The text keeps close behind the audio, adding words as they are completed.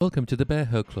Welcome to the Bear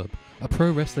Hug Club, a pro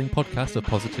wrestling podcast of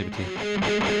positivity.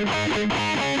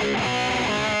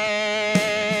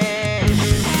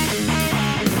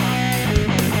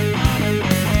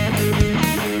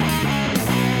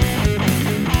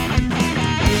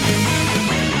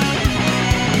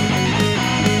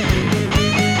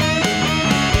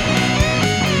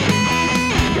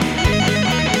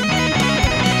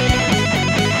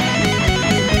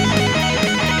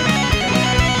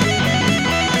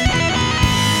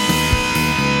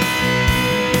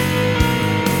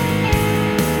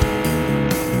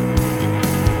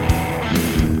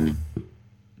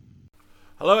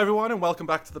 Hello everyone and welcome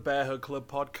back to the Bear Hug Club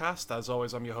podcast. As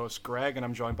always, I'm your host Greg and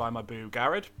I'm joined by my boo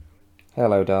Garrett.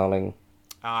 Hello, darling.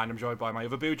 And I'm joined by my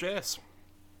other boo Jace.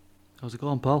 How's it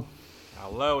going, Paul?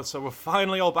 Hello, so we're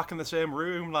finally all back in the same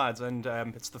room, lads, and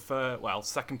it's the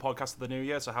second podcast of the new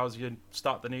year, so how's your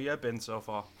start of the new year been so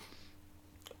far?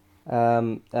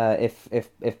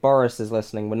 If Boris is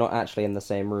listening, we're not actually in the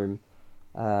same room.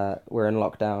 We're in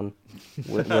lockdown.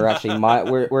 We're actually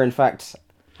we're in fact,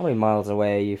 how many miles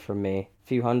away are you from me? A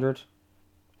few hundred?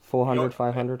 400,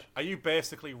 500? Are you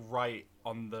basically right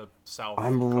on the south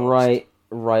I'm coast?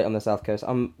 right on the south coast.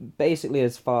 I'm basically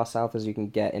as far south as you can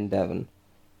get in Devon.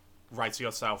 Right, so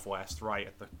you're southwest, right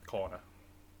at the corner.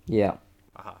 Yeah.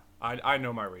 I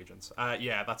know my regions.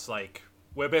 Yeah, that's like,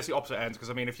 we're basically opposite ends, because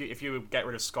I mean, if you get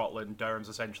rid of Scotland, Durham's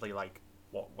essentially like,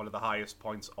 one of the highest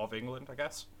points of England, I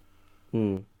guess.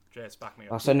 Jace, back me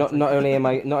up. So not only am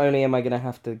I gonna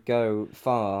have to go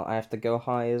far, I have to go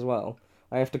high as well.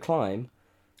 I have to climb.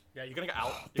 Yeah, you're gonna get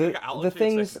out. You're gonna get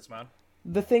altitude sickness, man.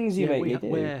 The things you make me do.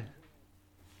 Where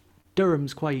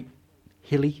Durham's quite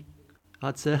hilly,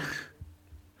 I'd say.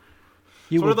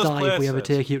 You will die if we ever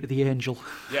take you to the Angel.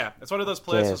 Yeah, it's one of those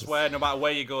places Yes. where no matter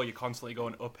where you go, you're constantly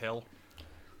going uphill.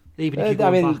 Even if you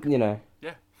go back. You know,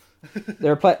 Yeah.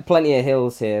 there are plenty of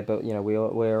hills here, but you know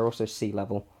we're also sea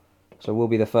level, so we'll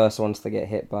be the first ones to get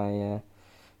hit by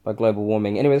global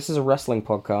warming. Anyway, this is a wrestling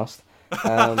podcast.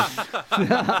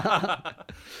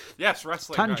 Yes,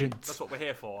 wrestling. Tangents. Right. That's what we're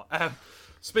here for.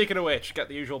 Speaking of which, get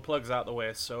the usual plugs out the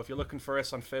way. So if you're looking for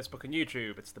us on Facebook and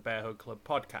YouTube, it's the Bear Hug Club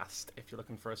Podcast. If you're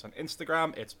looking for us on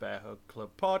Instagram, it's Bear Hug Club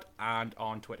Pod. And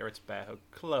on Twitter, it's Bear Hug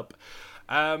Club.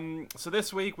 So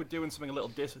this week, we're doing something a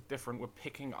little different. We're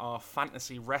picking our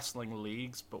fantasy wrestling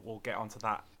leagues, but we'll get onto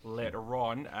that later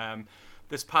on.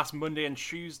 This past Monday and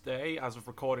Tuesday, as of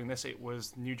recording this, it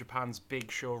was New Japan's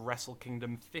big show, Wrestle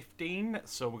Kingdom 15.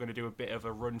 So we're going to do a bit of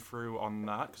a run-through on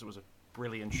that, because it was a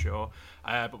brilliant show.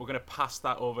 But we're going to pass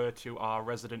that over to our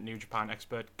resident New Japan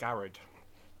expert, Garrett.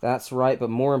 That's right, but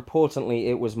more importantly,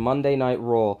 it was Monday Night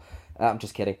Raw. I'm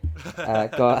just kidding.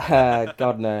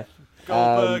 God no.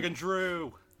 Goldberg and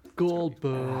Drew.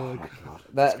 Goldberg.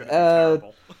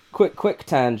 Terrible. Quick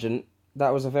tangent.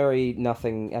 That was a very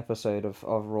nothing episode of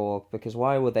Raw, because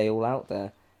why were they all out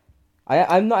there?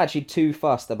 I'm not actually too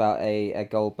fussed about a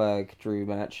Goldberg Drew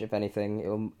match. If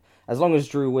anything, as long as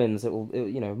Drew wins, it will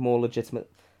more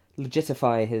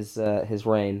legitify his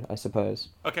reign, I suppose.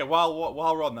 Okay, while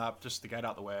we're on that, just to get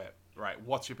out the way, right?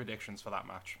 What's your predictions for that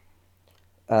match?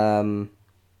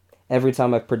 Every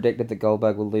time I've predicted that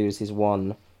Goldberg will lose, he's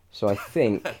won. So I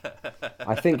think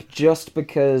just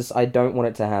because I don't want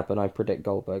it to happen, I predict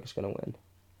Goldberg's going to win.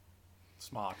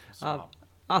 Smart.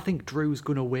 I think Drew's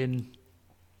going to win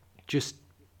just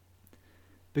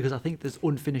because I think there's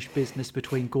unfinished business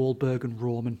between Goldberg and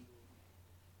Roman.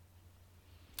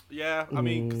 Yeah, I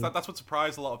mean, 'cause that's what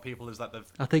surprised a lot of people is that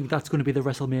I think that's going to be the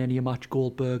WrestleMania match,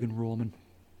 Goldberg and Roman.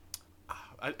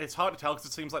 It's hard to tell because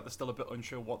it seems like they're still a bit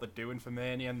unsure what they're doing for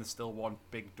Mania, and they still want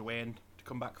Big Dwayne to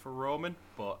come back for Roman.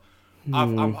 But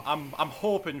I'm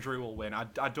hoping Drew will win.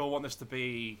 I don't want this to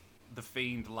be the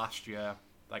Fiend last year.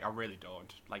 Like, I really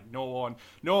don't. Like, no one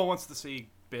wants to see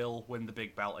Bill win the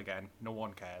big belt again. No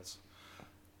one cares.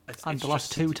 The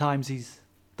last two times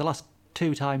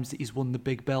that he's won the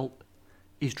big belt,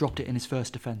 he's dropped it in his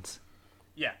first defense.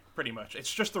 Yeah, pretty much.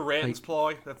 It's just the ratings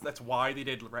ploy. That's why they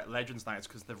did Legends Nights,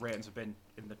 because the ratings have been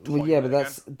in the toilet. Well, yeah, but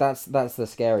that's the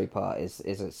scary part. Is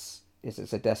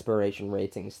it's a desperation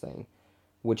ratings thing,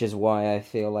 which is why I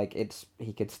feel like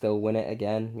he could still win it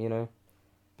again. You know,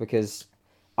 because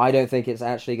I don't think it's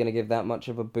actually going to give that much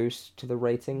of a boost to the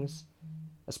ratings,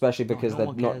 especially because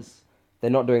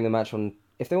they're not doing the match on.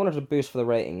 If they wanted to boost for the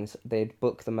ratings, they'd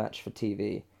book the match for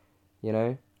TV. You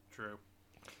know. True.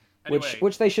 Anyway,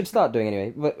 which they should start doing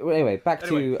anyway. But anyway, back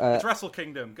to it's Wrestle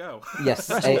Kingdom. Go. Yes,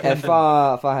 a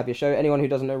far happier show. Anyone who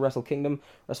doesn't know Wrestle Kingdom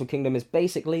is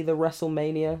basically the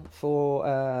WrestleMania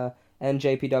for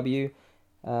NJPW,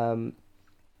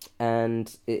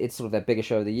 and it's sort of their biggest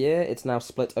show of the year. It's now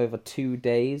split over 2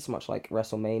 days, much like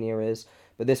WrestleMania is.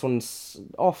 but this one's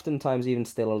oftentimes even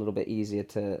still a little bit easier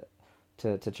to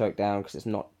choke down because it's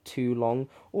not too long.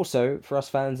 Also, for us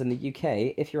fans in the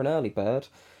UK, if you're an early bird,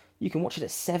 you can watch it at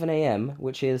 7 a.m.,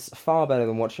 which is far better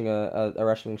than watching a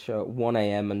wrestling show at 1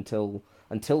 a.m. until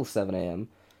 7 a.m.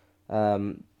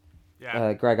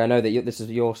 Yeah. Greg, I know that this is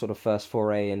your sort of first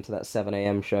foray into that 7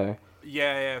 a.m. show.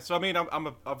 Yeah. So I mean,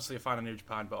 I'm obviously a fan of New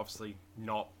Japan, but obviously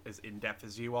not as in depth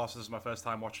as you are. So this is my first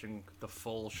time watching the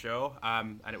full show,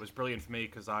 and it was brilliant for me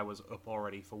because I was up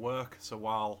already for work. So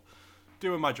while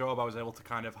doing my job, I was able to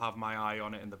kind of have my eye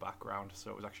on it in the background.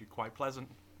 So it was actually quite pleasant.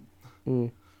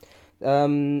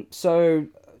 So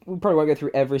we probably won't go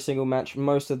through every single match.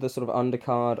 Most of the sort of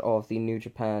undercard of the New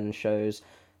Japan shows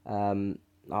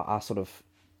are sort of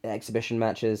exhibition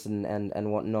matches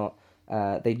and whatnot.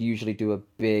 They'd usually do a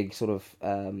big sort of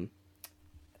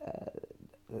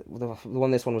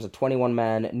this one was a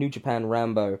 21-man New Japan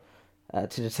Rambo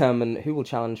to determine who will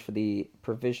challenge for the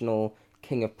provisional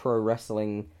King of Pro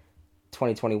Wrestling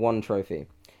 2021 trophy,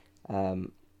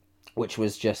 which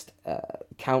was just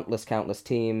countless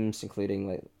teams, including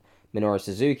like Minoru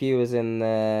Suzuki was in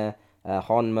there,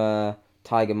 Honma,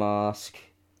 Tiger Mask,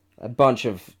 a bunch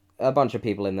of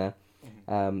people in there.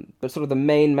 But sort of the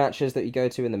main matches that you go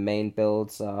to in the main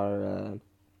builds are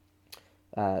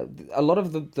a lot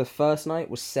of the first night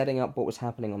was setting up what was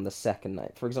happening on the second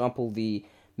night. For example, the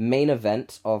main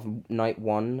event of night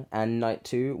 1 and night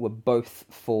 2 were both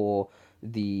for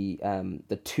the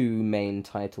two main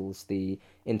titles, the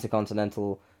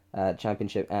Intercontinental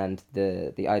Championship and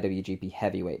the IWGP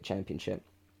Heavyweight Championship.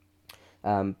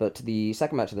 But the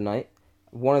second match of the night,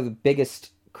 one of the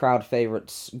biggest crowd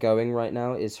favorites going right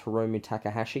now is Hiromu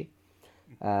Takahashi,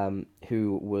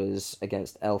 who was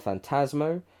against El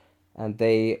Fantasmo, and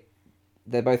they're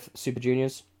both Super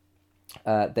Juniors.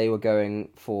 They were going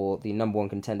for the number 1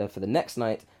 contender for the next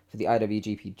night for the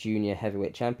IWGP Junior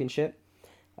Heavyweight Championship.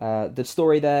 The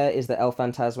story there is that El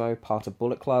Fantasmo, part of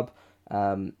Bullet Club,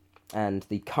 and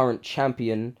the current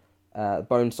champion,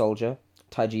 Bone Soldier,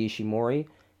 Taiji Ishimori,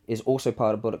 is also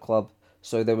part of Bullet Club.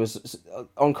 So there was,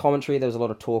 on commentary, there was a lot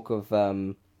of talk of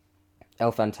El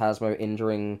Fantasmo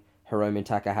injuring Hiromu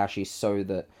Takahashi so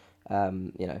that,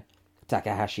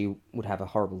 Takahashi would have a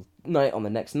horrible night on the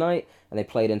next night, and they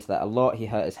played into that a lot. He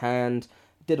hurt his hand,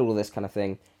 did all of this kind of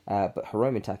thing, but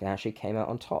Hiromu Takahashi came out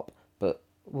on top. But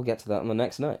we'll get to that on the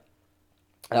next night.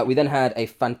 We then had a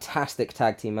fantastic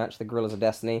tag team match, the Guerrillas of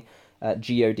Destiny,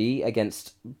 GOD,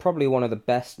 against probably one of the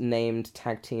best named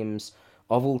tag teams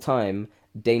of all time,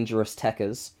 Dangerous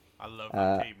Tekkers. I love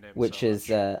that team name which is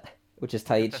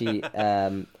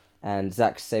Taichi and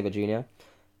Zack Sabre Jr.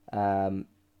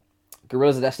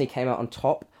 Guerrillas of Destiny came out on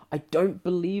top. I don't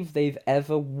believe they've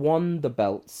ever won the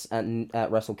belts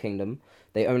at Wrestle Kingdom.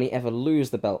 They only ever lose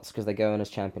the belts because they go in as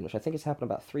champion, which I think has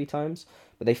happened about 3 times.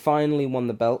 But they finally won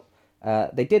the belt.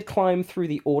 They did climb through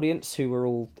the audience, who were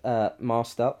all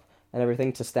masked up and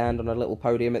everything, to stand on a little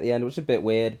podium at the end, which is a bit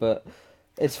weird, but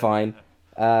it's fine.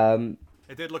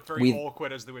 It did look very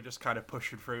awkward as they were just kind of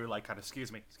pushing through, like, kind of,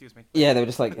 excuse me. Yeah, they were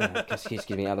just like, excuse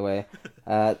me, out of the way.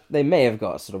 They may have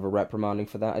got sort of a reprimanding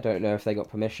for that. I don't know if they got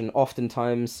permission.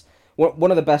 Oftentimes,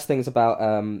 one of the best things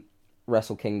about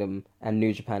Wrestle Kingdom and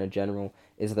New Japan in general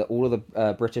is that all of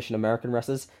the British and American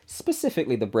wrestlers,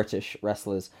 specifically the British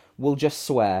wrestlers, will just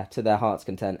swear to their heart's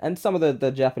content. And some of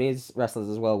the Japanese wrestlers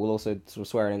as well will also sort of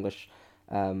swear in English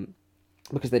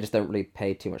because they just don't really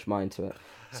pay too much mind to it.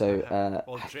 So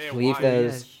well,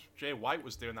 Jay White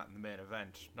was doing that in the main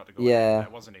event, not to go into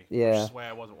that, wasn't he? Yeah. I swear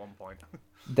I was at one point.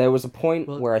 There was a point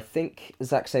where I think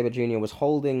Zack Sabre Jr. was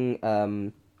holding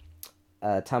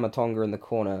Tama Tonga in the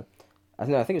corner. I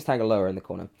think it's Tangaloa in the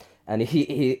corner, and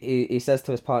he says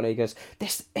to his partner, he goes,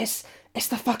 "It's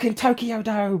the fucking Tokyo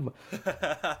Dome."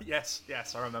 Yes,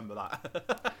 I remember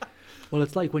that. Well,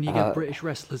 it's like when you get British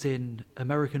wrestlers in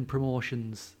American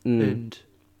promotions, and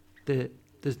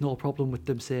there's no problem with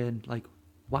them saying like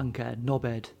wanker,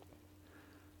 knobhead,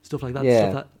 stuff like that,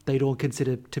 stuff that they don't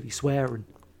consider to be swearing.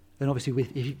 And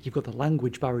obviously, you've got the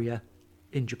language barrier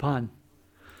in Japan,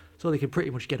 so they can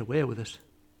pretty much get away with it.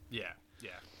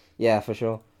 Yeah, for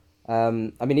sure. I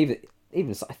mean,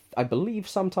 even I believe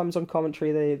sometimes on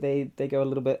commentary they go a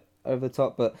little bit over the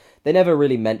top, but they never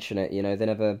really mention it. You know, they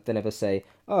never say,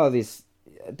 "Oh, these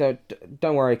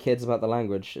don't worry, kids, about the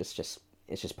language." It's just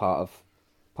part of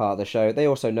the show. They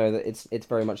also know that it's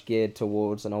very much geared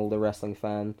towards an older wrestling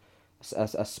fan, a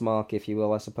smark, if you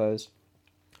will, I suppose.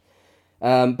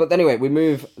 But anyway, we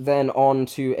move then on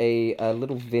to a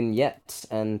little vignette,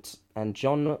 and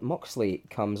Jon Moxley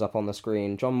comes up on the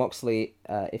screen. Jon Moxley,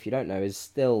 if you don't know, is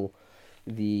still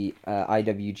the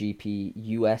IWGP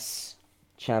US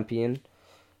champion.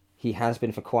 He has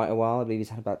been for quite a while. I believe he's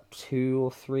had about 2 or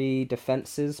 3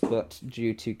 defenses, but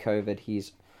due to COVID,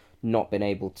 he's not been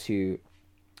able to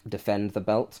defend the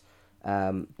belt.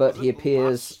 But he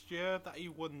appears last year that he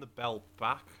won the belt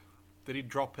back. Did he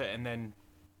drop it and then?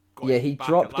 He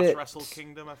dropped it. Wrestle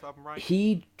Kingdom, if I'm right.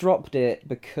 He dropped it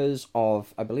because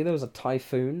of, I believe there was a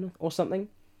typhoon or something,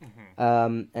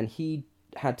 and he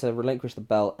had to relinquish the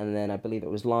belt. And then I believe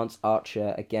it was Lance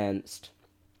Archer against,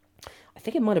 I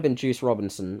think it might have been Juice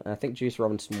Robinson. I think Juice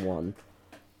Robinson won.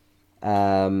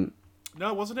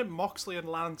 No, wasn't it Moxley and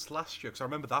Lance last year? Because I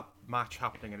remember that match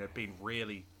happening and it being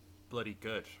really bloody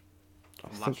good.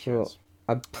 I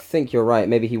think you're right.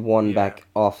 Maybe he won back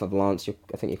off of Lance. I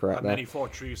think you're correct and there. And then he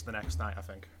fought Juice the next night, I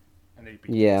think. And he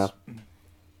beat Juice.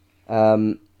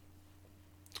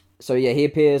 So yeah, he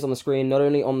appears on the screen. Not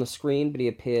only on the screen, but he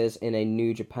appears in a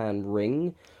New Japan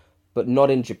ring. But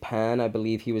not in Japan. I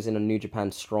believe he was in a New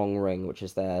Japan Strong ring, which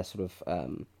is their sort of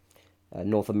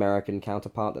North American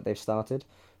counterpart that they've started.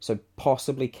 So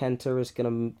possibly Kenta is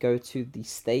going to go to the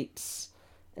States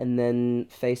and then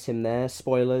face him there.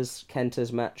 Spoilers,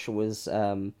 Kenta's match was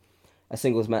a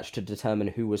singles match to determine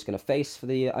who was going to face for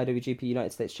the IWGP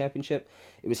United States Championship.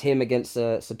 It was him against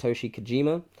Satoshi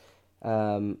Kojima.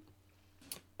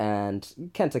 And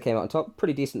Kenta came out on top.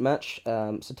 Pretty decent match.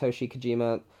 Satoshi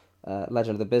Kojima,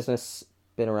 legend of the business,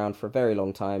 been around for a very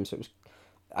long time, so it was...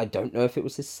 I don't know if it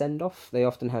was his send-off. They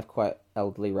often have quite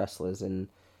elderly wrestlers in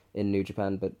New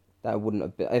Japan, but that wouldn't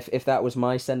have been... If that was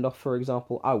my send-off, for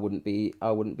example, I wouldn't be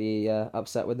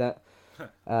upset with that.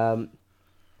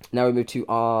 Now we move to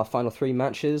our final 3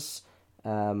 matches.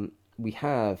 We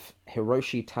have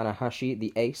Hiroshi Tanahashi,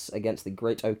 the ace, against the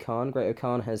Great O'Khan. Great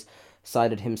O'Khan has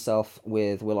sided himself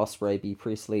with Will Ospreay, B.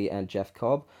 Priestley, and Jeff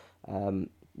Cobb.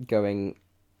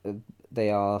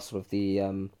 They are sort of the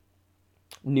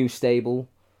new stable,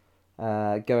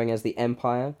 going as the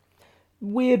Empire.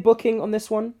 Weird booking on this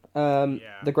one.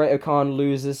 The Great O'Khan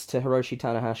loses to Hiroshi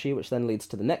Tanahashi, which then leads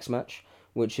to the next match,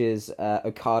 which is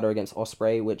Okada against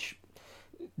Ospreay, which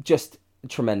just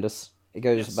tremendous. It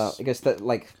goes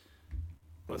like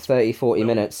 30-40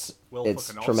 minutes.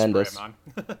 It's tremendous.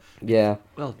 Ospreay, man. Yeah.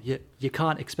 Well, you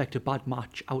can't expect a bad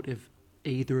match out of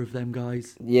either of them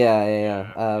guys.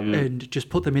 Yeah. And just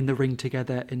put them in the ring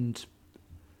together and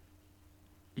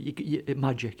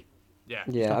magic.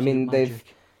 Yeah. I mean, magic.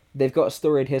 they've got a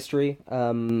storied history.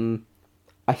 You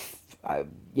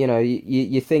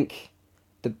think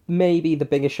maybe the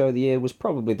biggest show of the year was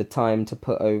probably the time to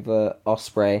put over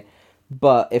Ospreay,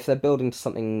 but if they're building to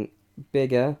something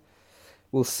bigger,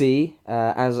 we'll see.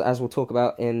 As we'll talk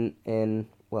about in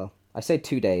well, I say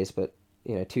 2 days, but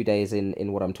 2 days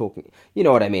in what I'm talking. You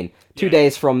know what I mean? 2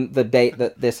 days from the date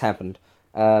that this happened.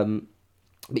 But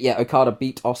yeah, Okada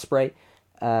beat Ospreay,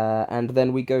 and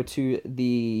then we go to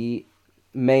the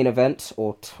main event,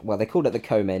 they called it the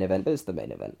co-main event, but it's the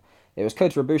main event. It was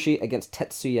Kota Ibushi against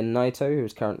Tetsuya Naito, who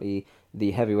is currently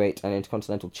the heavyweight and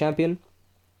intercontinental champion.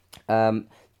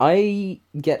 I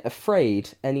get afraid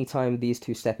anytime these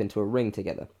two step into a ring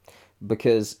together,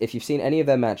 because if you've seen any of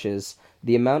their matches,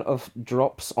 the amount of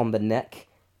drops on the neck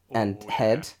and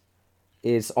head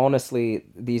is honestly,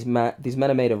 these men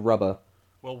are made of rubber.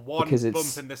 Well, one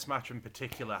bump in this match in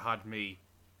particular had me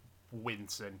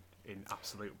wincing in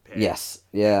absolute pain. Yes,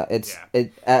 yeah,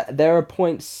 there are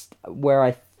points where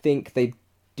I think they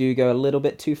do go a little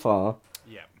bit too far.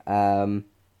 Yeah. I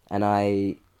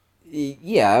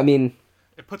mean,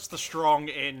 it puts the strong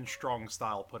in strong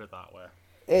style, put it that way.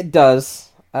 It does.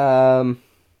 I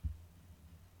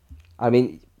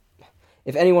mean,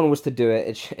 if anyone was to do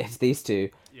it, it's these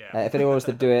two. Yeah. If anyone was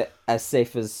to do it as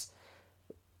safe as,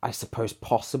 I suppose,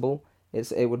 possible,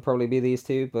 it would probably be these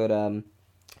two. But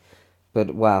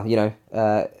wow,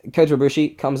 Kota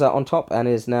Ibushi comes out on top and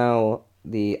is now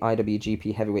the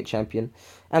IWGP Heavyweight Champion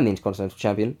and the Intercontinental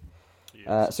Champion.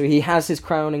 Yes. So he has his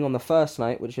crowning on the first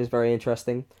night, which is very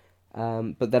interesting.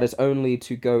 But that is only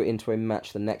to go into a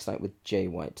match the next night with Jay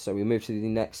White. So we move to the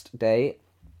next day.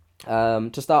 To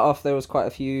start off, there was quite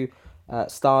a few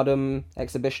Stardom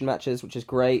exhibition matches, which is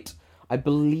great. I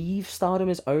believe Stardom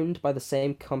is owned by the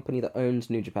same company that owns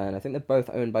New Japan. I think they're both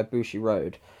owned by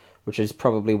Bushiroad, which is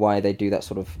probably why they do that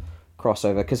sort of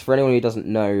crossover. Because for anyone who doesn't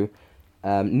know,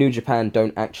 New Japan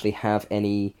don't actually have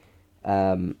any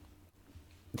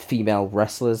female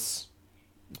wrestlers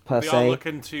per se. They are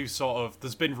looking to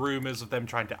there's been rumours of them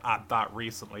trying to add that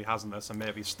recently, hasn't there? So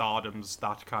maybe Stardom's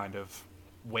that kind of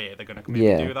way they're going to come in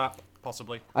and do that,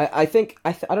 possibly. I think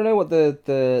I don't know what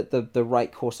the right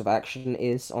course of action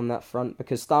is on that front,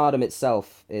 because Stardom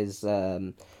itself is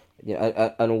an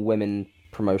all-women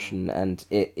promotion, and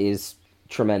it is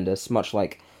tremendous, much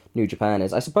like New Japan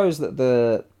is. I suppose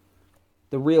that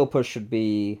the real push should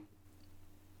be.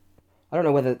 I don't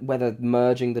know whether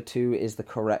merging the two is the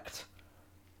correct,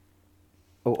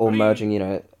 or merging,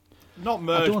 Not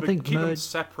merge, I don't but think keep them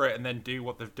separate and then do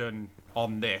what they've done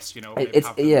on this. It's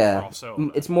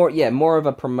crossover. It's more of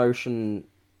a promotion,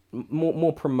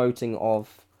 more promoting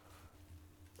of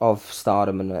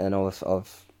Stardom and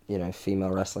of female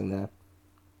wrestling there.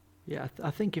 Yeah,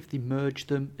 I think if they merge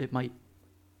them, it might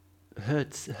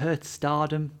hurt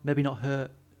Stardom. Maybe not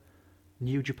hurt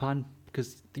New Japan,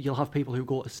 because you'll have people who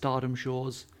go to Stardom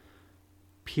shows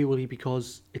purely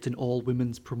because it's an all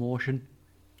women's promotion.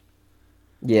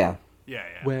 Yeah. Yeah.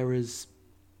 Whereas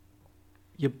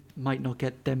you might not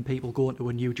get them people going to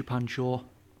a New Japan show,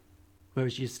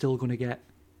 whereas you're still going to get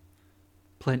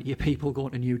plenty of people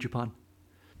going to New Japan,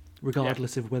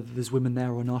 regardless of whether there's women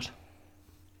there or not.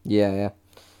 Yeah.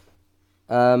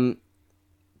 But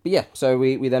yeah, so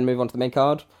we then move on to the main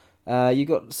card. You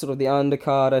got sort of the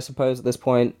undercard, I suppose, at this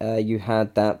point. You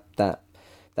had that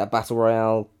Battle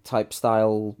Royale type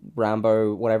style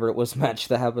Rambo, whatever it was, match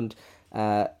that happened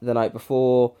the night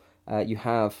before. You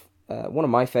have one of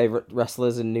my favorite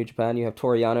wrestlers in New Japan. You have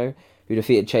Toru Yano, who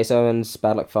defeated Chase Owens,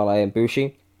 Bad Luck Fale, and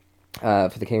Bushi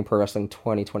for the King of Pro Wrestling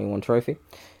 2021 trophy.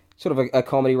 Sort of a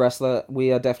comedy wrestler.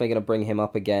 We are definitely going to bring him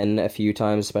up again a few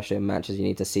times, especially in matches you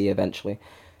need to see eventually.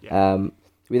 Yeah.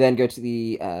 We then go to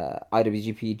the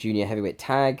IWGP Junior Heavyweight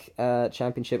Tag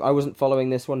Championship. I wasn't following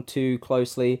this one too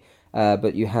closely,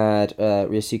 but you had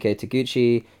Ryosuke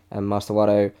Taguchi and Master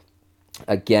Wato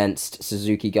against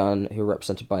Suzuki Gun, who were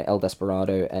represented by El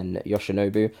Desperado and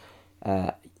Yoshinobu.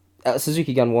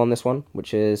 Suzuki Gun won this one,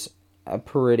 which is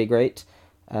pretty great.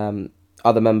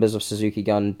 Other members of Suzuki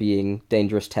Gun being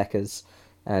Dangerous Tekkers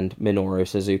and Minoru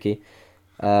Suzuki.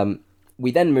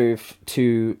 We then move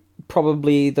to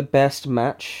probably the best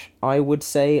match, I would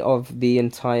say, of the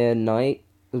entire night,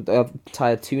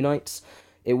 entire 2 nights.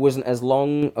 It wasn't as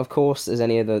long, of course, as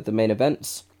any of the main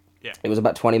events. Yeah. It was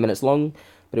about 20 minutes long,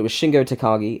 but it was Shingo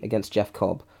Takagi against Jeff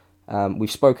Cobb. We've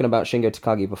spoken about Shingo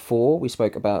Takagi before. We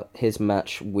spoke about his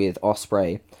match with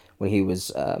Ospreay when he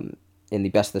was in the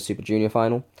Best of the Super Junior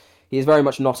final. He is very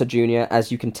much not a junior,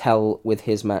 as you can tell with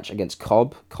his match against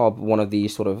Cobb. Cobb, one of the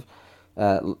sort of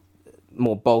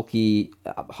more bulky,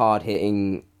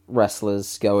 hard-hitting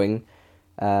wrestlers going.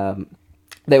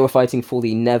 They were fighting for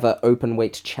the Never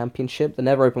Openweight Championship. The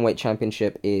Never Openweight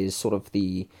Championship is sort of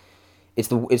it's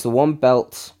the one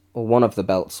belt, or one of the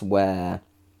belts, where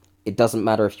it doesn't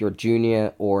matter if you're a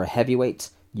junior or a heavyweight,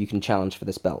 you can challenge for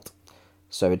this belt.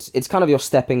 So it's kind of your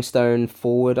stepping stone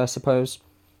forward, I suppose.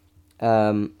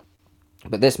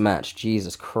 But this match,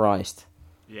 Jesus Christ.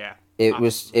 Yeah. It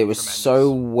was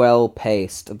so well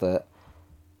paced that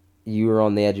you were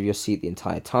on the edge of your seat the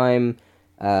entire time.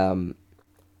 I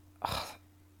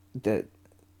don't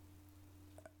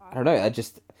know.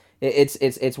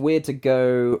 It's weird to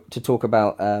go to talk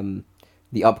about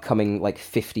the upcoming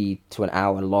 50 to an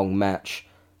hour long match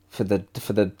for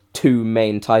the 2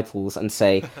 main titles and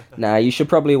say, nah, you should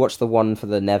probably watch the one for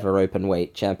the Never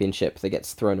Openweight Championship that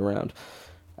gets thrown around.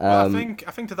 Well, I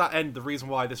think to that end, the reason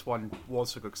why this one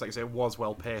was so good, because like I say, it was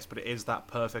well paced, but it is that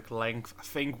perfect length. I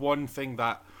think one thing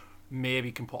that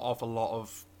maybe can put off a lot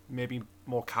of maybe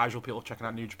more casual people checking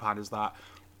out New Japan is that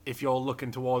if you're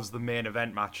looking towards the main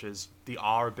event matches, they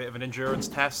are a bit of an endurance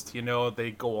test.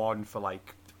 They go on for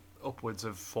upwards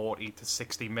of 40 to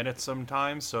 60 minutes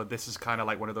sometimes. So this is kind of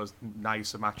like one of those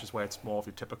nicer matches where it's more of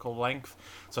your typical length.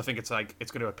 So I think it's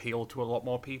going to appeal to a lot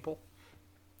more people.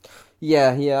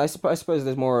 Yeah. I suppose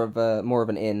there's more of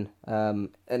an in, and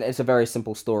it's a very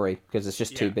simple story because it's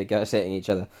just 2 big guys hitting each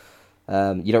other.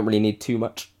 You don't really need too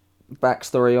much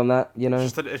backstory on that,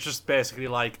 It's just basically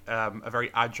like a very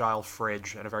agile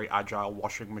fridge and a very agile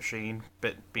washing machine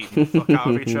beating the fuck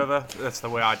out of each other. That's the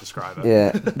way I describe it.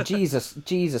 Yeah.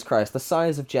 Jesus Christ, the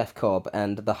size of Jeff Cobb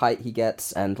and the height he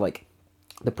gets and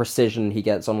the precision he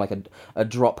gets on a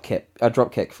drop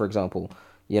kick, for example.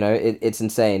 It's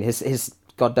insane. His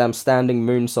goddamn standing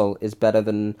moonsault is better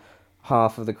than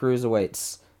half of the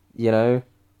cruiserweights.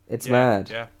 It's mad.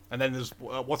 Yeah. And then there's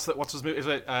what's his move? Is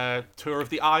it Tour of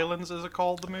the Islands? Is it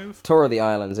called the move? Tour of the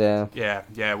Islands, yeah.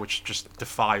 Yeah, which just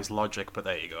defies logic. But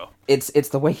there you go. It's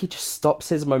the way he just stops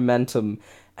his momentum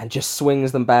and just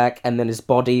swings them back, and then his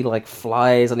body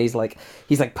flies, and he's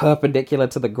perpendicular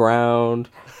to the ground,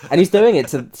 and he's doing it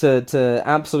to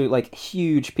absolute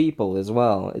huge people as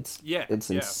well. It's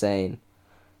insane.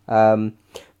 But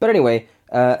anyway.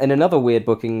 In another weird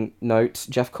booking note,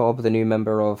 Jeff Cobb, the new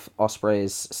member of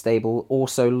Ospreay's stable,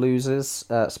 also loses.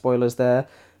 Spoilers there.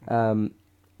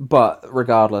 But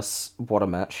regardless, what a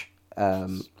match.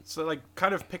 So,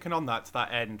 kind of picking on that to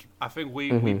that end, I think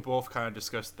we both kind of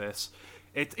discussed this.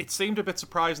 it seemed a bit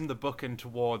surprising the booking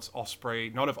towards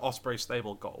Ospreay. None of Ospreay's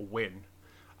stable got a win.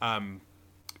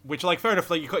 Which, like, fair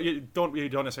enough, like, you don't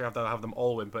necessarily have to have them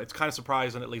all win, but it's kind of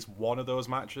surprising at least one of those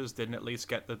matches didn't at least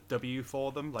get the W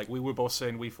for them. Like, we were both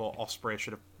saying we thought Ospreay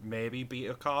should have maybe beat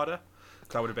Okada.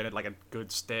 That would have been, like, a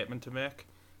good statement to make.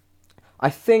 I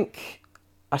think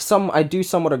I do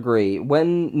somewhat agree.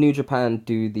 When New Japan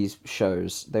do these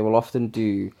shows, they will often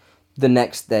do the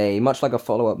next day, much like a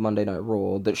follow-up Monday Night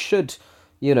Raw, that should,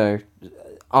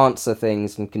 answer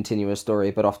things and continue a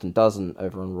story, but often doesn't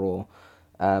over on Raw.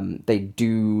 They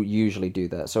do usually do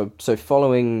that. So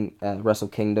following Wrestle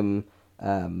Kingdom,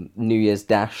 New Year's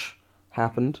Dash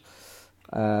happened,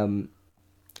 and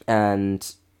I'll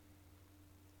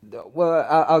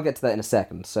get to that in a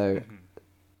second. So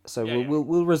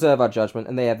we'll reserve our judgment,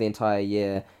 and they have the entire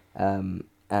year. And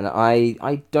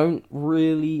I'm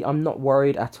not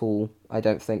worried at all. I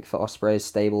don't think for Ospreay's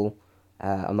stable.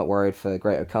 I'm not worried for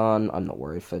Great-O-Khan. I'm not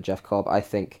worried for Jeff Cobb. I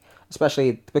think,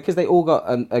 especially because they all got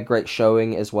a great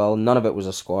showing as well. None of it was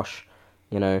a squash.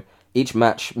 Each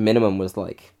match minimum was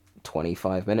like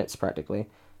 25 minutes practically.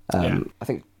 I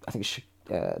think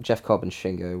Jeff Cobb and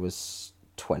Shingo was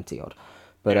 20 odd.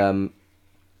 But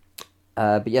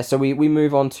yeah, so we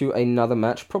move on to another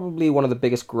match, probably one of the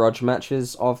biggest grudge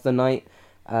matches of the night.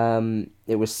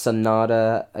 It was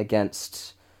Sanada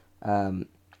against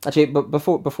actually, but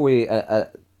before we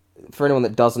for anyone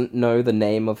that doesn't know the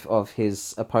name of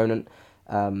his opponent,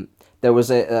 there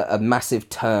was a massive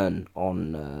turn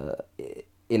on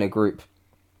in a group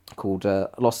called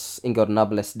Los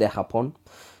Ingobernables de Japón.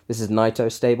 This is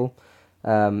Naito's stable,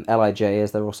 LIJ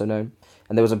as they're also known.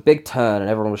 And there was a big turn, and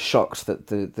everyone was shocked that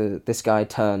this guy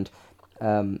turned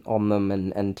on them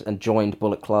and joined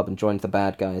Bullet Club and joined the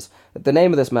bad guys. The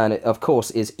name of this man, of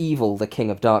course, is Evil, the King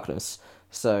of Darkness.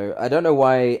 So I don't know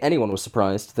why anyone was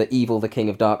surprised that Evil, the King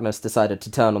of Darkness, decided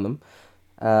to turn on them.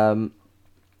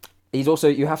 He's also,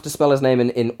 you have to spell his name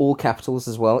in all capitals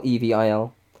as well,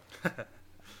 EVIL.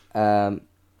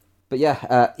 But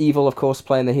yeah, Evil, of course,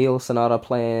 playing the heel, Sanada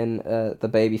playing the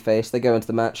babyface. They go into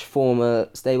the match, former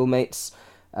stablemates.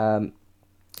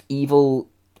 Evil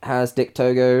has Dick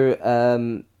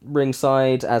Togo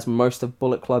ringside, as most of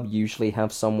Bullet Club usually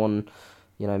have someone,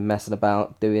 messing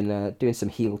about, doing some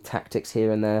heel tactics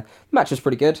here and there. The match was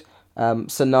pretty good.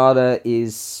 Sanada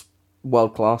is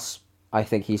world class. I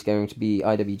think he's going to be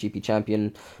IWGP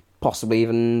champion, possibly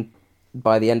even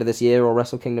by the end of this year or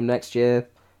Wrestle Kingdom next year.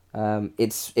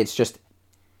 It's just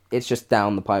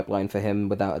down the pipeline for him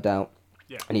without a doubt.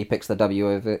 Yeah. And he picks the W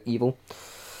over Evil.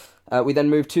 We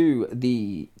then move to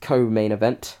the co-main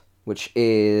event, which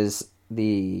is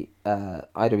the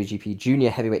IWGP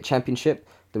Junior Heavyweight Championship.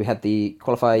 We had the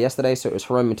qualifier yesterday, so it was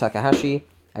Hiromu Takahashi,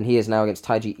 and he is now against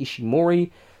Taiji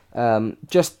Ishimori.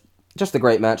 Just a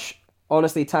great match.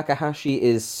 Honestly, Takahashi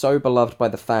is so beloved by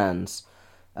the fans.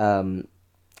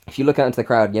 If you look out into the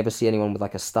crowd, you ever see anyone with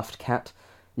like a stuffed cat?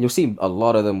 You'll see a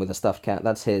lot of them with a stuffed cat.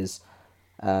 That's his.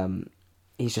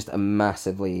 He's just a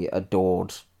massively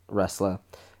adored wrestler,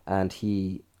 and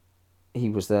he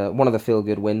was one of the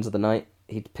feel-good wins of the night.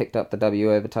 He picked up the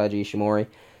W over Taiji Ishimori.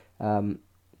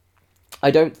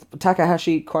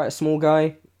 Takahashi, quite a small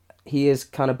guy. He is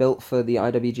kind of built for the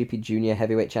IWGP Junior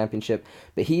Heavyweight Championship,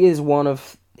 but he's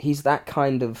that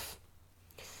kind of...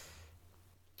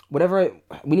 we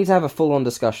need to have a full-on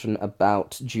discussion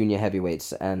about junior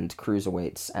heavyweights and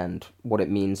cruiserweights and what it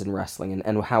means in wrestling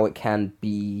and how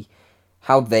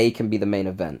they can be the main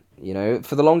event.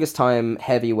 For the longest time,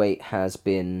 heavyweight has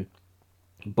been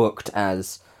booked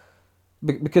as,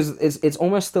 because it's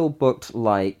almost still booked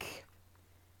like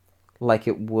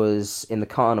it was in the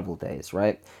carnival days,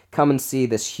 right? Come and see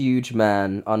this huge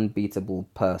man, unbeatable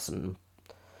person.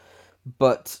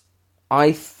 But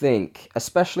I think,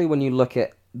 especially when you look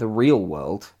at the real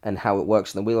world and how it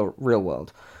works in the real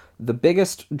world, the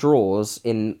biggest draws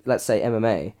in, let's say,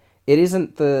 MMA, it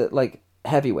isn't the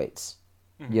heavyweights.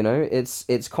 Mm-hmm.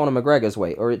 It's Conor McGregor's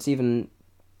weight, or it's even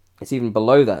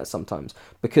below that sometimes,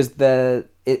 because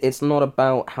it's not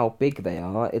about how big they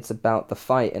are, it's about the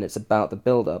fight and it's about the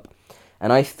build up.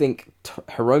 And I think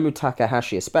Hiromu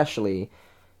Takahashi especially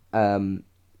is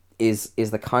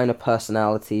the kind of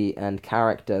personality and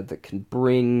character that can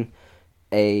bring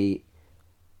a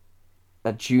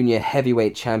junior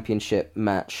heavyweight championship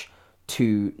match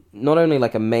to not only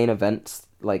like a main event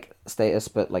status,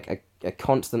 but like a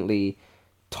constantly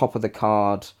top of the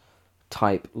card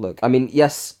type look. I mean,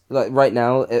 yes, right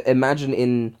now, imagine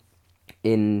in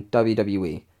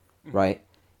WWE, right,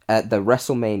 at the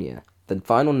WrestleMania, the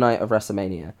final night of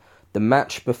WrestleMania, the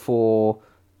match before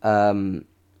Roman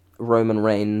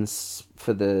Reigns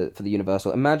for the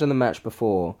Universal. Imagine the match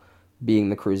before being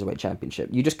the Cruiserweight Championship.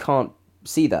 You just can't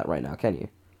see that right now, can you?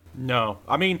 No.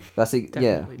 I mean,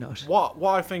 Definitely not.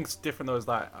 What I think's different though is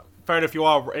that, fair enough,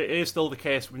 it is still the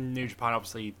case with New Japan.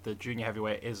 Obviously, the junior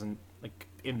heavyweight isn't like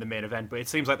in the main event, but it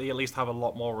seems like they at least have a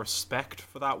lot more respect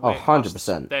for that weight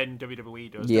 100%. than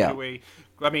WWE does. Yeah. WWE,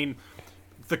 I mean,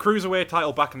 the Cruiserweight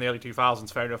title back in the early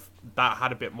 2000s, fair enough, that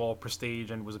had a bit more prestige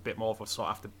and was a bit more of a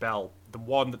sought after belt. The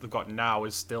one that they've got now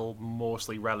is still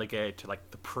mostly relegated to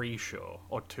like the pre-show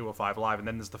or 205 Live, and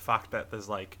then there's the fact that there's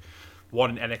like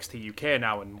one in NXT UK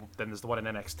now, and then there's the one in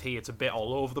NXT. It's a bit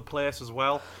all over the place as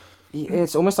well.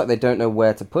 It's almost like they don't know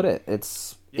where to put it.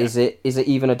 Is it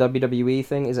even a WWE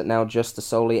thing? Is it now just a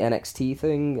solely NXT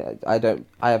thing?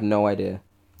 I have no idea.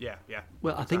 Yeah.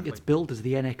 Well, I think it's billed as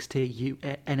the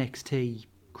NXT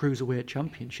Cruiserweight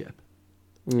Championship.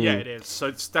 Yeah, it is. So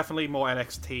it's definitely more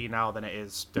NXT now than it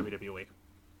is WWE.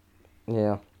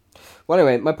 Yeah. Well,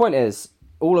 anyway, my point is,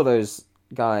 all of those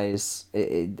guys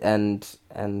and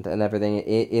everything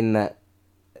in that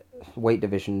weight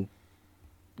division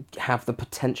have the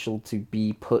potential to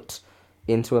be put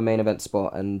into a main event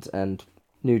spot, and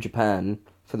New Japan,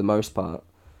 for the most part,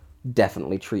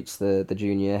 definitely treats the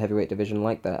junior heavyweight division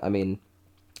like that. I mean,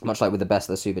 much like with the best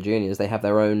of the Super Juniors, they have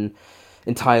their own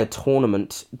entire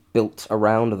tournament built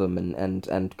around them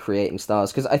and creating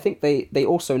stars, because I think they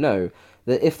also know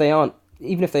that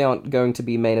even if they aren't going to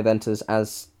be main eventers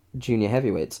as junior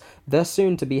heavyweights, they're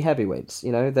soon to be heavyweights.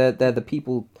 You know, they're the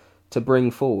people to bring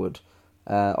forward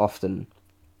often.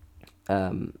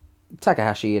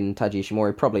 Takahashi and Taiji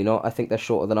Ishimori, probably not. I think they're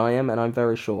shorter than I am, and I'm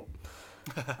very short.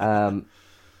 But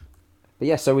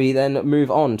yeah, so we then move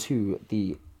on to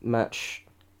the match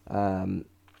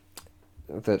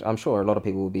that I'm sure a lot of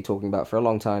people will be talking about for a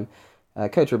long time.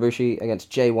 Kota Ibushi against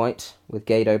Jay White with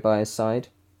Gedo by his side.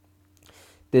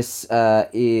 This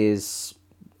is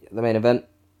the main event.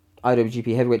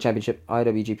 IWGP Heavyweight Championship,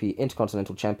 IWGP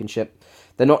Intercontinental Championship.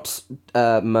 They're not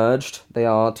merged. They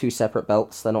are two separate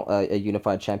belts. They're not a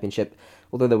unified championship.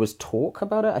 Although there was talk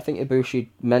about it. I think Ibushi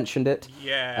mentioned it.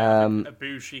 Yeah,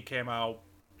 Ibushi came out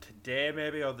today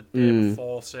maybe, or the day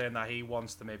before, saying that he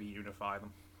wants to maybe unify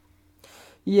them.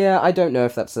 Yeah, I don't know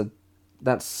if that's Which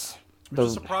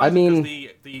is surprising,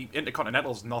 because the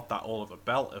Intercontinental's not that old of a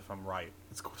belt, if I'm right.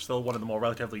 It's still one of the more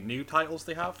relatively new titles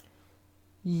they have.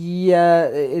 Yeah,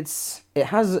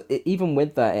 even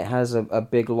with that, it has a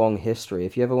big, long history.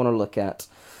 If you ever want to look at,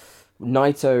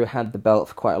 Naito had the belt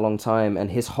for quite a long time, and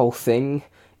his whole thing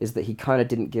is that he kind of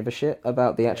didn't give a shit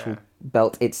about the actual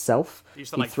belt itself. He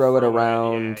used to, He'd like, throw it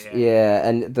around,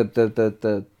 and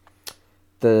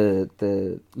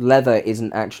the leather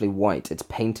isn't actually white; it's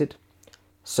painted,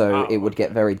 so it would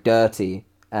get very dirty,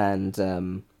 and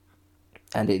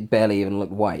it barely even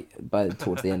looked white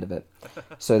towards the end of it.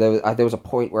 So there was a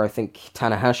point where I think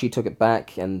Tanahashi took it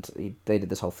back, and they did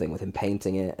this whole thing with him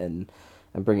painting it and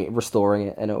restoring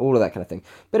it, and all of that kind of thing.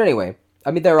 But anyway,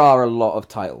 I mean, there are a lot of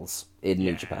titles in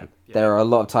New Japan. Yeah. There are a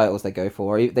lot of titles they go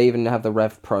for. They even have the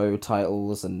Rev Pro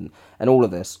titles and all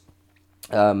of this.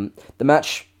 The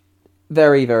match,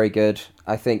 very, very good.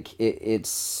 I think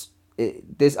the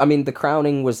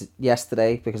crowning was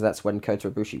yesterday, because that's when Kota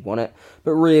Ibushi won it.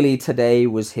 But really, today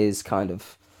was his kind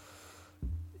of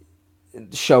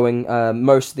showing.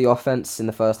 Most of the offense in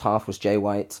the first half was Jay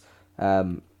White,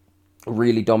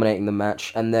 really dominating the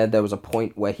match. And there was a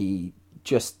point where he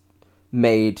just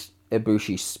made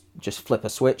Ibushi just flip a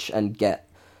switch and get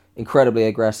incredibly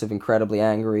aggressive, incredibly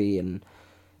angry, and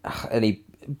he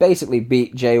basically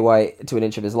beat Jay White to an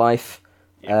inch of his life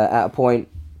at a point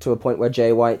where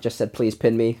Jay White just said, "Please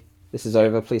pin me. This is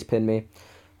over. Please pin me."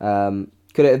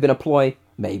 Could it have been a ploy?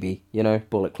 Maybe,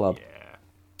 Bullet Club.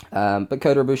 Yeah. But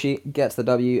Kota Ibushi gets the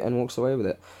W and walks away with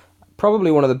it.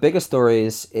 Probably one of the biggest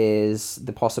stories is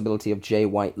the possibility of Jay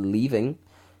White leaving.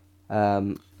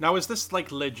 Now, is this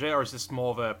like legit, or is this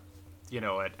more of a,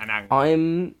 an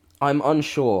angle? I'm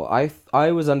unsure.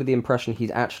 I was under the impression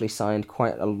he'd actually signed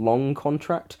quite a long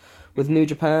contract with New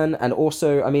Japan, and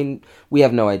also, I mean, we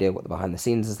have no idea what the behind the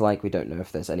scenes is like. We don't know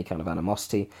if there's any kind of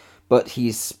animosity, but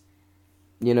he's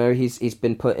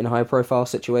been put in high profile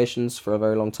situations for a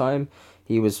very long time.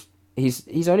 He's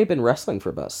only been wrestling for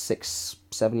about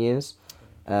 6-7 years.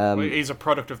 He's a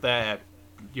product of their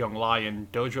Young Lion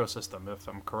dojo system, if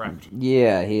I'm correct.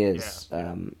 Yeah, he is.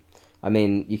 Yeah. I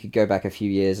mean, you could go back a few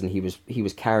years, and he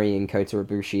was carrying Kota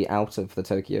Ibushi out of the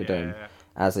Tokyo Dome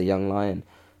as a Young Lion.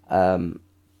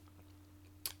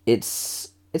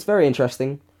 It's very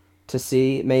interesting to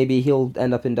see. Maybe he'll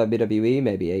end up in WWE,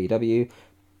 maybe AEW.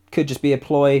 Could just be a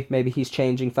ploy. Maybe he's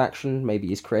changing faction. Maybe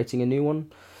he's creating a new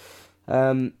one.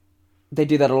 They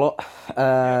do that a lot,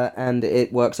 and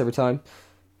it works every time.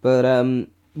 But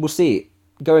we'll see.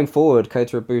 Going forward,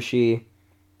 Kota Ibushi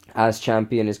as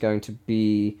champion is going to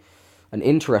be an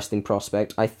interesting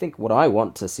prospect. I think what I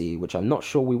want to see, which I'm not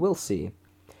sure we will see,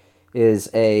 is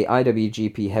a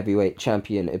IWGP Heavyweight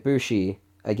Champion Ibushi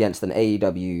against an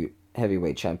AEW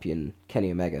Heavyweight Champion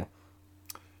Kenny Omega.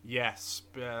 Yes,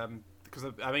 because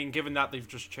I mean, given that they've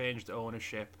just changed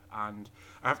ownership, and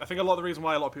I think a lot of the reason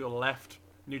why a lot of people left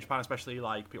New Japan, especially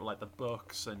like people like the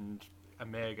Bucks and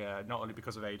Omega, not only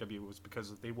because of AEW, was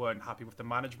because they weren't happy with the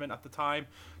management at the time.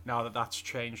 Now that that's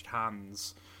changed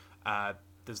hands,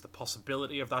 there's the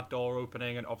possibility of that door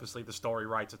opening, and obviously the story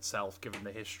writes itself given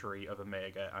the history of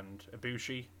Omega and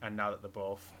Ibushi, and now that they're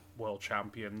both world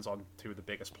champions on two of the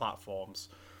biggest platforms,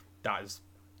 that is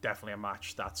definitely a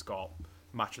match that's got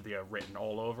match of the year written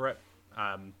all over it.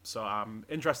 So I'm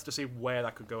interested to see where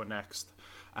that could go next.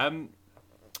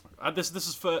 This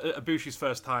is for Ibushi's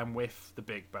first time with the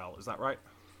big belt, is that right?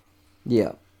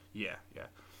 Yeah. Yeah.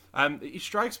 He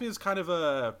strikes me as kind of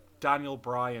a Daniel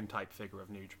Bryan type figure of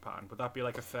New Japan. Would that be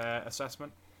like a fair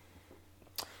assessment?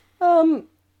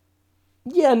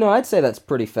 Yeah, no, I'd say that's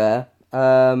pretty fair.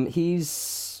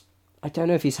 I don't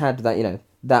know if he's had that,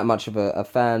 that much of a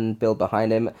fan build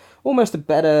behind him. Almost a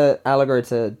better allegory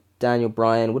to Daniel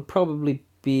Bryan would probably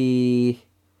be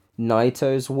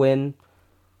Naito's win,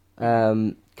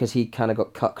 because he kind of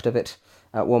got cucked of it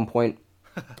at one point.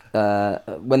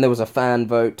 When there was a fan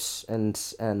vote and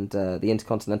the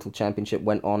Intercontinental Championship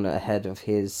went on ahead of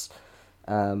his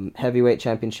heavyweight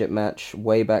championship match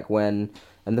way back when,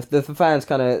 and the fans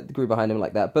kind of grew behind him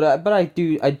like that. But I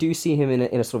do see him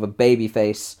in a sort of a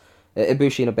babyface,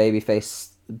 Ibushi in a babyface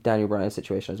Daniel Bryan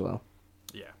situation as well.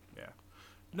 Yeah.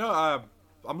 No,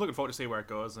 I'm looking forward to see where it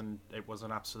goes, and it was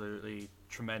an absolutely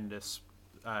tremendous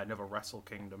another Wrestle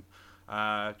Kingdom.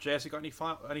 JS, you got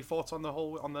any thoughts on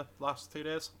the last 2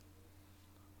 days?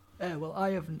 Well,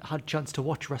 I haven't had a chance to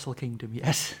watch Wrestle Kingdom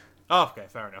yet. Oh, okay,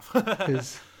 fair enough.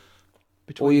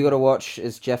 All you got to watch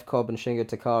is Jeff Cobb and Shingo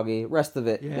Takagi. Rest of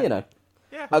it, Yeah.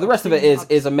 The rest of it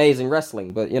is amazing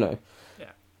wrestling, but Yeah.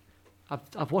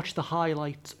 I've watched the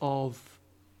highlights of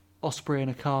Ospreay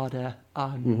and Okada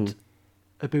and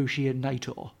Ibushi and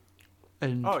Naito,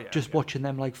 and watching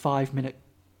them like 5-minute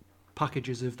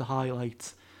packages of the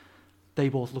highlights. They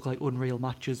both look like unreal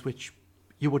matches, which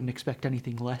you wouldn't expect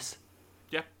anything less.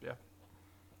 Yeah.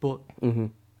 But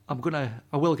I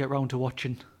will get round to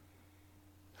watching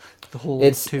the whole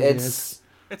 2 years.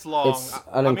 It's long. It's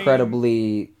an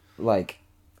incredibly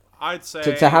I'd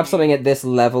say to have something at this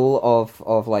level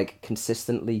of like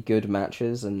consistently good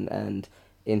matches and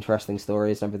interesting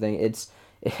stories and everything.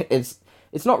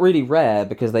 It's not really rare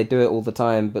because they do it all the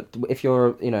time. But if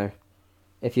you're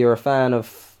a fan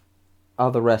of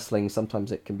other wrestling,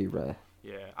 sometimes it can be rare.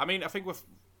 Yeah, I mean, I think with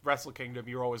Wrestle Kingdom,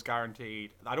 you're always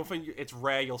guaranteed. I don't think it's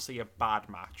rare you'll see a bad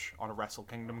match on a Wrestle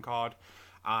Kingdom card,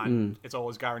 and it's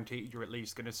always guaranteed you're at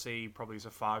least going to see probably as a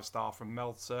 5-star from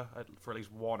Meltzer for at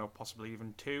least one or possibly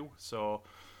even two. So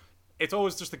it's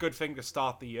always just a good thing to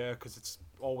start the year because it's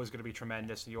always going to be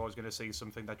tremendous, and you're always going to see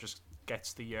something that just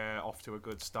gets the year off to a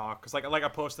good start. Because like I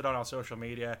posted on our social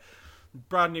media,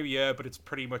 brand new year, but it's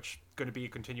pretty much going to be a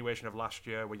continuation of last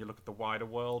year when you look at the wider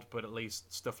world, but at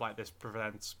least stuff like this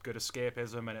prevents good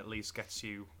escapism and at least gets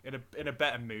you in a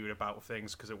better mood about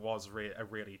things, because it was a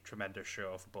really tremendous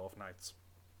show for both nights.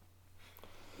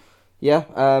 Yeah,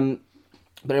 but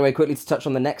anyway, quickly to touch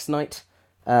on the next night,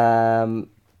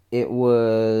 it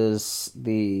was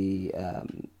the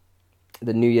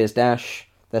New Year's Dash,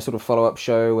 their sort of follow-up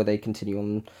show where they continue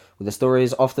on with the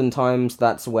stories. Oftentimes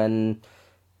that's when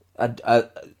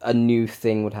a new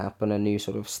thing would happen, a new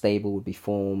sort of stable would be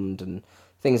formed and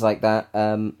things like that.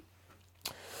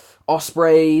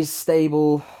 Ospreay's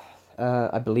stable,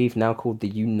 I believe now called the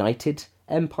United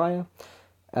Empire,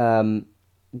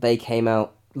 they came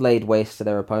out, laid waste to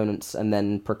their opponents, and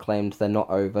then proclaimed they're not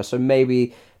over. So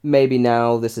maybe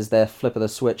now this is their flip of the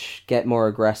switch, get more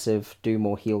aggressive, do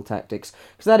more heel tactics.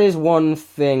 Because that is one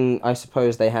thing I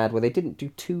suppose they had where they didn't do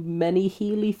too many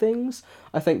heely things.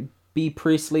 I think B.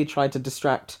 Priestley tried to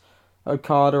distract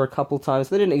Okada a couple times.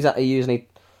 They didn't exactly use any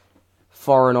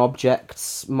foreign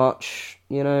objects much,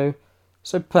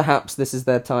 So perhaps this is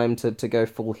their time to go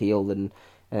full heel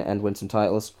and win some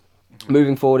titles.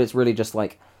 Moving forward, it's really just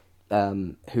like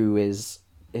who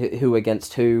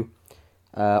against who.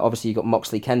 Obviously, you've got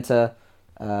Moxley Kenta.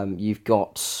 You've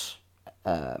got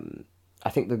I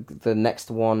think the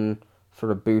next one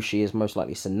for Ibushi is most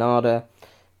likely Sanada.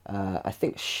 I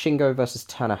think Shingo versus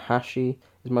Tanahashi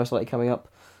is most likely coming up.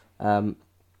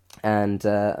 and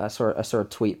I saw a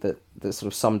tweet that sort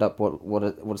of summed up what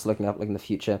it's looking up like in the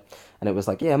future, and it was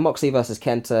like, yeah, Moxley versus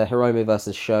Kenta, Hiromu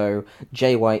versus Sho,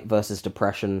 Jay White versus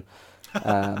Depression.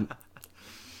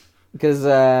 Because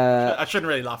I shouldn't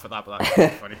really laugh at that, but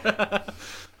that's funny.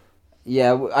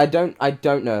 Yeah, I don't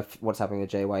know if what's happening with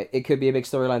Jay White. It could be a big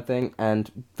storyline thing,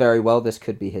 and very well this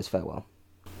could be his farewell.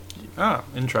 Ah,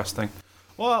 interesting.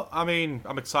 Well, I mean,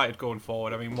 I'm excited going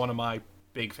forward. I mean, one of my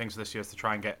big things this year is to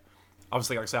try and get...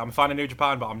 Obviously, like I say, I'm a fan of New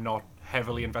Japan, but I'm not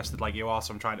heavily invested like you are,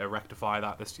 so I'm trying to rectify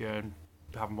that this year and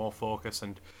have more focus.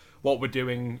 And what we're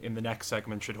doing in the next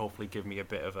segment should hopefully give me a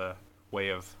bit of a way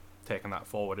of taking that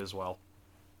forward as well.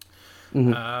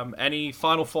 Mm-hmm. Any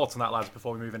final thoughts on that, lads,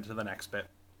 before we move into the next bit?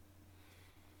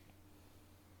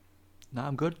 No,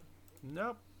 I'm good.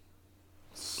 Nope.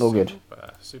 All good.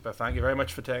 Super. Thank you very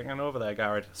much for taking over there,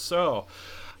 Garrett. So,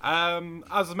 as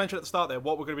I mentioned at the start there,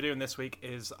 what we're going to be doing this week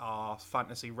is our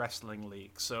Fantasy Wrestling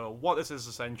League. So what this is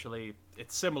essentially,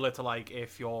 it's similar to like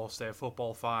if you're, say, a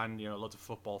football fan, you know, loads of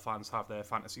football fans have their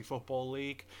Fantasy Football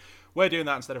League. We're doing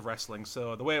that instead of wrestling.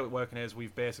 So the way it's working is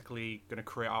we've basically going to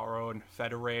create our own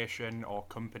federation or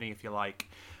company, if you like,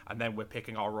 and then we're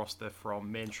picking our roster from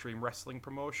mainstream wrestling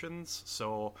promotions.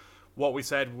 So what we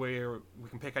said, we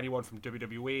can pick anyone from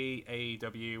WWE,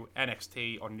 AEW,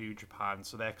 NXT, or New Japan.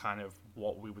 So they're kind of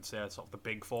what we would say are sort of the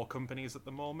big four companies at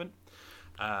the moment.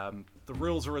 The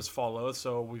rules are as follows.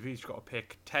 So we've each got to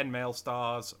pick 10 male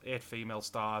stars, 8 female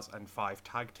stars, and 5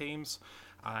 tag teams.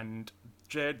 And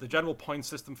the general point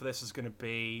system for this is going to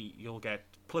be you'll get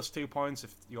 +2 points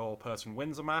if your person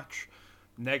wins a match,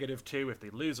 -2 if they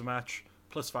lose a match,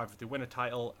 +5 if they win a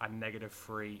title, and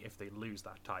 -3 if they lose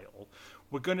that title.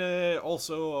 We're going to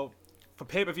also, for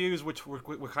pay-per-views, which we're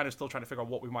kind of still trying to figure out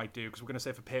what we might do, because we're going to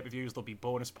say for pay-per-views there'll be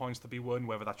bonus points to be won,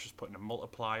 whether that's just putting a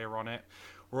multiplier on it.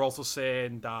 We're also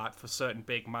saying that for certain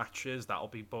big matches, that'll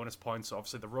be bonus points. So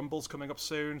obviously the Rumble's coming up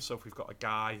soon, so if we've got a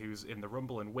guy who's in the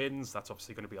Rumble and wins, that's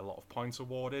obviously going to be a lot of points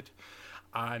awarded.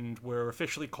 And we're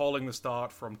officially calling the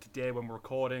start from today when we're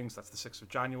recording, so that's the 6th of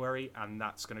January, and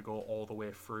that's going to go all the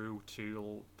way through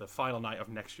to the final night of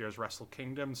next year's Wrestle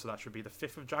Kingdom, so that should be the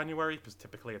 5th of January, because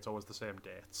typically it's always the same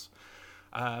dates.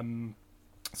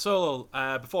 So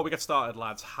before we get started,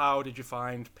 lads, how did you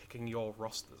find picking your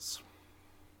rosters?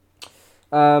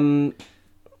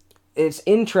 It's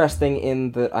interesting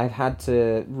in that I've had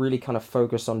to really kind of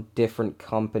focus on different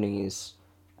companies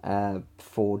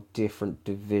for different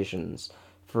divisions.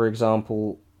 For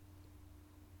example,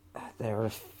 there are a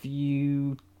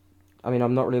few... I mean,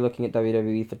 I'm not really looking at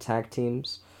WWE for tag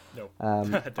teams. No,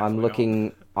 I'm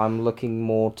looking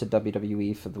more to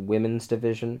WWE for the women's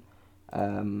division.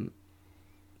 Men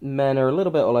are a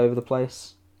little bit all over the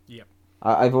place. Yep.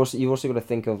 You've also got to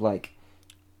think of like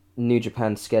New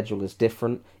Japan's schedule is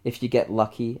different. If you get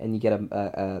lucky and you get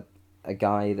a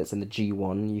guy that's in the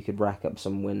G1, you could rack up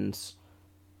some wins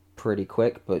pretty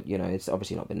quick. But you know, it's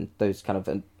obviously not been, those kind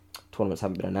of tournaments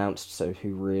haven't been announced, so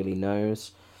who really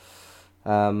knows?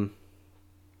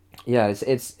 Yeah,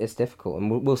 it's difficult,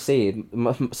 and we'll see.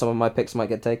 Some of my picks might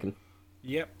get taken.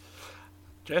 Yep.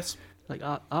 Jess? Like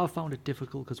I found it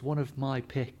difficult because one of my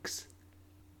picks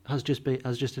has just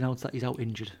announced that he's out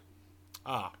injured.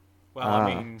 I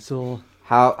mean, so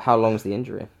how long's the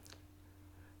injury?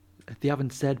 They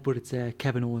haven't said, but it's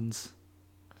Kevin Owens.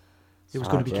 It was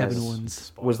going to be Kevin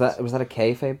Owens. Was that a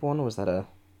kayfabe one, or was that a?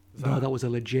 No, that was a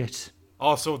legit.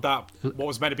 Oh, so that what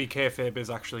was meant to be kayfabe is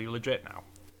actually legit now.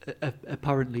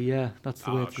 Apparently, yeah, that's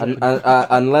the way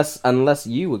it's unless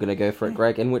you were going to go for it,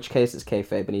 Greg, in which case it's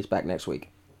kayfabe and he's back next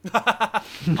week.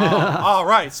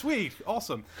 Right, sweet,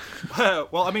 awesome.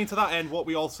 Well, I mean, to that end, what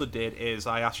we also did is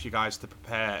I asked you guys to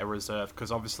prepare a reserve,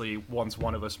 because obviously once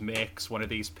one of us makes one of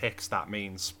these picks, that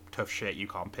means tough shit, you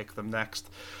can't pick them next.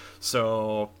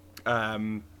 So I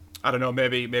don't know,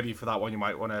 maybe for that one you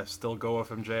might want to still go with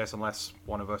him, Jace, unless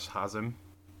one of us has him.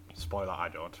 Spoiler, I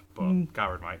don't, but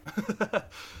Garrett might.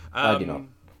 I do not.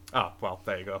 Oh, well,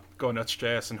 there you go. Go nuts,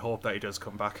 Jace, and hope that he does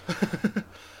come back.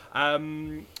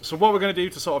 So what we're going to do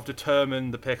to sort of determine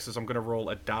the picks is I'm going to roll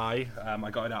a die. I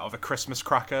got it out of a Christmas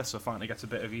cracker, so finally gets a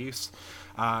bit of use.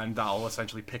 And that'll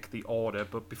essentially pick the order.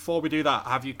 But before we do that,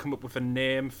 have you come up with a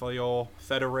name for your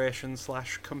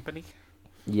federation/company?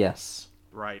 Yes.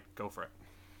 Right, go for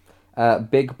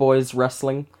it. Big Boys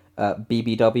Wrestling,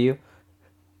 BBW.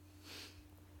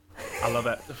 I love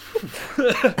it.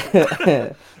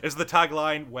 Is the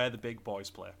tagline where the big boys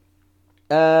play?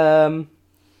 I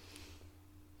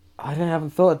haven't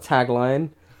thought of tagline.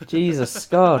 Jesus,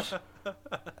 Scott.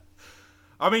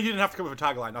 I mean, you didn't have to come up with a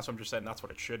tagline. That's what I'm just saying. That's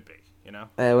what it should be, you know?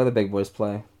 Where the big boys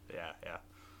play. Yeah.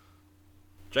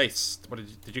 Jace, what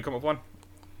did you come up with one?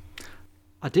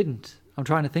 I didn't. I'm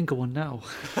trying to think of one now.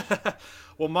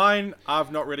 Well, mine,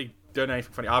 I've not really done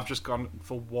anything funny. I've just gone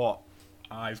for what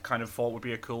I've kind of thought would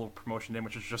be a cool promotion name,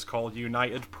 which is just called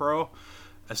United Pro.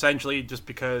 Essentially, just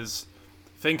because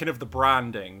thinking of the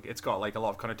branding, it's got like a lot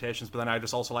of connotations, but then I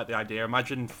just also like the idea.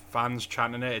 Imagine fans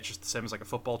chanting it. It's just the same as like a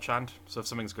football chant. So if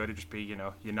something's good, it'd just be,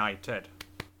 United.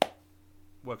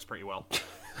 Works pretty well.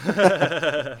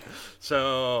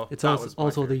 So it's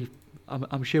also the.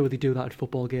 I'm sure they do that at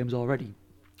football games already.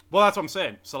 Well, that's what I'm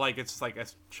saying. So like it's like a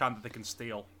chant that they can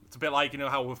steal. It's a bit like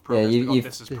how with progress,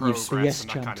 this is progress and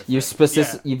that kind of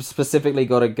thing. You've specifically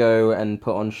got to go and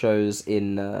put on shows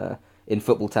in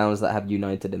football towns that have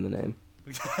United in the name.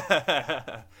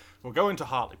 We'll go into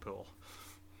Hartlepool.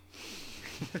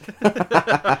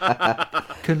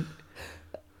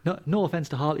 No offense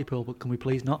to Hartlepool, but can we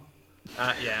please not?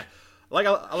 Yeah.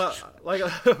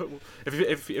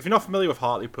 If you're not familiar with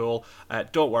Hartlepool,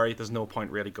 don't worry. There's no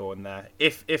point really going there.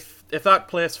 If that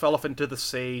place fell off into the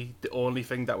sea, the only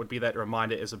thing that would be there to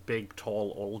remind it is a big,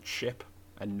 tall, old ship,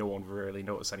 and no one would really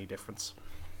notice any difference.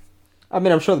 I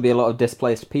mean, I'm sure there'd be a lot of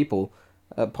displaced people,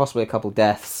 possibly a couple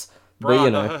deaths. Bro,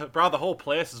 the whole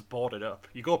place is boarded up.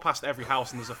 You go past every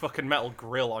house and there's a fucking metal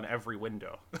grill on every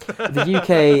window. The UK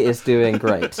is doing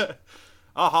great.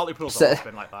 Oh, Hartlepool's always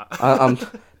been like that. I'm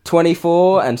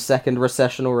 24 and second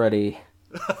recession already.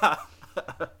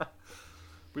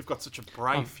 We've got such a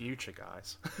bright future,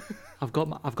 guys. I've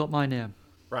got my name.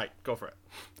 Right, go for it.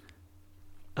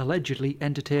 Allegedly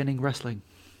entertaining wrestling.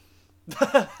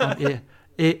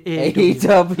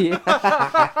 AEW.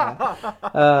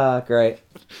 Great.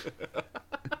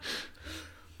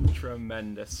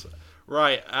 Tremendous.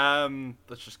 Right,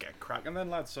 let's just get cracking then,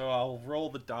 lads. So I'll roll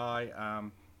the die.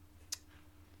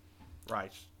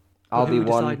 Right. I'll be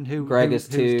one. Greg is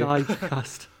two.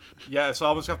 Cast? Yeah, so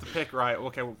I'll just have to pick. Right.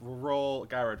 Okay, we'll roll.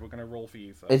 Garrett, we're gonna roll for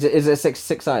you first. Is it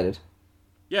six-sided?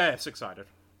 Yeah, six-sided.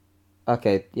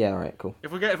 Okay. Yeah. All right. Cool.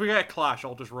 If we get a clash,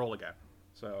 I'll just roll again.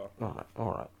 So. All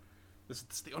right. This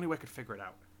is the only way I could figure it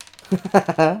out.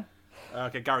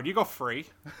 Okay, Garrett, you go 3.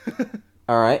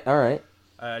 All right.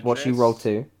 What you roll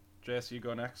 2? Jace, you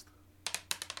go next.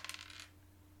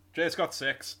 Jace got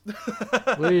 6.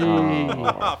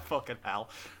 Oh, fucking hell.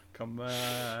 Come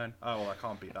on. Oh, well, I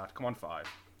can't beat that. Come on, 5.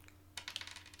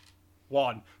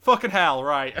 1. Fucking hell,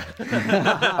 right.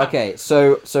 Okay,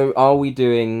 so are we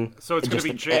doing... So it's going to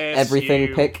be Jace, everything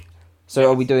you... pick? So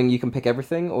are we doing you can pick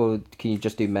everything, or can you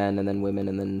just do men and then women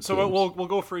and then So teams? we'll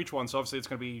go for each one. So obviously it's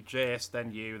going to be Jace,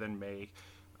 then you, then me.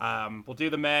 We'll do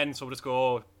the men, so we'll just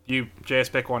go, you,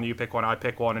 Jace, pick one, you pick one, I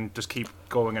pick one, and just keep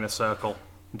going in a circle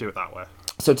and do it that way.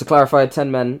 So to clarify,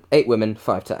 10 men, 8 women,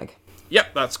 5 tag.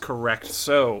 Yep, that's correct.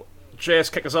 So,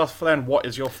 Jace, kick us off then. What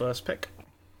is your first pick?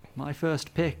 My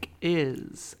first pick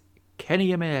is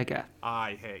Kenny Omega.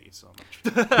 I hate you so much.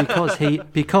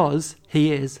 because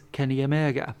he is Kenny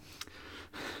Omega.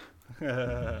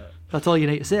 That's all you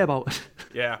need to say about it.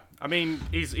 Yeah, I mean,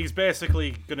 he's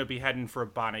basically going to be heading for a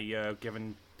banner year,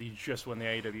 given he just won the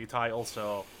AEW title,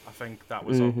 so I think that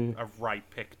was a right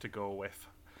pick to go with.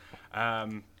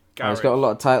 He's got a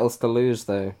lot of titles to lose,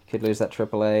 though. Could lose that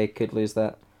AAA, could lose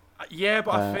that. Yeah,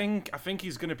 but I think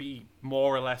he's going to be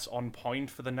more or less on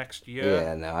point for the next year.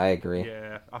 Yeah, no, I agree.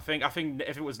 Yeah, I think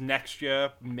if it was next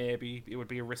year, maybe it would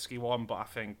be a risky one, but I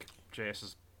think Jace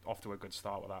is off to a good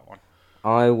start with that one.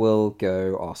 I will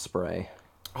go Ospreay.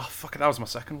 Oh, fuck it, that was my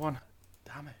second one.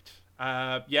 Damn it.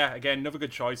 Yeah, again, another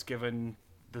good choice given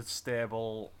the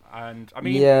stable, and I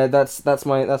mean... Yeah, that's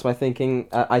my thinking.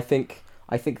 I think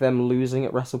them losing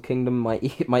at Wrestle Kingdom might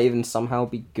even somehow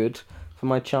be good for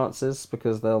my chances,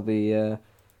 because they'll be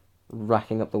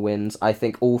racking up the wins. I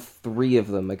think all 3 of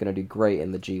them are going to do great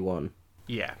in the G1.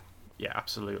 Yeah,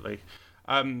 absolutely.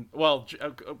 Well, do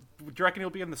you reckon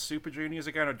he'll be in the Super Juniors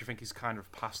again, or do you think he's kind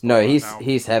of past? No, now?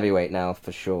 he's heavyweight now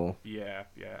for sure. Yeah.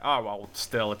 Oh well,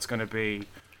 still, it's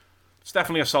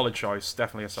definitely a solid choice.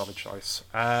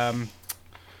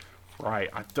 Right,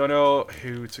 I don't know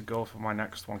who to go for my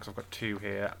next one because I've got 2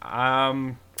 here.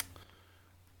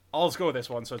 I'll just go with this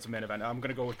one, so it's a main event. I'm going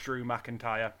to go with Drew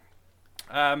McIntyre.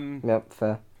 Yep,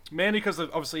 fair. Mainly because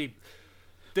obviously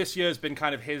this year's been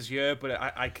kind of his year, but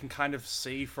I can kind of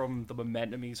see from the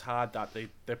momentum he's had that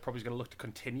they're probably going to look to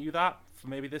continue that for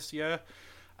maybe this year.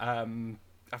 I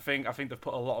think they've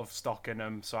put a lot of stock in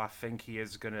him, so I think he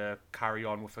is going to carry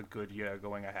on with a good year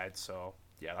going ahead. So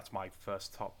yeah, that's my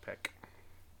first top pick.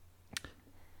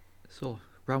 So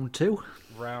round 2.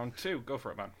 Round 2, go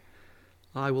for it, man.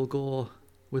 I will go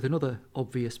with another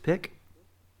obvious pick,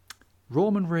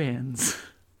 Roman Reigns.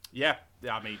 Yeah,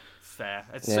 I mean, fair.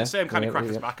 It's the same kind of crack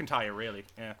as McIntyre, really.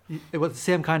 Yeah. It was the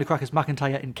same kind of crack as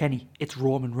McIntyre and Kenny. It's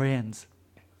Roman Reigns.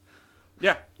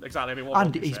 Yeah, exactly. I mean,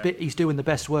 and he's doing the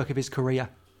best work of his career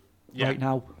right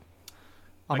now.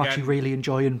 I'm actually really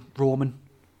enjoying Roman.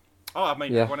 Oh, I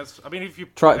mean, if you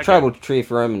Tribal Tree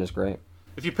for Roman is great.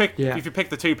 If you pick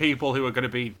the two people who are going to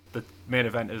be the main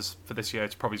eventers for this year,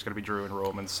 it's probably going to be Drew and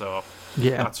Roman. So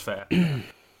that's fair.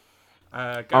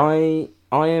 I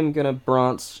am gonna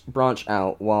branch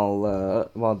out while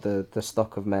the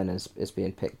stock of men is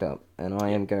being picked up, and I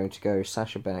am going to go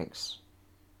Sasha Banks.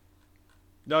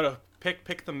 No,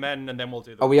 pick the men, and then we'll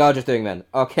do. We are just doing men.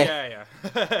 Okay.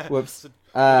 Yeah. Whoops. So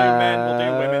we'll do men, we'll do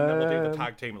women, then we'll do the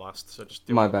tag team last. So just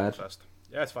do my bad. First.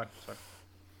 Yeah, it's fine.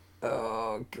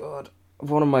 Oh god,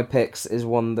 one of my picks is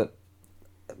one that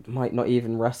might not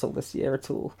even wrestle this year at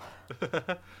all.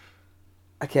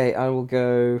 Okay, I will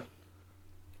go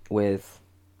with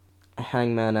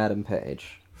Hangman Adam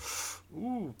Page.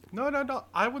 Ooh, no.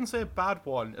 I wouldn't say a bad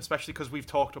one, especially because we've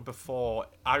talked before.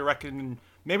 I reckon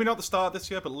maybe not the start of this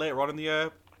year, but later on in the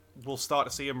year, we'll start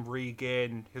to see him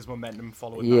regain his momentum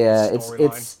following that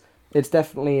storyline. It's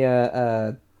definitely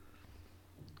a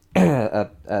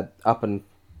up and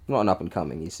not an up and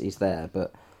coming. He's there,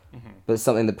 but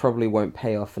something that probably won't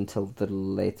pay off until the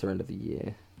later end of the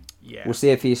year. Yeah, we'll see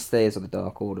if he stays with the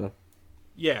Dark Order.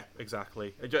 Yeah,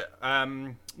 exactly.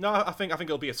 No, I think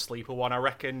it'll be a sleeper one. I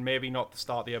reckon maybe not the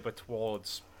start of the year, but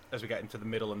towards as we get into the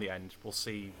middle and the end, we'll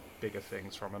see bigger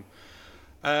things from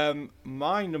him.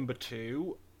 My number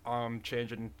 2, I'm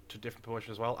changing to different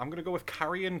promotion as well. I'm going to go with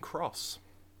Karrion Kross.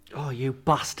 Oh, you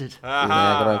bastard! I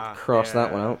gotta cross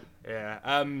that one out. Yeah.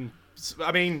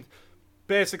 I mean,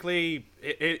 basically,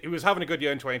 he was having a good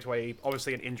year in 2020.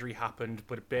 Obviously, an injury happened,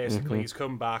 but basically he's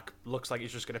come back. Looks like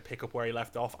he's just going to pick up where he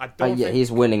left off.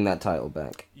 He's winning that title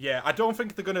back. Yeah, I don't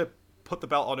think they're going to put the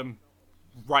belt on him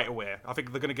right away. I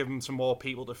think they're going to give him some more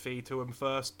people to feed to him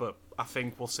first, but I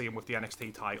think we'll see him with the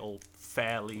NXT title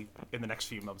fairly in the next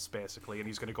few months, basically, and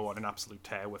he's going to go on an absolute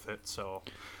tear with it. So,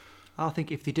 I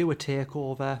think if they do a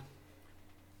takeover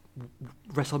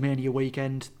WrestleMania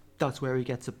weekend, that's where he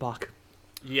gets it back.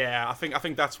 Yeah, I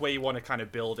think that's where you want to kind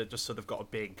of build it, just so they've got a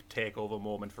big takeover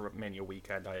moment for Mania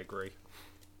weekend. I agree.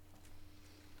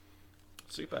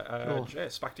 Super.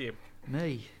 Jace, back to you.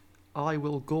 Me. I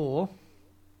will go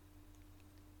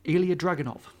Ilya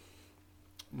Dragunov.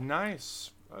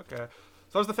 Nice. Okay.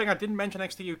 So that's the thing. I didn't mention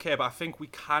NXT UK, but I think we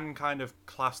can kind of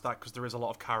class that because there is a lot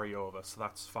of carryover, so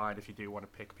that's fine if you do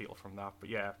want to pick people from that. But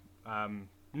yeah,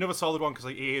 another solid one because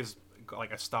he is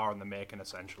like a star in the making,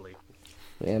 essentially.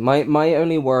 Yeah, my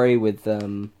only worry with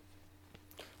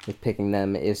picking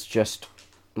them is just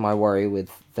my worry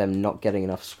with them not getting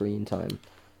enough screen time.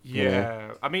 Yeah, you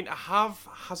know? I mean,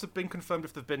 has it been confirmed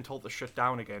if they've been told to shut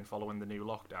down again following the new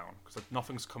lockdown? Because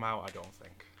nothing's come out, I don't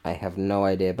think. I have no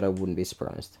idea, but I wouldn't be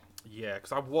surprised. Yeah,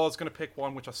 because I was going to pick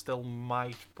one, which I still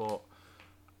might, but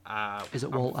is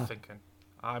it Walter?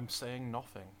 I'm saying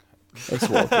nothing. It's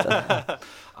Walter.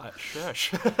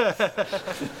 Shush.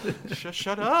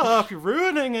 Shut up, you're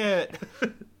ruining it.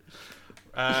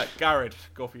 Garrett,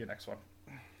 go for your next one.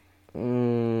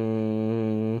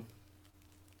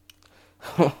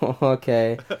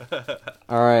 Okay.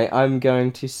 Alright, I'm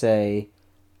going to say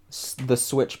the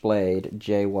Switchblade,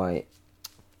 Jay White.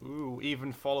 Ooh,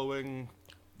 even following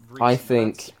I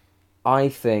think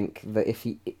that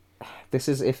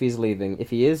if he's leaving. If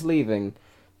he is leaving,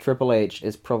 Triple H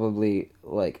is probably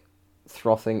like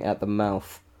frothing at the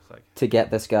mouth to get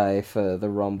this guy for the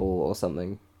Rumble or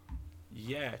something.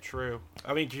 Yeah, true.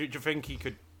 I mean, do you think he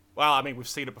could? Well, I mean, we've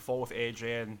seen it before with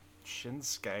AJ and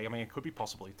Shinsuke. I mean, it could be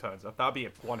possibly turns up. That'd be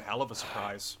one hell of a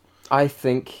surprise. I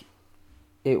think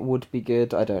it would be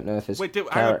good. I don't know if his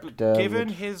character. Given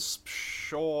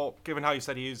how you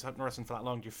said he's hadn't wrestling for that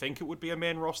long, do you think it would be a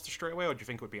main roster straight away, or do you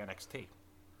think it would be NXT?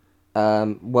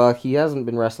 Well, he hasn't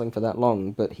been wrestling for that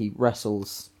long, but he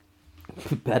wrestles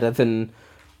better than,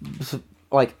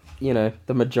 like, you know,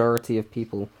 the majority of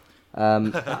people.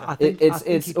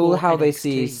 It's all how they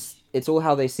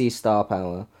see star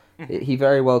power. He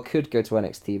very well could go to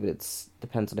NXT, but it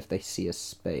depends on if they see a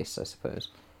space, I suppose.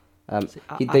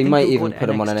 They might even put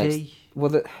him on NXT.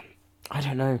 Well, I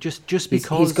don't know. Just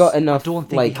because he's got enough. I don't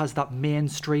think he has that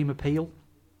mainstream appeal.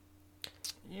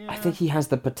 Yeah. I think he has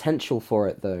the potential for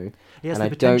it, though. He has and the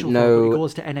potential I don't know. For it, but he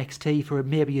goes to NXT for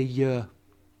maybe a year.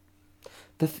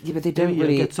 But they don't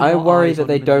really. I worry that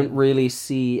they don't really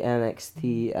see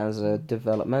NXT as a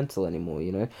developmental anymore.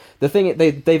 You know, the thing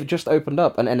they've just opened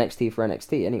up an NXT for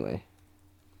NXT anyway,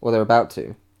 or they're about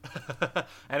to.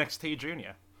 NXT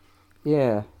Junior.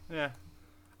 Yeah. Yeah.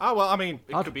 Oh well, I mean,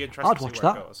 it could be interesting to see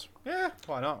where it goes. Yeah,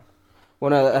 why not? Well,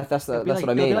 no, that's what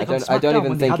I mean. Like I don't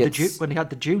even think it's when they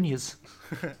had the juniors.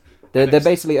 They're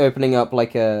basically opening up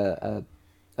like a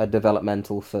a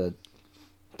developmental for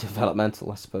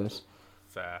developmental, I suppose.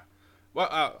 Fair.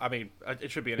 Well, I mean,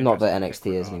 it should be an Not that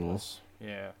interesting NXT pick is anymore. regardless.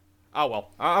 Yeah. Oh well.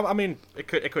 I mean, it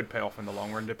could pay off in the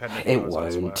long run, depending. It on who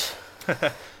goes won't.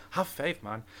 elsewhere. Have faith,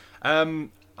 man.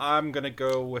 I'm gonna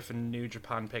go with a New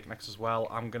Japan pick next as well.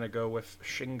 I'm gonna go with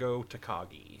Shingo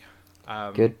Takagi.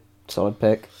 Good, solid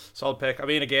pick. Solid pick. I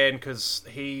mean, again, because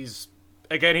he's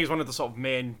one of the sort of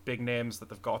main big names that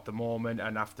they've got at the moment.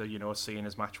 And after seeing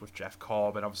his match with Jeff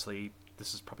Cobb, and obviously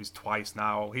this is probably his twice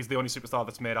now. He's the only superstar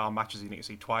that's made our matches you need to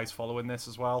see twice following this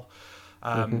as well.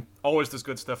 Always does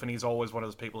good stuff, and he's always one of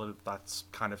those people that's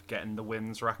kind of getting the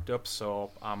wins racked up.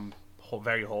 So I'm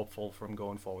very hopeful for him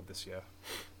going forward this year.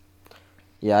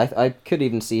 Yeah, I could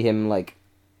even see him like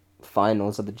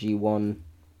finals of the G1.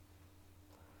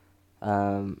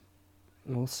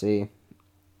 We'll see.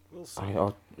 We'll see.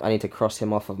 I need to cross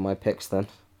him off of my picks then.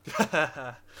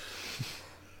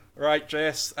 Right,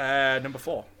 Jace, number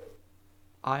 4.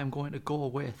 I am going to go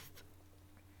with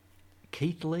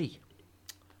Keith Lee.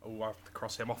 Oh, I have to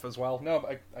cross him off as well. No,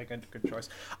 but again, good choice.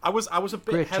 I was a bit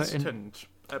Great hesitant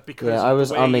because Yeah, I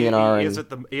was of the way umming and ahhing.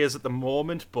 he is at the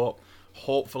moment, but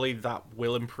hopefully that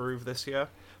will improve this year.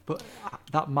 But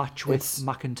that match with It's-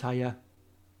 McIntyre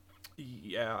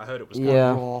Yeah, I heard it was.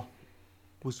 Yeah. on Raw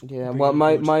was Yeah, really well,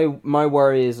 good. my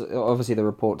worry is obviously the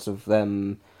reports of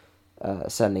them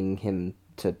sending him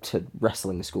to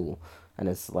wrestling school, and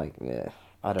it's like, yeah,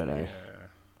 I don't know.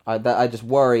 Yeah. I just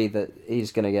worry that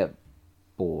he's gonna get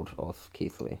bored of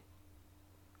Keith Lee,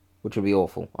 which would be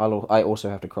awful. I also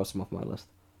have to cross him off my list.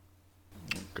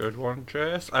 Good one,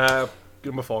 Jace.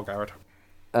 Number 4, Garrett.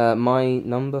 My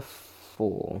number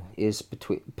 4 is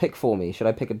pick for me. Should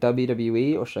I pick a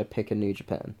WWE or should I pick a New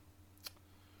Japan?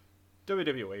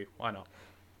 WWE. Why not?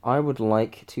 I would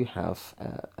like to have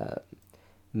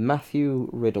Matthew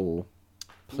Riddle,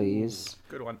 please.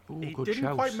 Good one. Ooh, He good didn't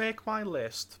shout. quite make my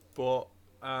list, but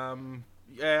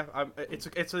yeah,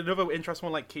 it's another interesting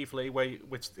one like Keith Lee,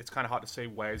 which it's kind of hard to say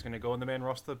where he's going to go in the main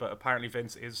roster, but apparently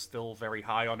Vince is still very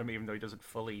high on him, even though he doesn't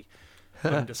fully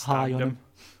understand on him. him.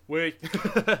 Wait.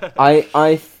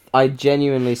 I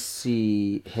genuinely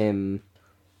see him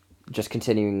just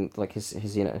continuing like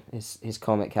his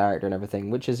comic character and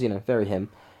everything, which is very him.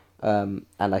 And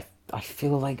I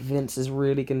feel like Vince is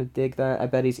really gonna dig that. I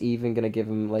bet he's even gonna give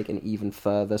him like an even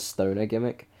further stoner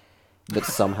gimmick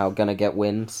that's somehow gonna get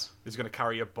wins. He's going to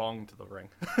carry a bong to the ring.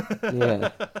 Yeah.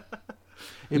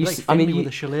 It'd like Finley with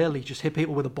a shillelagh, just hit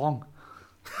people with a bong.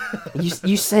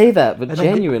 You say that, but And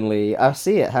then genuinely, I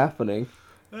see it happening.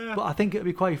 But I think it'd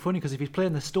be quite funny because if he's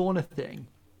playing the stoner thing,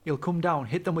 he'll come down,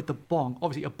 hit them with the bong.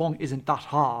 Obviously, a bong isn't that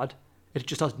hard; it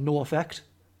just has no effect.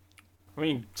 I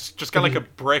mean, just get like a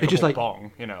breakable just like-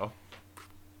 bong,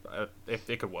 if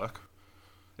it could work.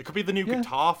 It could be the new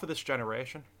guitar for this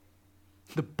generation.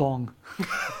 The bong.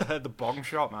 The bong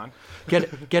shot, man.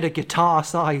 Get a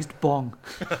guitar-sized bong.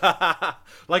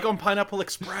 Like on Pineapple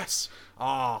Express.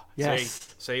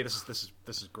 Yes. See, this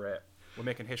is great. We're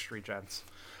making history, gents.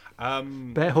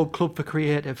 Bear Hug Club for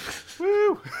Creative.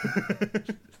 Woo!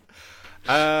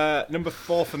 Number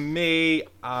 4 for me,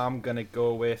 I'm gonna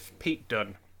go with Pete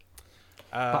Dunne.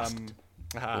 Bastard.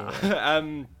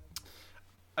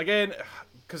 Again,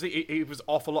 because he was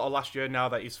off a lot of last year. Now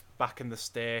that he's back in the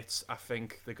States, I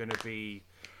think they're gonna be.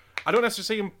 I don't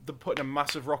necessarily see them putting a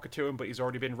massive rocket to him, but he's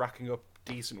already been racking up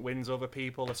decent wins over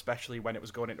people, especially when it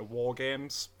was going into War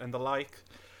Games and the like.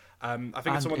 I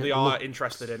think it's someone they are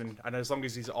interested in, and as long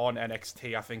as he's on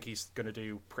NXT, I think he's going to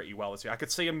do pretty well this year. I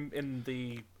could see him in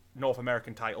the North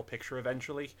American title picture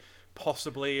eventually,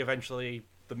 possibly eventually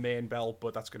the main belt,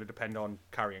 but that's going to depend on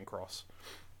Karrion Kross.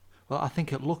 Well, I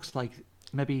think it looks like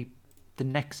maybe the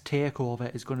next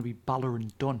takeover is going to be Balor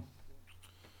and Dunn.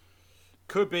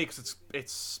 Could be, because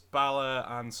it's Balor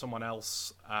and someone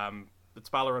else. It's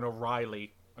Balor and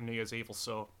O'Reilly on New Year's Eve,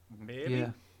 so maybe. Yeah.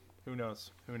 Who knows?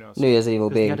 New Year's Eve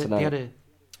will Because be tonight.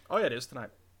 Oh yeah, it is tonight.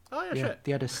 Oh yeah, shit.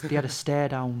 They had a stare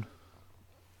down.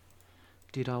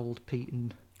 Did old Pete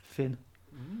and Finn,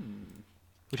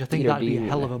 which I think Peter that'd be a Dean.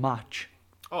 hell of a match.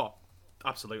 Oh,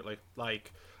 absolutely.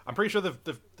 Like, I'm pretty sure they've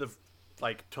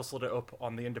like tussled it up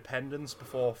on the Independents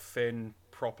before Finn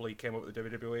properly came up with the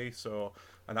WWE. So,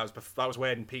 and that was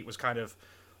when Pete was kind of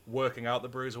working out the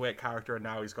Bruiserweight character, and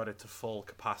now he's got it to full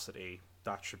capacity.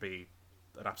 That should be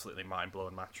an absolutely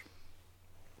mind-blowing match.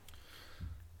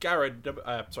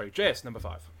 Jace, number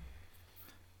 5.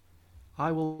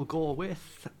 I will go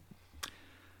with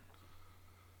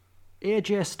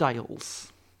AJ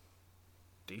Styles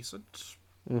Decent.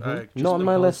 Not Just on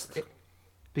my list.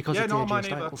 because Yeah, it's not AJ mine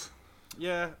either. Styles.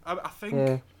 Yeah, I think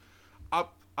Yeah.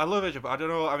 I love AJ, but I don't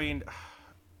know. I mean,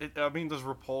 I mean, there's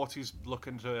reports he's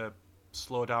looking to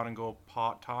slow down and go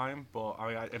part-time, but I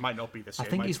mean, it might not be this year. I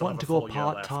think he's wanting to go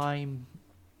part-time,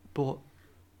 but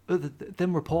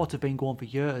them reports have been going for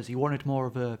years. He wanted more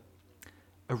of a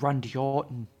Randy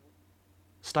Orton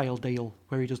style deal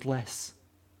where he does less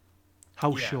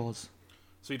house shows.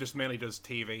 So he just mainly does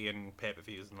TV and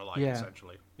pay-per-views and the like,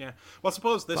 essentially. Yeah. Well, I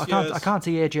suppose I can't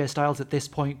see AJ Styles at this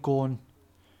point going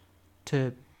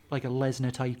to like a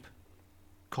Lesnar type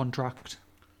contract.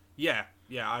 Yeah,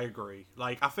 I agree.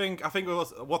 Like, I think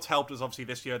what's helped is obviously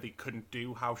this year they couldn't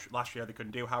do last year they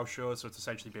couldn't do house shows, so it's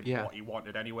essentially been what he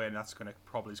wanted anyway, and that's going to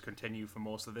probably continue for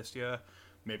most of this year,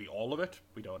 maybe all of it.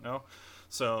 We don't know.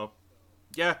 So,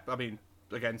 yeah, I mean,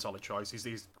 again, solid choice.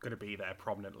 He's going to be there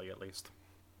prominently at least.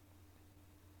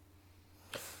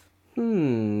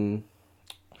 Who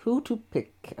to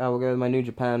pick? I will go with my New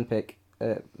Japan pick.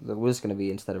 That was going to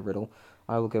be instead of Riddle.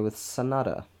 I will go with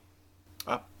Sanada.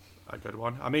 A good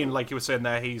one. I mean, like you were saying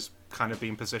there, he's kind of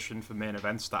being positioned for main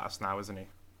event status now, isn't he?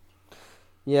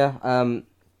 Yeah.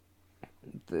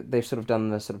 They've sort of done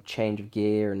the sort of change of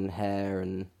gear and hair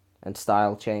and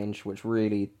style change, which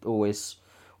really always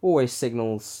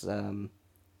signals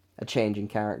a change in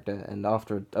character. And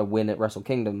after a win at Wrestle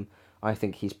Kingdom, I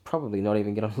think he's probably not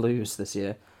even going to lose this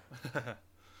year.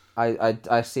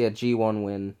 I see a G1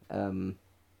 win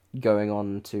going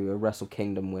on to a Wrestle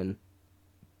Kingdom win,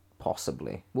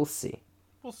 possibly. We'll see.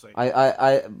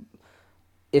 I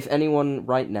if anyone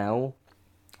right now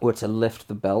were to lift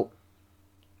the belt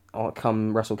or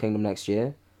come Wrestle Kingdom next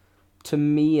year, to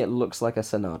me it looks like a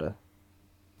Sanada.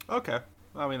 Okay.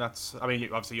 I mean,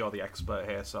 obviously you're the expert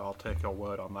here, so I'll take your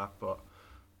word on that, but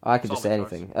I could just say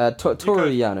anything. Toru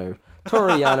Yano.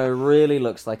 Toru Yano really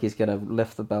looks like he's going to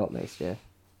lift the belt next year.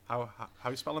 How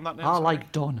are you spelling that name? I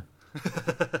like Don.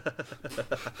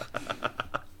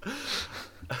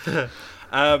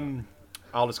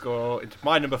 I'll just go into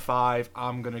my number 5.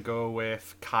 I'm going to go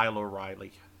with Kyle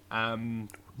O'Reilly.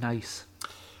 Nice.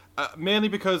 Mainly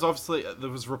because obviously there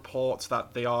was reports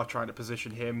that they are trying to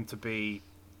position him to be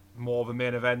more of a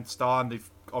main event star, and they've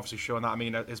obviously shown that. I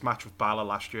mean, his match with Balor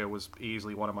last year was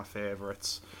easily one of my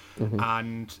favourites,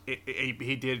 and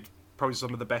he did probably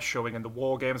some of the best showing in the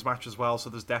War Games match as well, so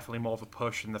there's definitely more of a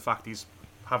push in the fact he's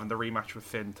having the rematch with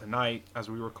Finn tonight as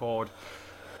we record.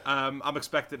 I'm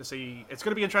expecting to see... It's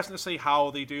going to be interesting to see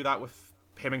how they do that with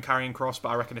him and Karrion Kross, but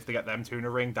I reckon if they get them two in a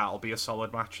ring, that'll be a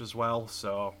solid match as well,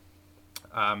 so...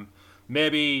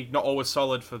 maybe not always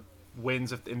solid for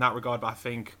wins in that regard, but I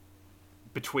think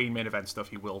between main event stuff,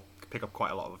 he will pick up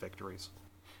quite a lot of victories.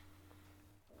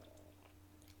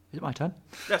 Is it my turn?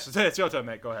 Yes, it's your turn,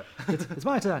 mate. Go ahead. It's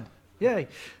my turn. Yay.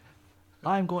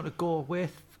 I'm going to go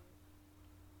with...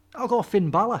 I'll go Finn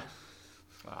Balor.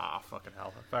 Ah, fucking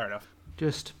hell. Fair enough.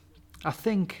 I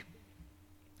think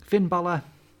Finn Balor,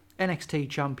 NXT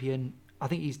champion, I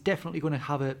think he's definitely going to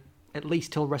have it at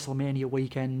least till WrestleMania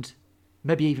weekend,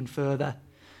 maybe even further,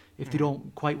 if they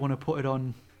don't quite want to put it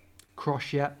on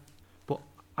Kross yet. But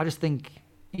I just think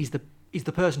he's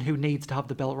the person who needs to have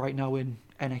the belt right now in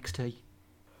NXT.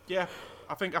 Yeah,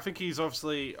 I think he's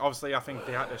obviously I think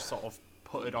they had to sort of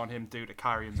put it on him due to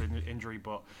Karrion's injury,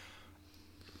 but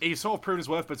he's sort of proven his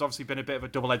worth, but it's obviously been a bit of a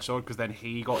double-edged sword because then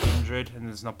he got injured and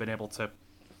has not been able to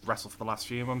wrestle for the last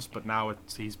few months, but now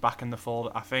he's back in the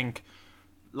fold. I think,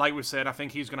 like we said, I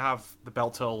think he's going to have the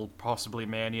belt till possibly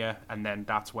Mania, and then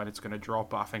that's when it's going to drop,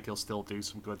 but I think he'll still do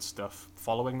some good stuff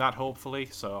following that, hopefully,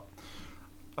 so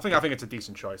I think it's a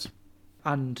decent choice.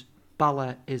 And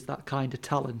Balor is that kind of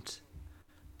talent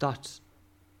that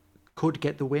could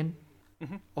get the win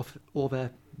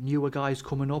over newer guys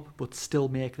coming up, but still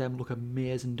make them look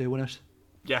amazing doing it.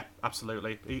 Yeah,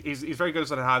 absolutely. He's very good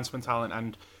as an enhancement talent,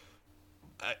 and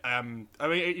I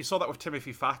mean, you saw that with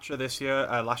Timothy Thatcher this year.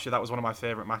 Last year, that was one of my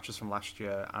favourite matches from last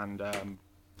year, and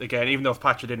again, even though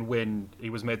Thatcher didn't win,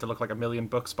 he was made to look like $1 million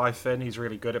by Finn. He's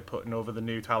really good at putting over the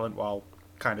new talent while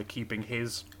kind of keeping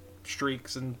his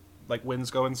streaks and like wins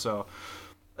going. So,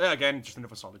 yeah, again, just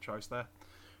another solid choice there.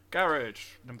 Garage,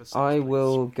 number 6. I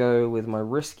will go with my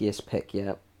riskiest pick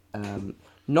yet.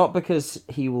 Not because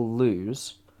he will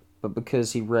lose, but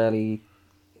because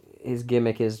his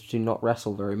gimmick is to not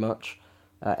wrestle very much.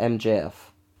 MJF.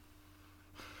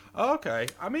 Okay,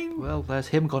 I mean... Well, there's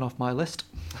him gone off my list.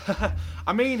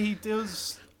 I mean, he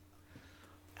does...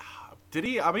 Did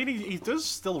he? I mean, he does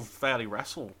still fairly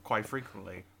wrestle quite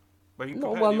frequently.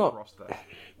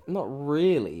 Not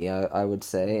really, I would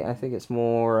say. I think it's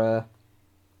more...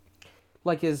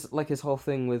 like his whole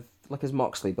thing with like his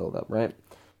Moxley build-up, right?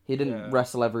 He didn't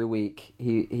wrestle every week.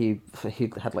 He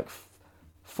had like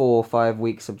 4 or 5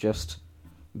 weeks of just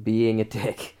being a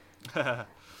dick.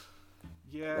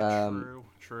 Yeah,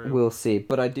 true. We'll see,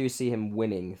 but I do see him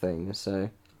winning things. So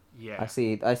Yeah. I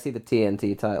see the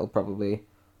TNT title probably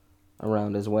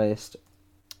around his waist.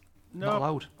 No, Not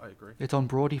allowed. I agree. It's on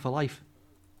Brody for life.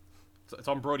 It's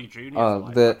on Brody Jr.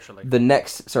 Oh, for life, actually. the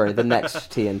next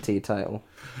TNT title.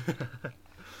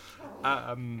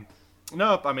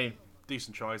 No, I mean,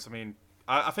 decent choice. I mean,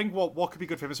 I think what could be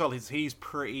good for him as well is he's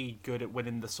pretty good at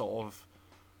winning the sort of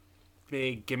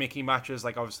big gimmicky matches.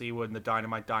 Like, obviously, he won the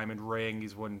Dynamite Diamond Ring.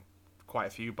 He's won quite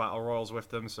a few Battle Royals with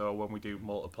them. So when we do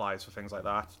multiplies for things like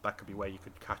that, that could be where you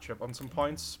could catch up on some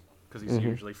points because he's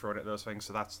usually throwing at those things.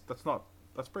 So that's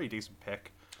a pretty decent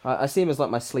pick. I see him as like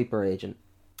my sleeper agent.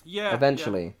 Yeah.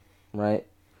 Eventually, right?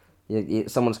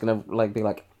 Someone's gonna be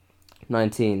like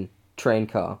 19 train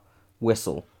car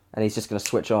whistle, and he's just gonna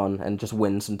switch on and just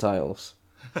win some titles.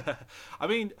 I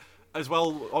mean, as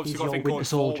well, obviously, got to think going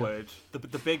forward,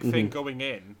 the big thing going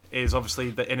in is obviously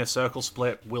the Inner Circle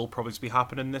split will probably be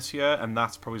happening this year, and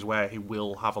that's probably where he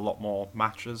will have a lot more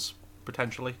matches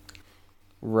potentially.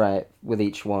 Right, with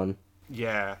each one.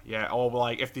 Yeah. Or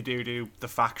like if they do the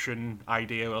faction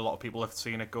idea, a lot of people have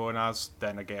seen it going as.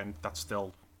 Then again, that's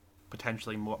still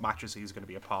potentially more matches he's going to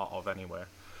be a part of anyway.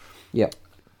 Yep.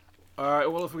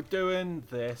 Alright, well, if we're doing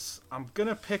this, I'm going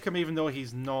to pick him even though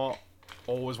he's not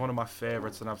always one of my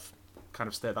favourites, and I've kind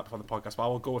of stated that before the podcast, but I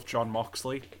will go with Jon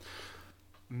Moxley.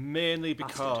 Mainly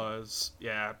because,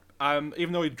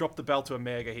 even though he dropped the belt to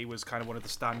Omega, he was kind of one of the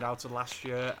standouts of last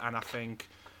year, and I think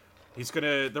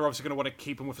they're obviously going to want to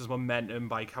keep him with his momentum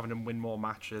by having him win more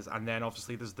matches, and then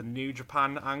obviously there's the New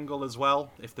Japan angle as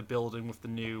well, if they're building with the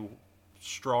new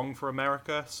Strong for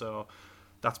America, so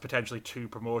that's potentially two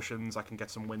promotions I can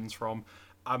get some wins from.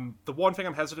 The one thing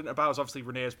I'm hesitant about is obviously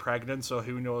Renee's pregnant, so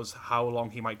who knows how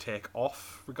long he might take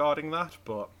off regarding that,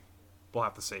 but we'll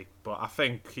have to see. But I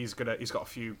think he's got a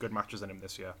few good matches in him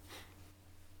this year.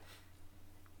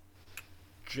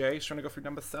 Jay's trying to go through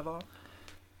number 7.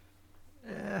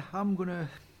 I'm gonna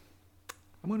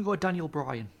go with Daniel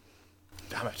Bryan.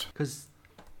 Damn it! Because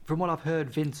from what I've heard,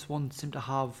 Vince wants him to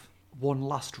have one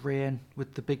last reign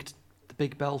with the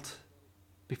big belt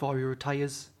before he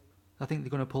retires. I think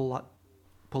they're gonna pull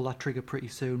that trigger pretty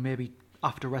soon. Maybe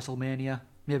after WrestleMania.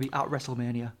 Maybe at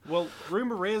WrestleMania. Well,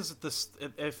 rumor is that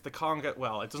if they can't get,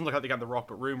 well, it doesn't look like they got The Rock,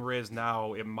 but rumor is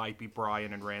now it might be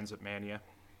Bryan and Reigns at Mania.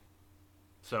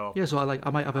 So yeah, so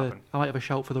I might have a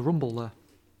shout for the Rumble there.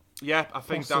 Yeah, I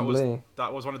think Possibly.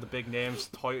 that was one of the big names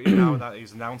now that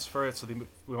he's announced for it. So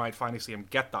we might finally see him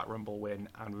get that Rumble win,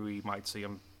 and we might see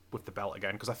him with the belt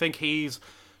again. Because I think he's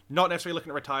not necessarily looking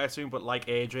to retire soon, but like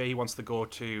AJ, he wants to go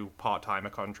to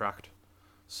part-timer contract.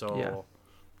 So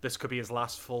this could be his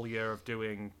last full year of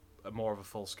doing more of a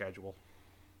full schedule.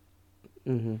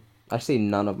 Mm-hmm. I see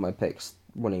none of my picks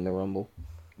winning the Rumble.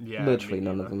 Yeah, literally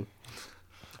none of them.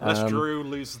 Unless Drew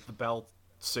loses the belt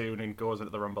soon and goes into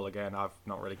the Rumble again, I've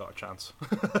not really got a chance.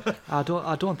 I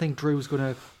don't think Drew's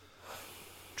gonna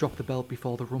drop the belt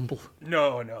before the Rumble.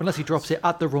 No. Unless he drops it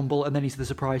at the Rumble and then he's the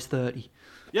surprise 30.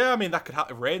 Yeah, I mean that could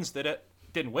happen. Reigns did it.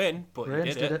 Didn't win, but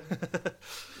Reigns he did it.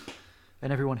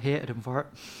 And everyone hated him for it.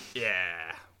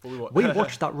 Yeah. But We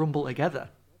watched that Rumble together.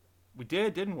 We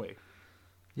did, didn't we?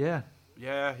 Yeah.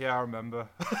 Yeah, I remember.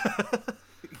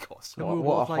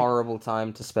 What a horrible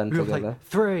time to spend together. Like,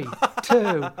 3,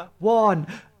 2, 1.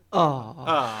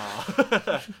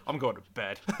 Oh. I'm going to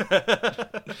bed.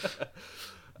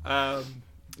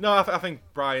 No, I think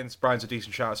Bryan's a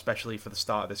decent shout, especially for the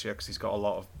start of this year, because he's got a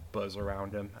lot of buzz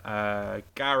around him.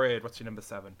 Garrett, what's your number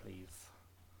 7, please?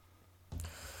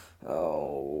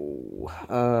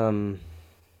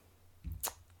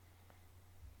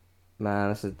 Man,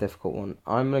 this is a difficult one.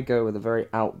 I'm going to go with a very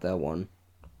out there one.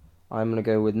 I'm going to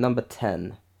go with number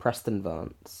 10, Preston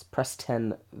Vance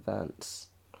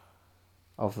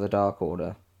of the Dark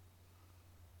Order.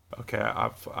 Okay,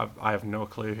 I have no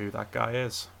clue who that guy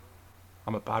is.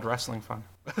 I'm a bad wrestling fan.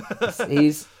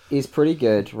 he's pretty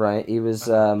good, right? He was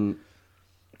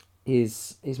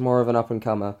he's more of an up and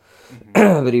comer,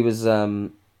 but he was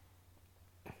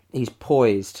he's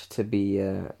poised to be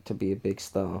a big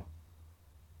star.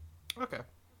 Okay.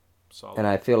 Solid. And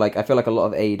I feel like a lot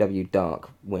of AEW Dark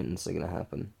wins are gonna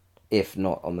happen, if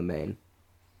not on the main.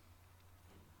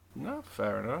 No,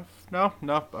 fair enough. No.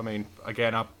 I mean,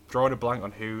 again, I'm drawing a blank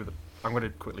on who. I'm going to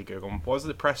quickly Google him. Was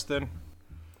it Preston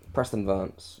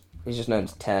Vance. He's just known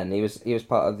as 10. He was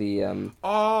part of the.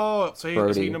 Oh, so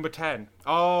is he number 10?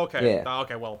 Oh, okay. Yeah.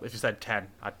 Okay. Well, if you said 10,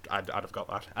 I'd have got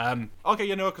that.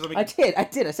 Okay, because I mean. I did.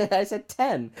 I said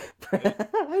 10.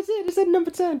 I said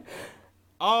number 10.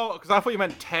 Oh, because I thought you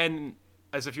meant 10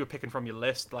 as if you were picking from your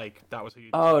list, like that was who you.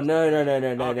 Oh no.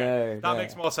 Okay. That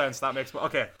makes more sense. That makes more.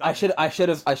 Okay. I should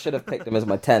have picked him as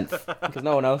my 10th because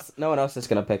no one else is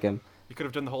gonna pick him. You could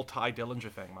have done the whole Ty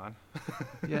Dillinger thing, man.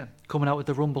 Yeah, coming out in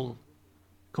the Rumble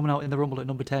at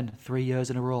number 10, 3 years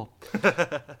in a row.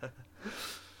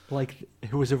 Like,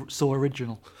 it was so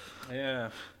original. Yeah.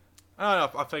 I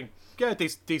don't know, I think, yeah,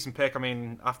 decent pick. I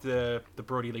mean, after the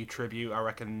Brody Lee tribute, I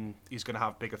reckon he's going to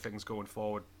have bigger things going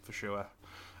forward, for sure.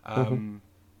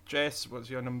 Jace, what's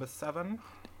your number 7?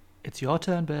 It's your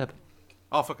turn, babe.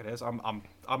 Oh, fuck it is. I'm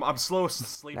slow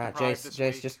sleep deprived this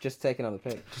week. Jace, just take another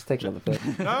pick. Just take another pick.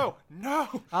 No.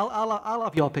 I'll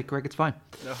have your pick, Greg. It's fine.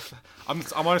 No, I'm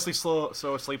honestly so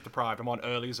sleep deprived. I'm on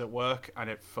earlies at work, and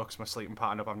it fucks my sleeping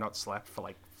pattern up. I've not slept for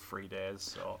like 3 days.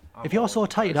 So if you're so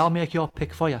tired, I'll make your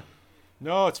pick for you.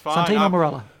 No, it's fine. Santino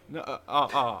Marella. No,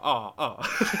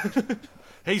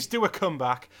 he's due a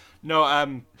comeback.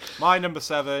 No, my number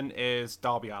 7 is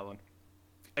Darby Allin.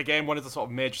 Again, one of the sort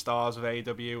of major stars of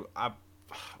AEW.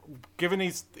 Given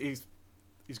he's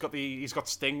got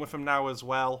Sting with him now as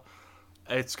well,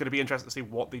 it's going to be interesting to see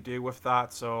what they do with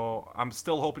that. So I'm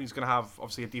still hoping he's going to have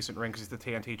obviously a decent ring because he's the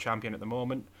TNT champion at the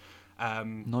moment.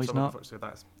 No, he's not. So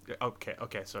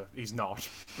okay, so he's not.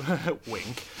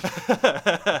 Wink.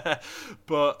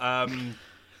 But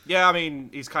yeah, I mean,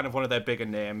 he's kind of one of their bigger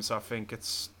names. So I think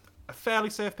it's a fairly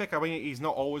safe pick. I mean, he's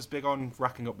not always big on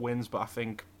racking up wins, but I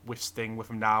think with Sting with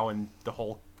him now and the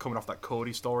whole coming off that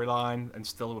Cody storyline and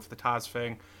still with the Taz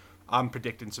thing, I'm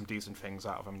predicting some decent things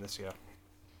out of him this year.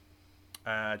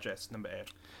 Jess, number 8.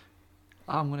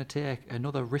 I'm going to take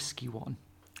another risky one.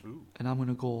 Ooh. And I'm going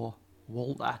to go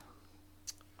Walter.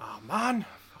 Oh, man.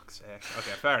 Fuck's sake.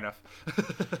 Okay, fair enough.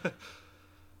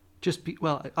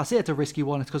 I say it's a risky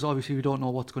one. It's because obviously we don't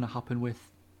know what's going to happen with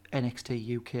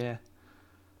NXT UK.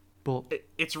 But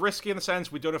it's risky in the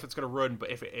sense we don't know if it's going to run, but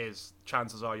if it is,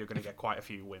 chances are you're going to get quite a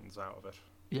few wins out of it.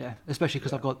 Yeah, especially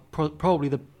because I've got probably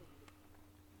the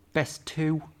best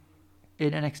 2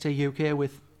 in NXT UK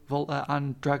with Volta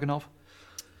and Dragunov.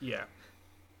 Yeah,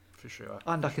 for sure.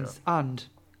 And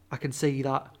I can see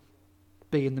that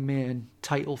being the main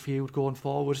title feud going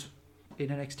forward in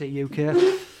NXT UK,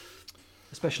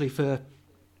 especially for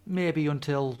maybe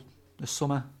until the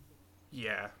summer.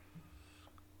 Yeah,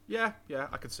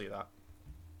 I could see that.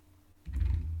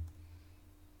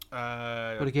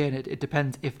 But again, it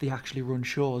depends if they actually run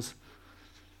shows.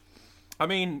 I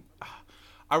mean,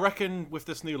 I reckon with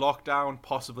this new lockdown,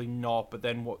 possibly not. But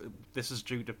then this is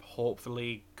due to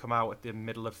hopefully come out at the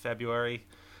middle of February.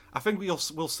 I think we'll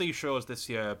see shows this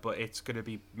year, but it's going to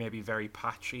be maybe very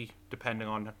patchy, depending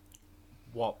on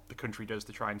what the country does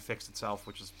to try and fix itself,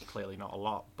 which is clearly not a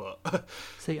lot. But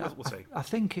see, we'll see. I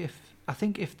think if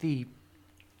the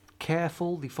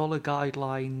careful, they follow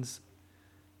guidelines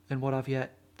and what have you,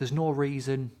 there's no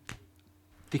reason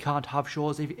they can't have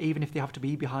shows, even if they have to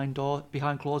be behind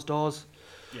closed doors.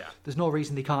 Yeah, there's no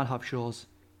reason they can't have shows,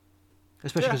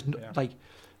 especially because like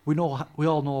we all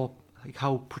know like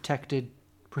how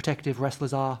protective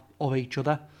wrestlers are of each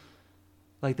other.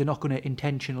 Like they're not going to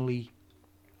intentionally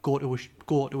go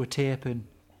to a taping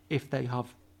if they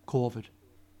have COVID.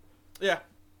 Yeah.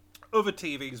 Other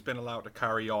TV's been allowed to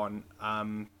carry on,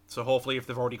 so hopefully if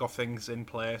they've already got things in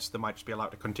place, they might just be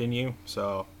allowed to continue.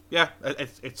 So yeah,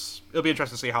 it'll be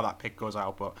interesting to see how that pick goes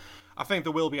out, but I think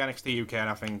there will be NXT UK, and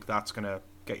I think that's going to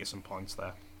get you some points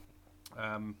there.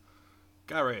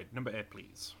 Garrett, number 8,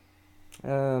 please.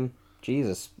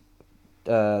 Jesus.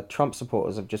 Trump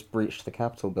supporters have just breached the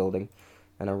Capitol building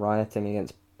and are rioting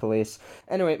against police.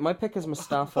 Anyway, my pick is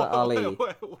Mustafa Ali.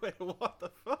 Wait, what the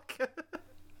fuck?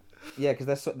 Yeah,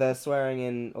 because they're swearing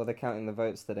in, or they're counting the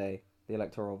votes today, the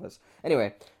electoral votes.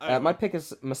 Anyway, my pick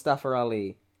is Mustafa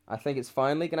Ali. I think it's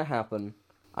finally going to happen.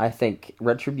 I think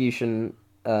Retribution,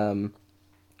 I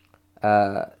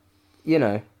think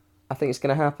it's going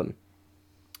to happen.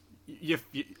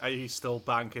 Are you still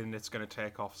banking it's going to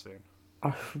take off soon?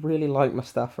 I really like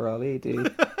Mustafa Ali,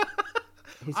 dude.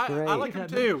 He's great. I like him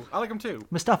too.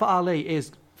 Mustafa Ali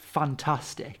is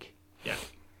fantastic. Yeah.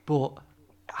 But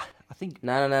I think...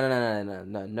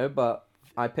 No, but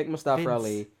I picked Mustafa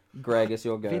Ali. Greg, it's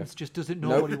your go. Vince just doesn't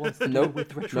know what he wants to do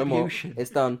with Retribution. No more.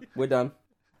 It's done. We're done.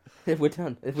 We're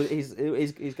done. He's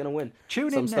going to win.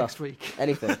 Tune in next week.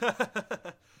 Anything.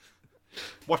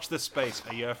 Watch this space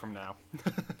a year from now.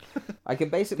 I can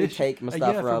basically take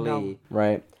Mustafa Ali,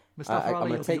 right? Mustafa Ali I'm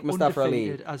going to take Mustafa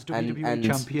Ali as WWE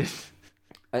champion.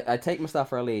 I take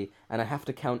Mustafa Ali, and I have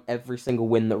to count every single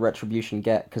win that Retribution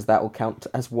get, because that will count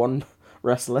as one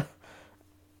wrestler.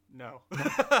 No.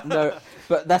 No,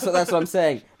 but that's what I'm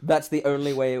saying. That's the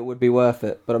only way it would be worth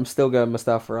it. But I'm still going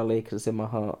Mustafa Ali because it's in my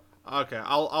heart. Okay,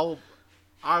 I'll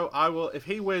I will. If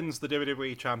he wins the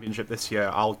WWE Championship this year,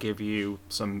 I'll give you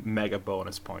some mega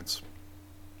bonus points.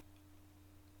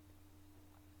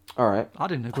 All right. I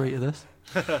didn't agree to this.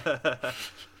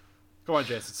 Come on,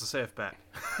 Jace. It's a safe bet.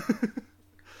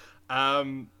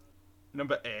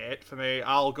 Number 8 for me.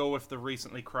 I'll go with the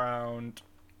recently crowned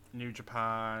New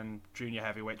Japan Junior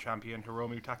Heavyweight Champion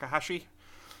Hiromu Takahashi.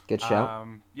 Good shout.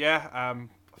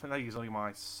 I think that he's only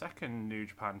my second New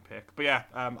Japan pick, but yeah,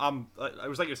 it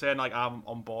was like you're saying, like I'm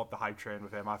on board the hype train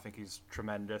with him. I think he's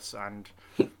tremendous, and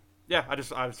yeah, I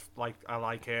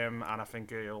like him, and I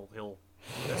think he'll,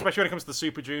 especially when it comes to the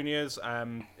Super Juniors.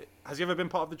 Has he ever been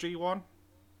part of the G1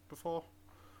 before?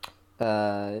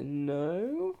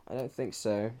 No, I don't think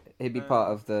so. He'd be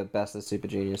part of the Best of Super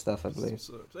Junior stuff, I believe.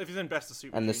 So if he's in Best of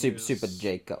Super and the Juniors, Super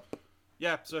J Cup.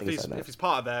 Yeah, so if he's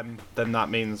part of them, then that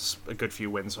means a good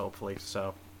few wins, hopefully.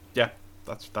 So, yeah,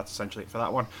 that's essentially it for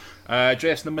that one.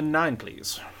 Jace, number 9,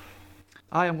 please.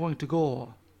 I am going to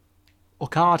go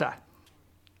Okada.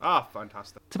 Ah,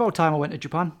 fantastic. It's about time I went to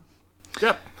Japan.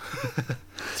 Yep.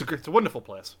 It's a wonderful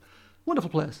place. Wonderful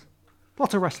place.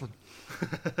 Lots of wrestling.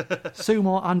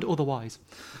 Sumo and otherwise.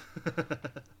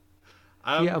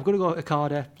 Yeah, I've got to go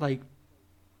Okada. Like,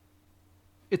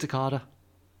 it's Okada.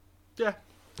 Yeah.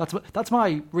 That's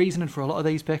my reasoning for a lot of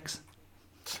these picks.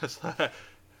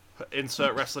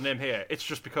 Insert wrestling name here. It's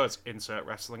just because insert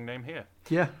wrestling name here.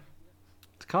 Yeah.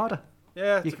 It's Okada.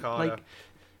 Yeah, it's Okada.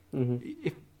 Like,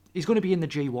 if he's going to be in the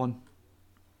G1,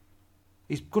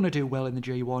 he's going to do well in the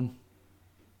G1.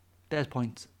 There's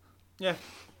points. Yeah.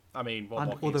 I mean, what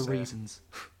and can you other say? reasons.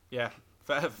 Yeah.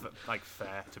 Fair,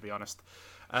 to be honest.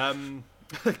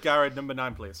 Garrett, number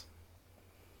 9, please.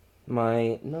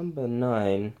 My number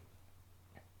 9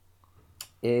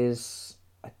 is...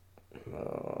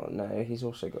 Oh, no, he's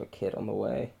also got a kid on the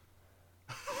way.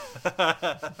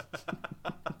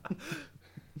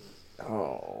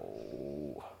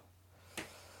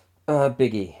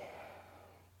 Biggie.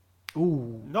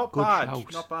 Ooh, Not good bad.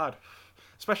 shout. Not bad.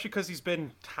 Especially because he's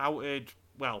been touted...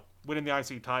 Well, winning the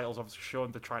IC titles obviously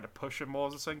shown to try to push him more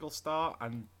as a single star,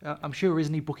 and I'm sure,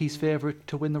 isn't he Bookie's favourite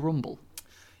to win the Rumble?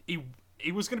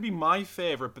 he was going to be my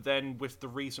favourite, but then with the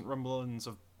recent rumblings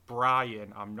of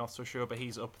Brian, I'm not so sure, but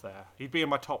he's up there. He'd be in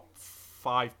my top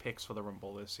 5 picks for the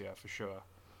Rumble this year, for sure.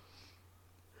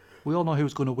 We all know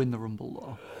who's going to win the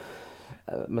Rumble,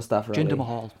 though. Mustafa Ali. Jinder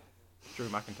Mahal. Drew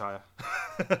McIntyre.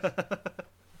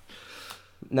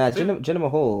 Nah, Jinder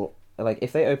Mahal, like,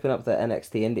 if they open up the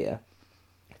NXT India,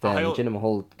 then Jinder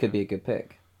Mahal could be a good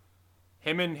pick.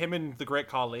 Him and the Great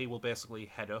Khali will basically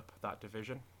head up that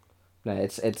division. No,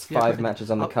 it's 5 matches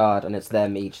on the card, and it's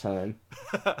them each time.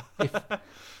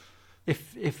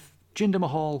 If Jinder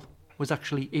Mahal was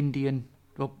actually Indian,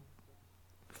 well,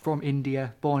 from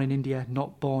India, born in India,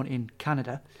 not born in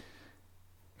Canada,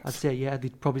 I'd say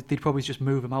they'd probably just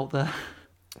move him out there.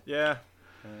 Yeah.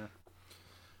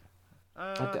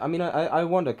 I mean, I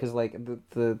wonder, because like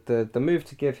the move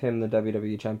to give him the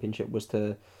WWE Championship was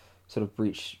to sort of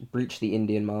breach the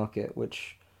Indian market,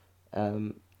 which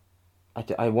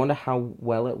I wonder how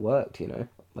well it worked. You know,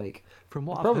 like from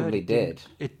what it probably I've heard,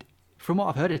 did. From what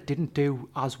I've heard, it didn't do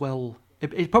as well.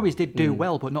 It probably did do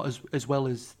well, but not as well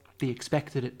as they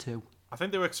expected it to. I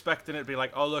think they were expecting it to be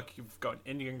like, oh look, you've got an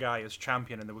Indian guy as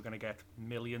champion, and they were going to get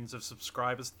millions of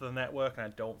subscribers to the network, and I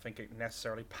don't think it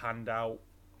necessarily panned out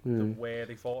the way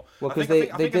they thought. Well, because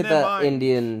they did that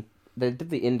Indian, they did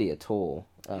the India tour,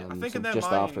 I think in their just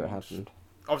mind, after it happened.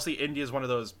 Obviously, India is one of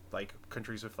those like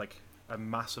countries with like a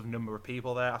massive number of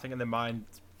people there. I think in their mind,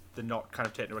 they're not kind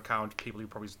of taking into account people who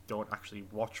probably don't actually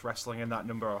watch wrestling in that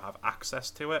number or have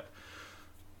access to it.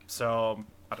 So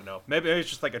I don't know. Maybe it's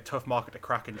just like a tough market to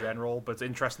crack in general. But it's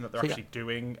interesting that they're actually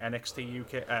doing NXT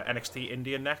UK, NXT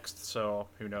India next. So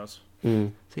who knows?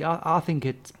 See, I think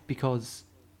it's because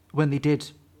when they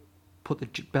did put the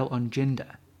belt on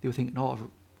Jinder, they were thinking,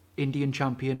 oh, Indian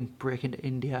champion, break into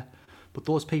India. But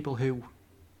those people who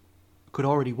could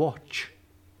already watch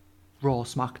Raw,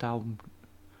 SmackDown,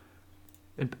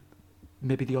 and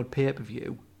maybe the odd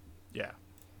pay-per-view,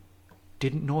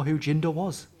 didn't know who Jinder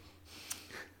was.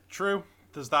 True.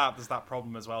 There's that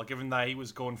problem as well. Given that he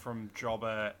was going from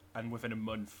jobber and within a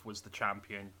month was the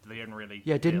champion, they didn't really.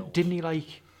 Yeah, didn't he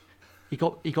like? He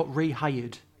got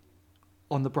rehired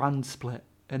on the brand split,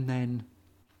 and then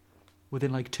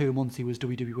within like 2 months he was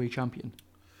WWE champion.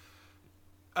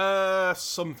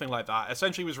 Something like that.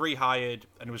 Essentially, he was rehired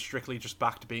and was strictly just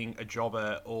back to being a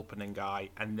jobber opening guy,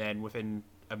 and then within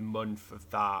a month of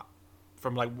that,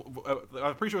 from like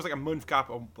I'm pretty sure it was like a month gap,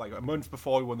 or like a month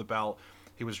before he won the belt,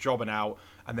 he was jobbing out,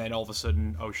 and then all of a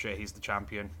sudden, oh shit, he's the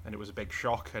champion, and it was a big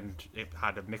shock, and it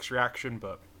had a mixed reaction,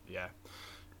 but yeah.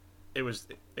 it was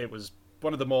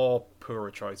one of the more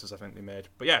poorer choices I think they made.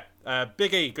 But yeah,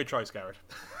 Big E, good choice, Garrett.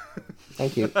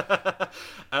 Thank you.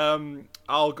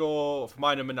 I'll go for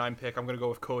my number 9 pick. I'm going to go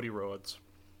with Cody Rhodes.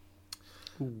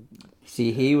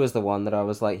 See, he was the one that I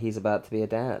was like, he's about to be a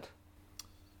dad.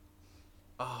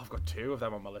 Oh, I've got 2 of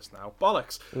them on my list now.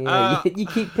 Bollocks. Yeah, you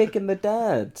keep picking the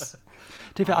dads.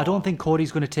 To be fair, I don't think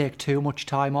Cody's going to take too much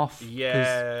time off.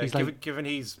 Yeah, he's given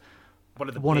he's one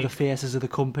of the faces of the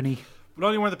company. Not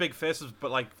only one of the big faces,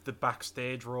 but like the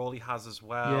backstage role he has as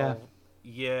well.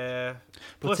 Yeah.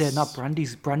 But saying that,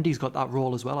 Brandy's got that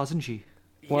role as well, hasn't she?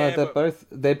 Well, Yeah,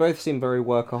 they both seem very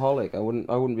workaholic. I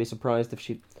wouldn't be surprised if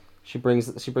she brings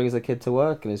the kid to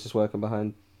work and is just working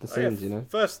behind the scenes, you know.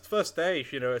 First day,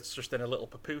 you know, it's just in a little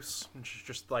papoose and she's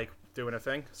just like doing her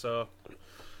thing. So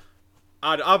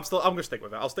I'm gonna stick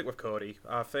with it. I'll stick with Cody.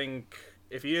 I think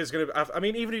if he is gonna, I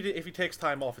mean, even if he takes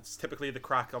time off, it's typically the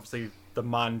crack. Obviously, the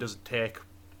man doesn't take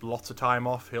lots of time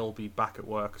off. He'll be back at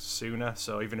work sooner.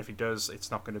 So even if he does, it's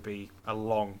not going to be a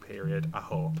long period, I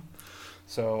hope.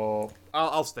 So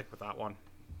I'll stick with that one.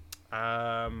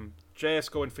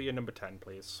 JS, going for your number 10,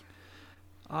 please.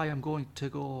 I'm going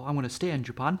to stay in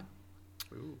Japan.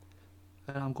 Ooh.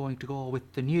 And I'm going to go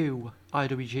with the new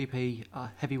IWGP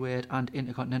Heavyweight and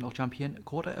Intercontinental Champion,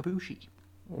 Kota Ibushi.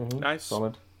 Mm-hmm. Nice.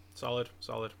 Solid.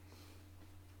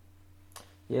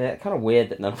 Yeah, kind of weird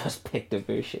that none of us picked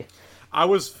Ibushi. I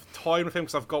was toying with him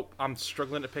because I'm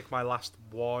struggling to pick my last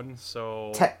one.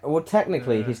 So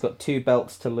Technically, he's got 2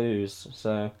 belts to lose.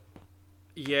 So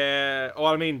yeah. Well,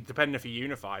 I mean, depending if he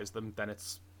unifies them, then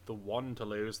it's the one to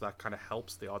lose. That kind of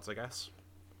helps the odds, I guess.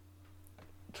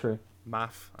 true.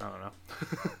 Math. I don't know.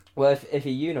 Well, if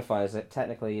he unifies it,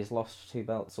 technically he's lost 2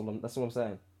 belts. That's all I'm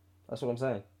saying. That's what I'm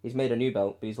saying. He's made a new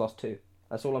belt, but he's lost 2.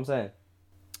 That's all I'm saying.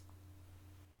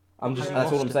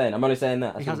 That's all I'm saying. I'm only saying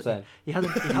that. That's what I'm saying. I'm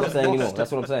not saying anymore.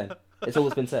 That's what I'm saying. It's all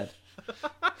that's been said.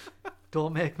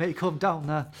 Don't make me come down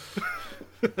there.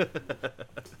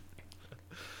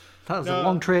 That was a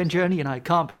long train journey, and I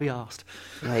can't be arsed.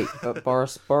 Mate,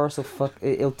 Boris will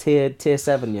he'll tier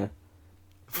 7 you.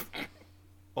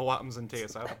 What happens in tier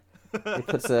 7?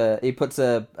 He puts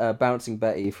a bouncing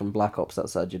Betty from Black Ops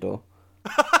outside your door.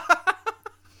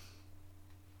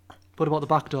 What about the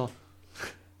back door?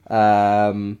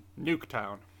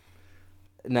 Nuketown.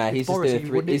 Nah, he's Boris,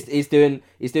 just doing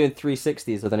he's doing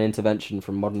 360s with an intervention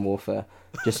from Modern Warfare,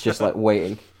 just like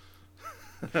waiting.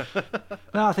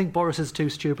 No, I think Boris is too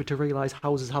stupid to realise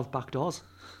houses have back doors.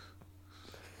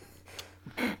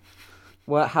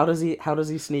 Well, how does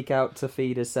he sneak out to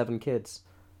feed his 7 kids?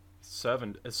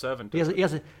 Servant.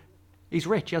 He's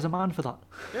rich. He has a man for that.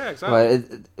 Yeah,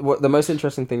 exactly. What the most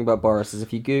interesting thing about Boris is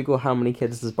if you Google how many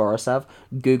kids does Boris have,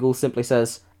 Google simply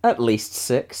says at least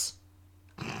 6.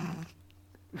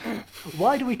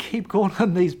 Why do we keep going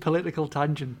on these political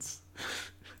tangents?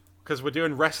 Because we're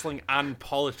doing wrestling and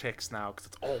politics now, because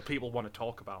it's all people want to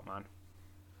talk about, man.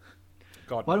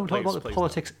 God, Why don't we talk about the please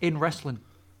politics in wrestling?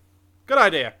 Good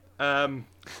idea.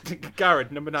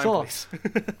 Garrett, number 9, please.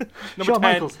 Number Shawn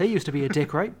 10. Michaels, he used to be a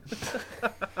dick, right?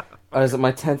 Oh, is it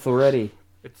my 10th already?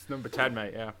 It's number 10,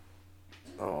 mate, yeah.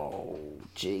 Oh,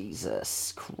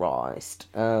 Jesus Christ.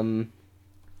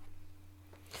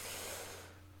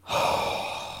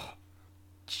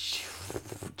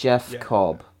 Jeff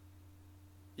Cobb.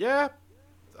 Yeah.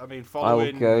 I mean, I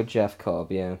will go Jeff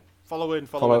Cobb, yeah. Following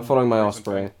my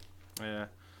Ospreay. Yeah.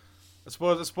 I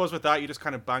suppose with that, you're just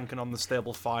kind of banking on the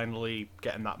stable finally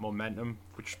getting that momentum,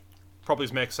 which probably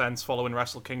makes sense following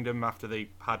Wrestle Kingdom after they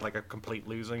had like a complete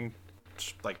losing,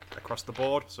 like across the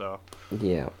board. So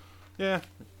yeah, I can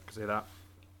see that.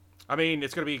 I mean,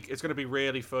 it's gonna be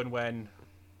really fun when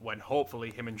hopefully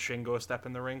him and Shingo step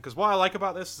in the ring. Because what I like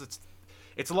about this is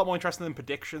it's a lot more interesting than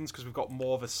predictions because we've got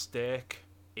more of a stake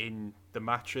in the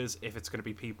matches if it's gonna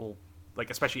be people. Like,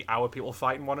 especially our people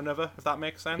fighting one another, if that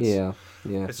makes sense. Yeah.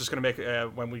 It's just going to make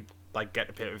it, when we like get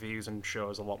to pay-per-views and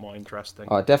shows, a lot more interesting.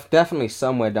 Oh, definitely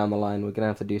somewhere down the line we're going to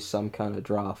have to do some kind of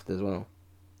draft as well.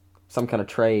 Some kind of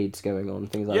trades going on,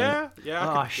 things like that.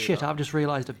 Yeah. Oh, shit, I've just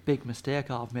realised a big mistake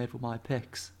I've made with my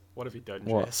picks. What have you done,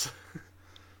 What? Jace?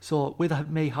 So, with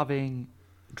me having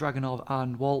Dragunov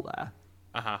and Walter,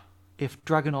 if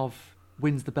Dragunov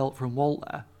wins the belt from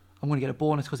Walter, I'm going to get a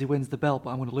bonus because he wins the belt,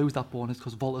 but I'm going to lose that bonus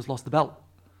because Walter's lost the belt.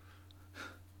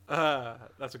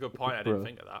 That's a good point. I didn't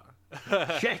think of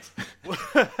that. Shit!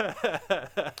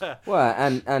 Well,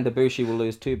 and Ibushi will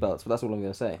lose 2 belts, but that's all I'm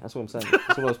going to say. That's what I'm saying.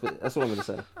 That's all I'm going to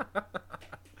say.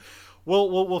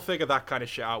 We'll figure that kind of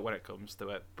shit out when it comes to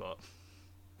it, but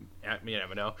yeah, you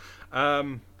never know.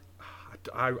 I'm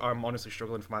honestly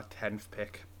struggling for my 10th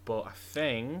pick, but I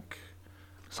think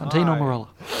Santino Marella.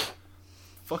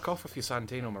 fuck off with your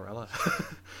Santino Marella.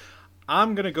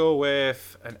 I'm going to go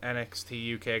with an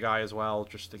NXT UK guy as well,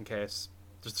 just in case,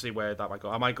 just to see where that might go.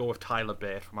 I might go with Tyler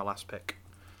Bate for my last pick.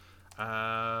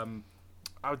 I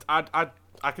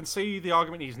can see the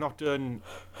argument he's not done.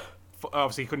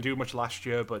 Obviously, he couldn't do much last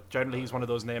year, but generally he's one of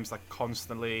those names that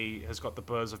constantly has got the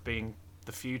buzz of being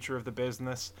the future of the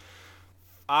business.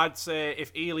 I'd say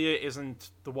if Ilya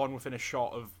isn't the one within a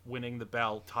shot of winning the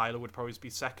belt, Tyler would probably be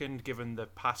second, given the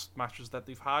past matches that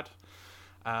they've had.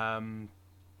 And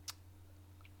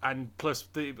plus,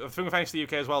 the thing with NXT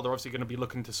UK as well, they're obviously going to be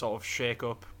looking to sort of shake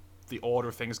up the order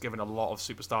of things, given a lot of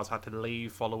superstars had to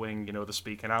leave following, the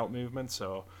speaking out movement.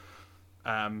 So,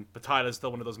 but Tyler's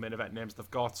still one of those main event names they've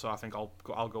got, so I think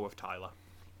I'll go with Tyler.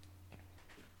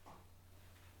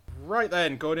 Right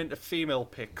then, going into female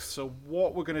picks. So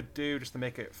what we're going to do, just to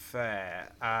make it fair,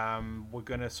 we're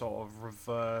going to sort of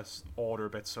reverse order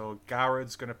a bit. So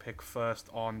Garrett's going to pick first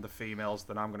on the females,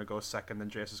 then I'm going to go second,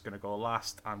 then Jace is going to go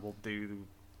last, and we'll do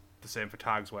the same for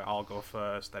tags where I'll go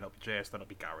first, then it'll be Jace, then it'll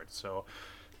be Garrett. So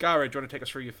Garrett, do you want to take us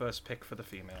through your first pick for the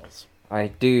females? I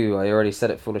do. I already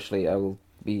said it foolishly. I will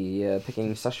be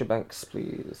picking Sasha Banks,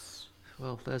 please.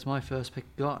 Well, there's my first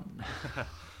pick gone.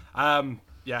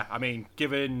 Yeah, I mean,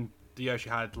 given the year she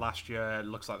had last year, it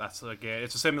looks like that's again.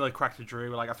 It's a similar crack to Drew.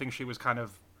 Like, I think she was kind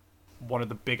of one of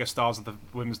the bigger stars of the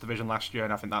women's division last year,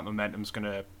 and I think that momentum's going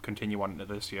to continue on into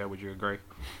this year. Would you agree?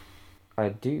 I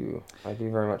do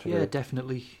very much agree. Yeah,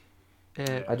 definitely.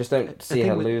 I just don't see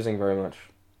her losing very much.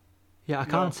 Yeah, I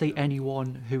can't see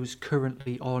anyone who's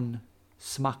currently on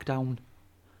SmackDown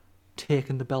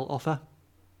taking the belt off her.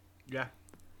 Yeah.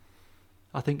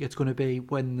 I think it's going to be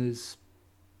when there's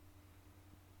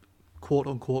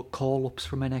quote-unquote call-ups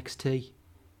from NXT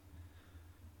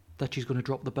that she's going to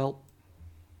drop the belt.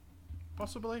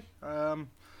 Possibly. I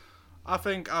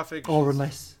think. Or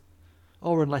unless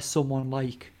someone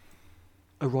like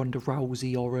a Ronda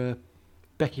Rousey or a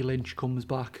Becky Lynch comes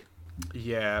back.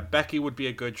 Yeah, Becky would be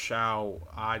a good shout.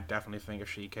 I definitely think if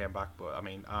she came back, but I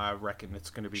mean, I reckon it's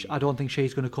going to be. I don't think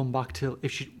she's going to come back till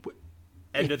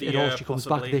end of the year. If she comes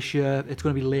back this year, it's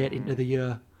going to be late into the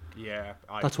year. Yeah,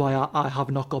 that's why I have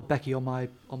not got Becky on my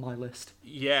list.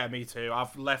 Yeah, me too.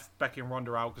 I've left Becky and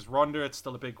Ronda out because Ronda, it's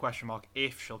still a big question mark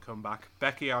if she'll come back.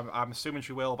 Becky, I'm assuming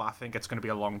she will, but I think it's going to be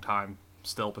a long time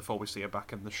still before we see her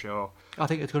back in the show. I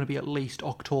think it's going to be at least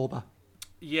October.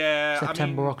 Yeah,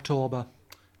 September, October.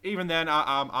 Even then,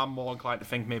 I'm more inclined to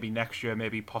think maybe next year,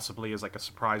 maybe possibly as like a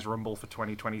surprise Rumble for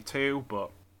 2022.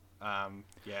 But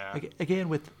yeah. Again,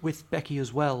 with Becky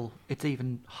as well, it's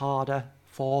even harder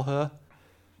for her.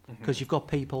 Because you've got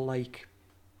people like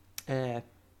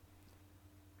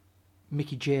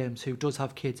Mickie James, who does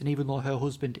have kids, and even though her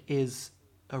husband is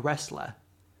a wrestler,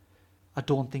 I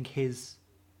don't think his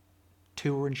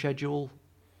touring schedule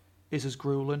is as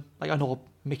grueling. Like, I know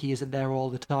Mickie isn't there all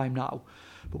the time now,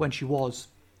 but when she was,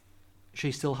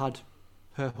 she still had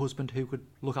her husband who could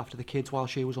look after the kids while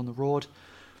she was on the road.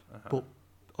 But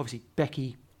obviously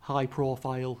Becky, high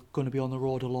profile, going to be on the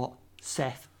road a lot.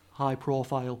 Seth, high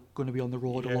profile, going to be on the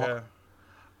road a lot.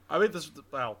 I mean,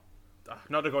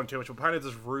 not to go into too much, but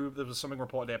apparently there was something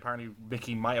reported that apparently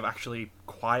Mickie might have actually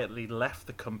quietly left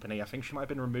the company. I think she might have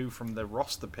been removed from the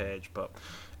roster page, but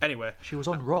anyway. She was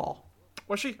on Raw.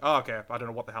 Was she? Oh, okay. I don't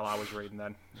know what the hell I was reading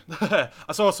then. I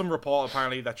saw some report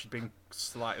apparently that she'd been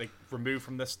slightly removed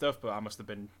from this stuff, but it must have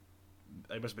been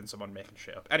someone making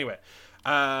shit up. Anyway,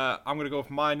 I'm going to go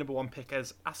with my number one pick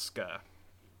as Asuka.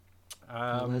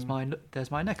 Well,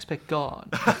 there's my next pick gone.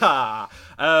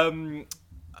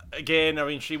 Again, I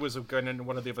mean, she was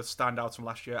one of the other standouts from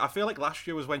last year. I feel like last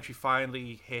year was when she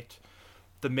finally hit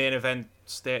the main event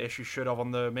status she should have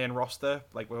on the main roster,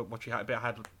 like what she had a bit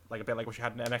like what she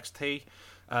had in NXT.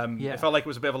 It felt like it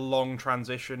was a bit of a long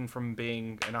transition from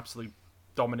being an absolute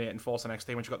dominating force in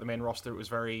NXT. When she got the main roster, it was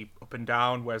very up and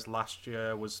down, whereas last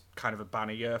year was kind of a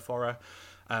banner year for her.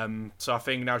 So I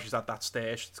think now she's at that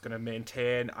stage, it's going to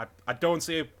maintain. I don't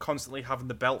see her constantly having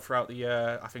the belt throughout the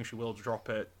year. I think she will drop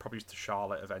it, probably to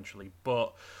Charlotte eventually.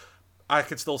 But I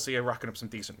could still see her racking up some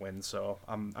decent wins. So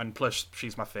and plus,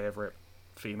 she's my favourite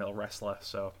female wrestler,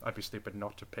 so I'd be stupid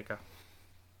not to pick her.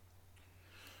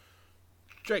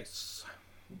 Jace.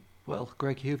 Well,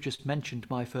 Greg, you've just mentioned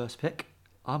my first pick.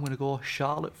 I'm going to go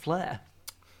Charlotte Flair.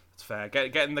 It's fair.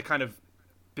 Getting the kind of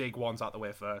big ones out the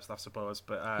way first, I suppose.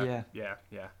 But yeah.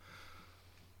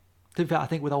 To be fair, I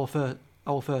think with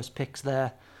our first picks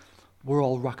there, we're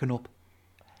all racking up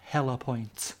hella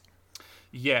points.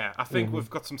 Yeah, I think we've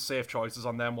got some safe choices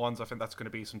on them ones. I think that's going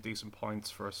to be some decent points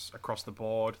for us across the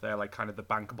board. They're like kind of the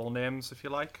bankable names, if you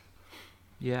like.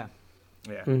 Yeah.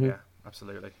 Yeah, yeah,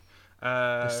 absolutely.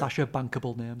 The Sasha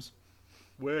bankable names.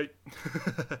 Wait.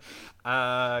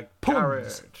 Puns.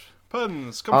 Garrett.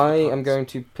 Puns. Come I for the am puns. going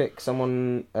to pick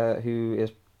someone who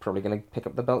is probably going to pick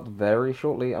up the belt very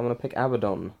shortly. I'm going to pick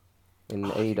Abaddon in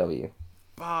AEW.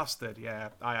 Bastard. Yeah,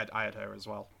 I had her as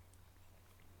well.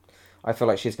 I feel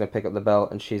like she's going to pick up the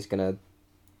belt and she's going to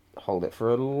hold it for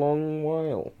a long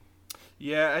while.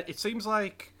 Yeah, it seems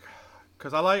like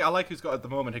because I like who's got at the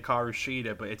moment Hikaru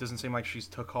Shida, but it doesn't seem like she's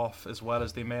took off as well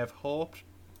as they may have hoped.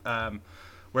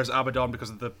 Whereas Abaddon,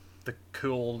 because of the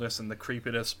coolness and the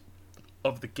creepiness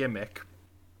of the gimmick,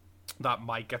 that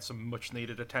might get some much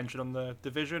needed attention on the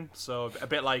division. So a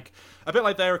bit like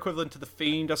their equivalent to the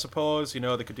Fiend, I suppose. You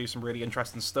know, they could do some really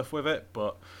interesting stuff with it.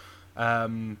 But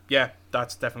yeah,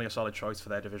 that's definitely a solid choice for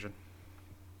their division.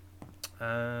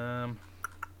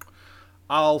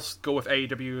 I'll go with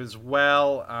AEW as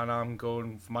well, and I'm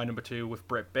going for my number 2 with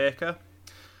Britt Baker.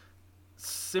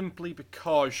 Simply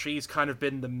because she's kind of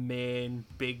been the main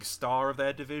big star of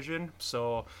their division.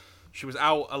 So she was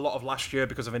out a lot of last year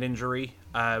because of an injury.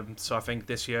 So I think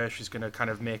this year she's going to kind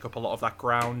of make up a lot of that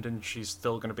ground, and she's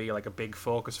still going to be like a big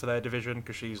focus for their division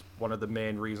because she's one of the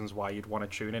main reasons why you'd want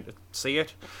to tune in to see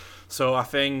it. So I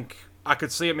think I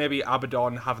could see it maybe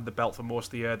Abaddon having the belt for most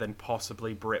of the year, then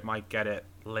possibly Britt might get it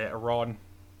later on.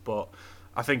 But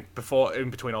I think in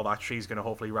between all that, she's going to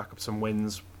hopefully rack up some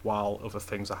wins while other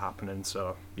things are happening.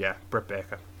 So yeah, Britt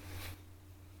Baker.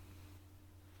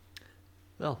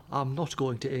 Well, I'm not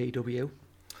going to AEW.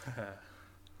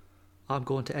 I'm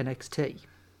going to NXT.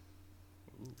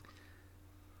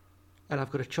 And I've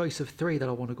got a choice of 3 that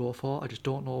I want to go for. I just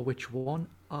don't know which one.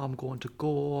 I'll go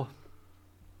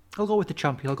with the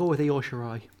champion. I'll go with Io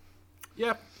Shirai.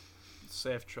 Yep.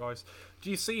 Safe choice. Do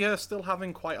you see her still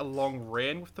having quite a long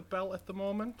reign with the belt at the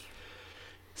moment?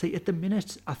 See, at the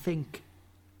minute, I think,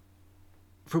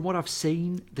 from what I've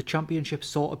seen, the championship's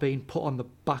sort of been put on the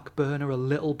back burner a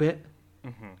little bit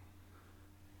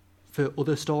for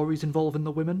other stories involving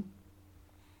the women.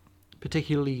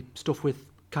 Particularly stuff with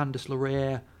Candice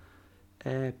LeRae,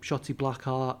 Shotzi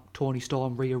Blackheart, Toni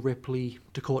Storm, Rhea Ripley,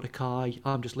 Dakota Kai.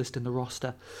 I'm just listing the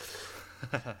roster.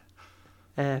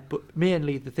 But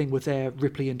mainly the thing with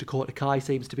Ripley and Dakota Kai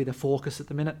seems to be the focus at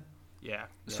the minute. Yeah.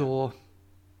 So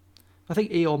I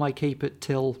think Io might keep it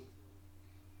till...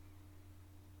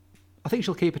 I think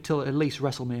she'll keep it till at least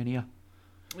WrestleMania.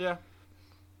 Yeah.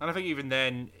 And I think even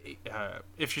then,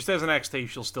 if she stays in NXT,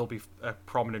 she'll still be a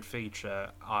prominent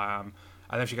feature. And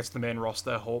if she gets to the main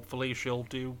roster, hopefully she'll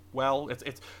do well.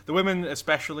 It's the women,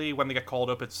 especially when they get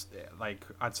called up, it's like,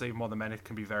 I'd say more than men, it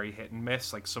can be very hit and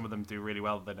miss. Like, some of them do really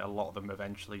well, then a lot of them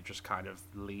eventually just kind of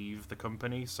leave the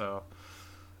company. So,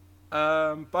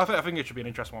 but I think it should be an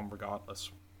interesting one regardless.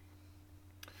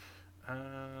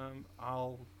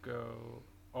 I'll go...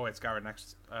 Oh, it's Garrett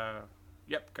next.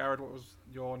 Yep, Garrett, what was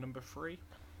your number 3?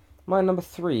 My number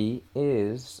 3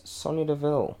 is Sonya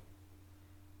Deville.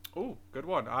 Oh, good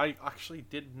one. I actually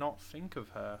did not think of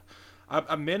her.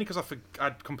 Mainly because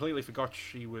I'd completely forgot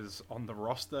she was on the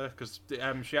roster, because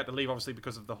she had to leave, obviously,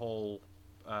 because of the whole...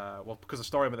 because of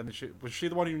story, but then was she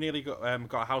the one who nearly got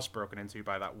a house broken into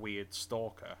by that weird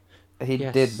stalker? He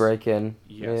Yes. did break in.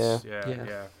 Yes,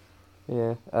 Yeah.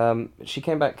 Yeah. She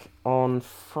came back on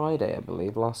Friday, I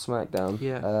believe, last SmackDown.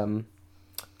 Yeah.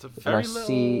 It's a very little...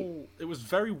 see- It was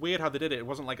very weird how they did it. It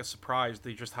wasn't like a surprise.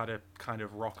 They just had to kind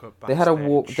of rock up backstage. They had a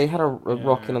walk. They had a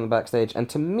rock in on the backstage, and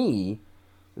to me,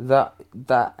 that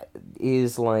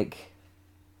is like,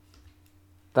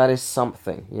 that is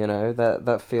something. You know,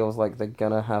 that feels like they're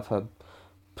gonna have her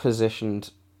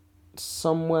positioned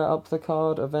somewhere up the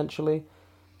card eventually.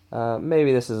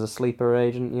 Maybe this is a sleeper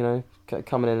agent. You know,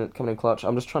 coming in clutch.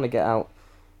 I'm just trying to get out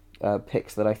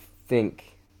picks that I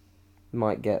think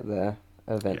might get there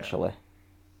eventually.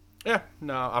 Yeah,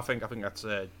 no, I think that's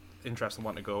an interesting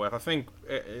one to go with. I think,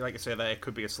 like I say, that it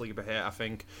could be a sleeper here. I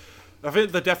think they're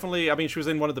definitely... I mean, she was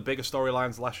in one of the biggest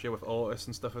storylines last year with Otis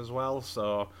and stuff as well,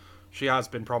 so she has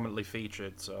been prominently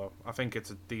featured, so I think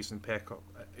it's a decent pick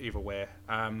either way.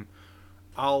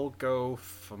 I'll go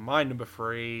for my number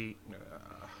 3.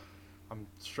 I'm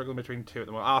struggling between 2 at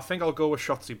the moment. I think I'll go with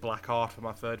Shotzi Blackheart for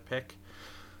my 3rd pick.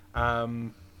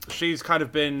 She's kind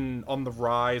of been on the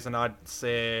rise, and I'd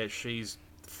say she's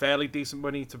fairly decent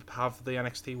money to have the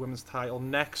NXT Women's title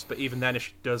next, but even then, if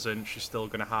she doesn't, she's still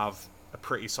going to have a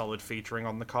pretty solid featuring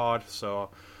on the card, so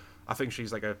I think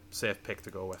she's like a safe pick to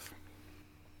go with.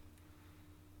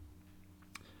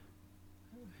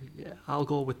 Yeah, I'll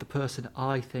go with the person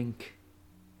I think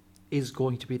is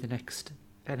going to be the next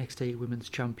NXT Women's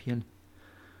Champion,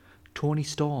 Toni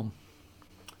Storm.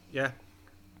 Yeah,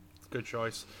 good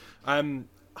choice.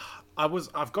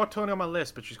 I've got Toni on my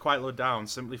list, but she's quite low down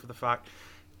simply for the fact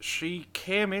she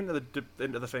came into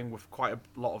the thing with quite a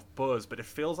lot of buzz, but it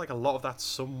feels like a lot of that's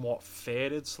somewhat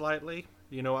faded slightly.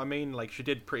 You know what I mean? Like, she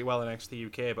did pretty well in NXT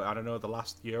UK, but I don't know, the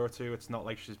last year or two, it's not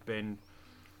like she's been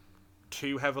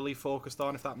too heavily focused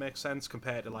on, if that makes sense,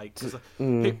 compared to like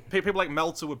people like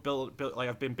Meltzer would build like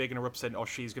have been big in her up saying, oh,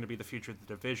 she's going to be the future of the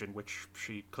division, which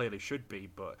she clearly should be,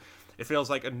 but it feels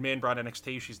like in main brand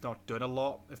NXT she's not done a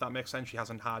lot, if that makes sense. She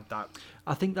hasn't had that.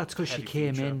 I think that's because she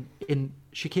came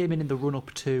in the run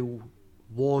up to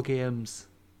War Games,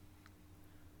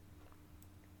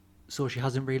 so she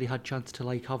hasn't really had chance to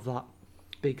like have that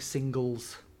big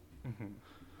singles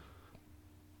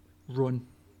run.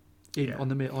 On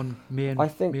the main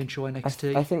show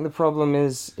NXT. I think the problem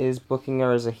is booking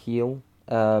her as a heel.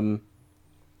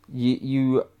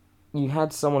 You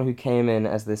had someone who came in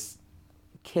as this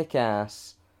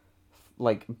kick-ass,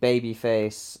 like,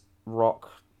 babyface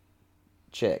rock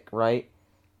chick, right?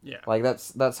 Yeah. Like,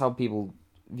 that's how people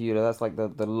viewed her. That's like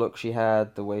the look she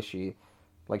had, the way she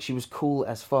was cool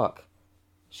as fuck.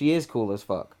 She is cool as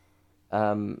fuck.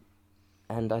 And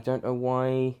I don't know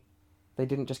why they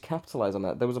didn't just capitalize on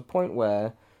that. There was a point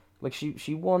where, like,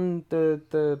 she won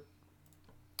the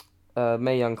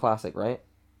Mae Young Classic, right?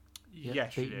 Yeah,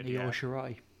 she did. Io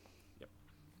Shirai. Yep.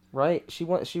 Right, she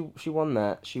won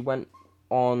that. She went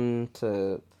on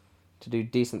to do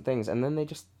decent things, and then they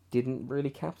just didn't really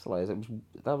capitalize.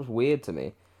 That was weird to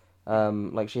me.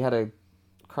 Like, she had a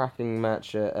cracking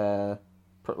match at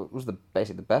it was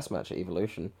basically the best match at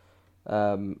Evolution.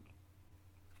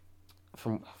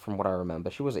 From what I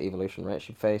remember, she was at Evolution, right?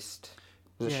 She faced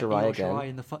Shirai again.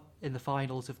 Shirai in the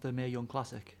finals of the Mae Young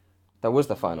Classic. That was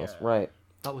the finals, right?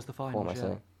 That was the finals. What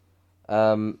am I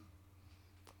saying?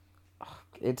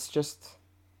 It's just,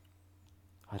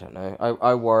 I don't know.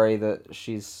 I worry that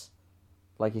she's,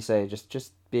 like you say,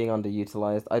 just being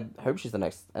underutilized. I hope she's the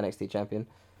next NXT champion.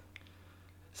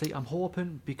 See, I'm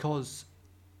hoping because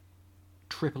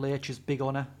Triple H is big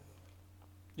on her.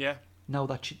 Yeah. Now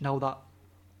that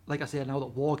like I said, now that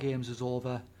War Games is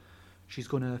over, he's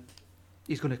gonna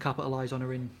capitalise on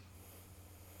her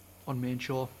on main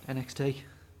show NXT.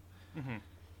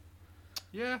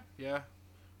 Yeah.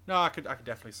 No, I could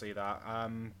definitely see that.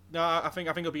 No, I think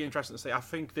it'll be interesting to see. I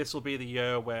think this will be the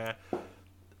year where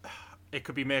it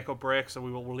could be make or break. So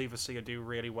we'll either see her do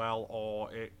really well, or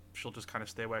she'll just kind of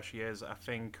stay where she is. I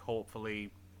think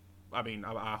hopefully,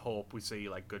 I hope we see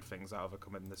like good things out of her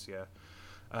coming this year.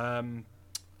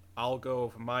 I'll go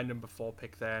for my number 4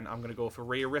 pick then. I'm going to go for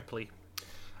Rhea Ripley.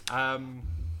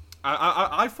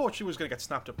 I thought she was going to get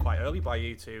snapped up quite early by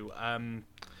you two.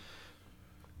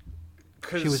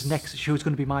 She was next. She was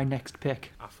going to be my next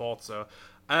pick. I thought so.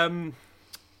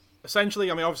 Essentially,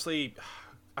 obviously,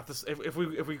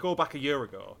 if we go back a year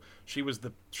ago, she was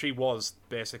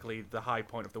basically the high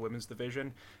point of the women's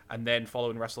division, and then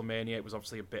following WrestleMania, it was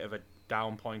obviously a bit of a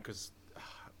down point because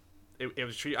it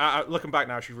was she. Looking back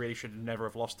now, she really should never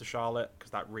have lost to Charlotte because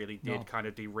that really did kind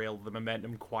of derail the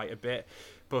momentum quite a bit.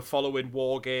 But following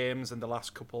War Games and the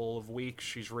last couple of weeks,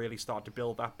 she's really started to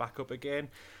build that back up again.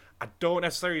 I don't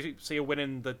necessarily see her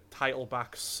winning the title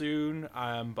back soon,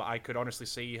 but I could honestly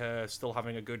see her still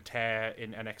having a good tear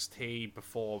in NXT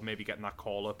before maybe getting that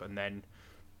call up and then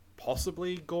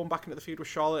possibly going back into the feud with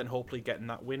Charlotte and hopefully getting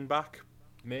that win back,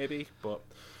 maybe. But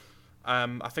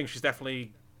I think she's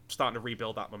definitely starting to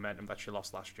rebuild that momentum that she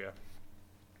lost last year.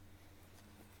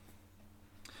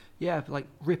 Yeah, like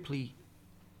Ripley,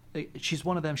 she's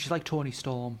one of them. She's like Toni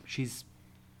Storm. She's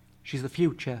the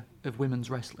future of women's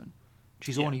wrestling.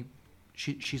 She's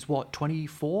she's what,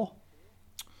 24?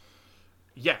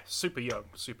 Yeah, super young.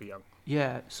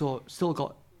 Yeah, so still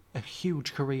got a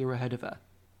huge career ahead of her.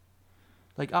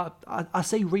 Like I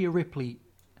say Rhea Ripley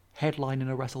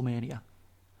headlining a WrestleMania.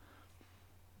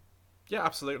 Yeah,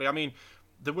 absolutely. I mean,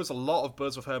 there was a lot of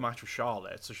buzz with her match with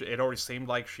Charlotte, so it already seemed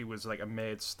like she was like a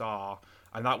made star,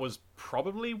 and that was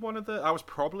probably one of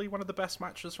the best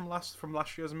matches from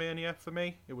last year's Mania for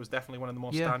me. It was definitely one of the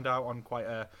more standout on quite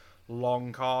a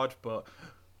long card, but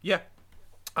yeah,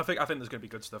 I think there's going to be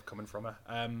good stuff coming from her.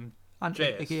 And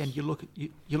again, you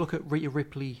look at Rhea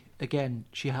Ripley again.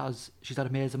 She's had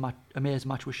amazing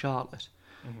match with Charlotte.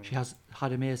 Mm-hmm. She has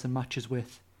had amazing matches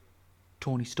with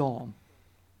Toni Storm.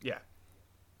 Yeah.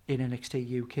 In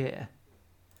NXT UK,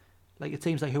 like it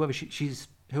seems like whoever she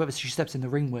steps in the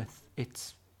ring with,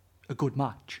 it's a good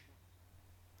match.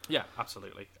 Yeah,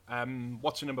 absolutely.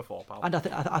 What's your number 4, pal? And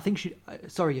I think she.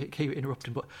 Sorry, I keep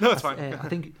interrupting, but no, it's fine.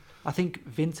 I think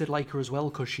Vince would like her as well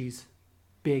because she's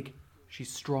big,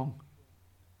 she's strong.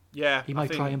 Yeah, he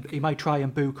might try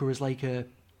and book her as like a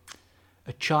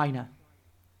China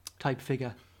type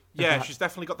figure. Yeah, she's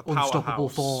definitely got the powerhouse. Unstoppable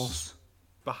force.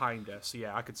 behind her. So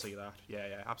yeah, I could see that.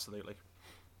 Yeah, absolutely.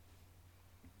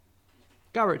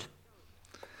 Garrett.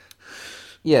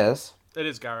 Yes. It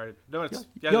is Garrett. No, it's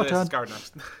your turn. It's Garrett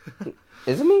next.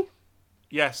 Is it me?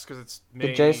 Yes, because it's me.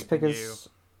 Did Jace pick you. his?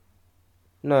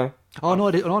 No. Oh no,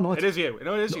 it is. Oh no, It is you.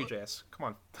 No, it is you, Jace. Come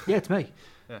on. Yeah, it's me.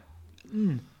 Yeah.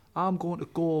 I'm going to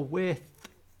go with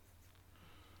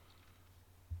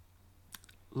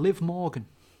Liv Morgan.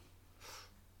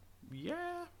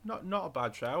 Yeah, not a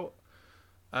bad shout.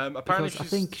 Apparently, because I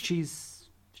think she's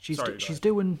Sorry,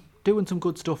 doing some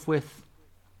good stuff with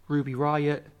Ruby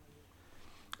Riott,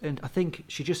 and I think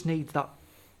she just needs that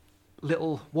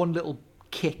one little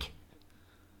kick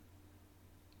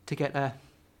to get her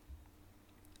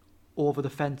over the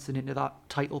fence and into that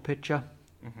title picture.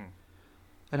 Mm-hmm.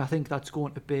 And I think that's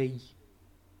going to be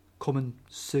coming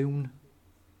soon.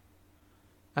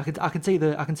 I can see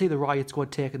the Riott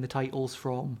Squad taking the titles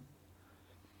from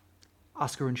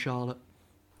Asuka and Charlotte.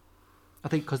 I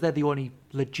think because they're the only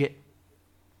legit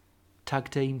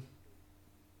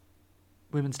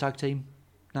women's tag team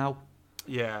now.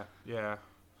 Yeah.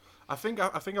 I think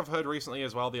I've heard recently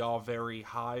as well. They are very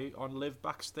high on Liv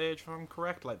backstage, if I'm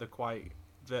correct. Like they're quite.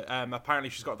 Apparently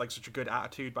she's got like such a good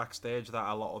attitude backstage that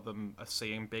a lot of them are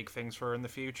seeing big things for her in the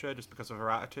future just because of her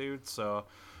attitude. So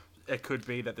it could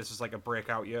be that this is like a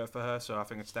breakout year for her. So I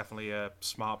think it's definitely a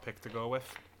smart pick to go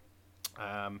with.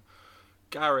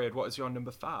 Garrett, what is your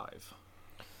number 5?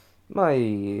 My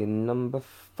number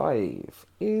 5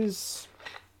 is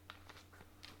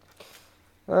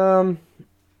I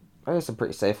guess a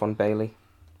pretty safe one, Bayley.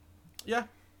 Yeah.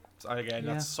 So again,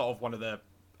 that's sort of one of the,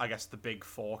 I guess, the big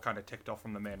 4 kind of ticked off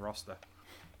from the main roster.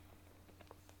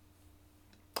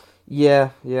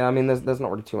 Yeah. I mean, there's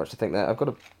not really too much to think there. I've got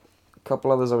a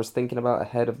couple others I was thinking about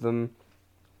ahead of them.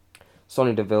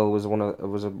 Sonya Deville was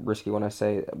a risky one. I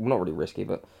say, well, not really risky,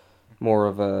 but more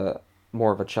of a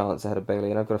chance ahead of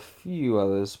Bayley. And I've got a few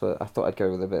others, but I thought I'd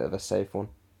go with a bit of a safe one.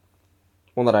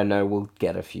 One that I know will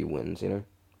get a few wins,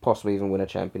 possibly even win a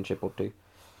championship or 2.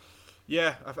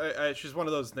 Yeah, she's one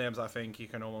of those names I think you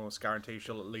can almost guarantee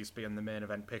she'll at least be in the main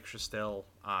event picture still,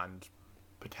 and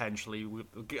potentially,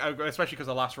 especially because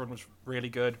the last run was really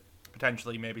good,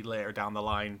 potentially maybe later down the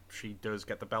line she does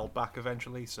get the belt back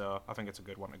eventually, so I think it's a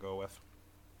good one to go with.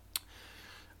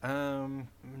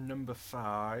 Number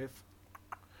 5.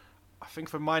 I think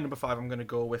for my number 5 I'm going to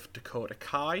go with Dakota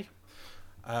Kai.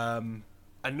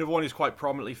 Another one who's quite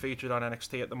prominently featured on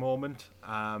NXT at the moment.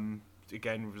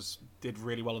 Again, did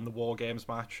really well in the War Games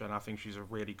match, and I think she's a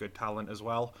really good talent as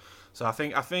well. So I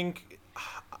think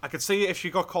I could see if she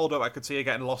got called up, I could see her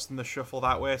getting lost in the shuffle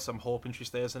that way. So I'm hoping she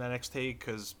stays in NXT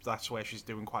because that's where she's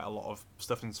doing quite a lot of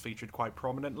stuff and's featured quite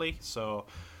prominently. So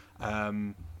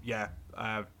I'd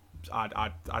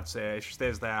say if she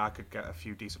stays there, I could get a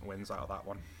few decent wins out of that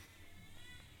one.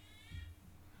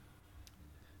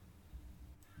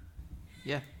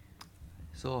 Yeah.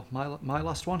 So my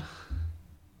last one.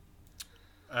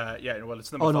 Yeah, well,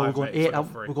 it's number 5. We're going 8.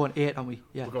 We're going 8, aren't we?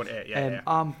 Yeah. We're going 8. Yeah.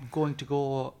 I'm going to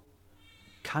go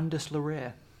Candice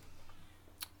LeRae.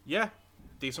 Yeah,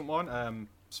 decent one.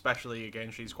 Especially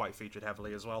again, she's quite featured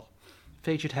heavily as well.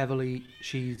 Featured heavily.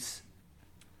 She's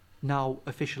now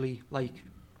officially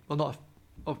but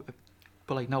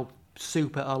now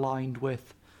super aligned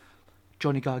with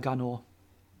Johnny Gargano.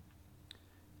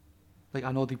 Like,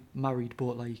 I know they married,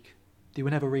 but they were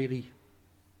never really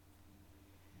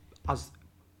as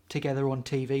together on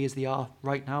TV as they are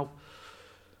right now.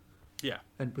 Yeah.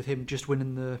 And with him just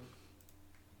winning the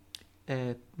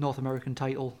North American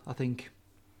title, I think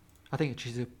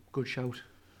she's a good shout.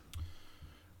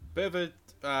 Bit of a,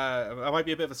 it might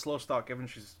be a bit of a slow start given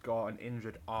she's got an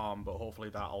injured arm, but hopefully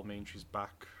that'll mean she's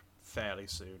back fairly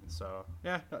soon. So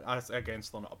yeah, again,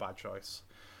 still not a bad choice.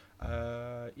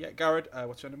 Yeah, Garrett,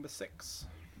 what's your number 6?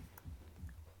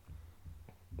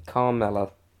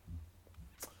 Carmella.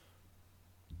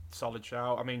 Solid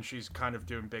shout. I mean, she's kind of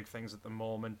doing big things at the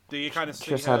moment. Do you kind of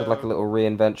see Just her... had like a little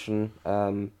reinvention.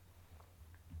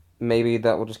 Maybe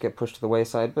that will just get pushed to the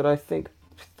wayside, but I think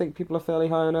people are fairly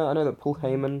high on her. I know that Paul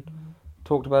Heyman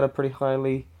talked about her pretty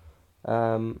highly.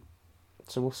 So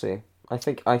we'll see. I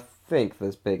think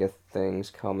there's bigger things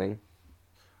coming.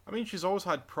 I mean, she's always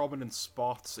had prominent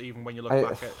spots, even when you look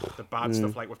back at the bad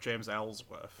stuff, like with James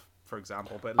Ellsworth, for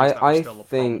example. But at least that was still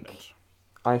prominent.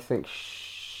 I think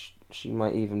she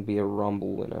might even be a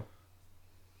Rumble winner.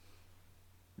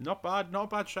 Not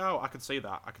bad shout. I could see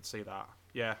that.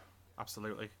 Yeah,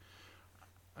 absolutely.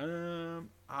 For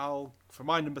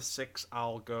my number 6,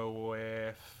 I'm gonna go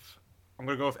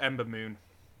with Ember Moon.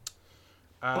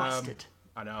 Bastard.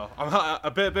 I know. I'm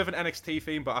a bit of an NXT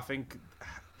theme, but I think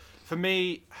for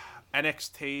me,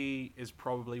 NXT is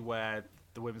probably where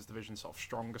the women's division is sort of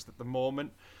strongest at the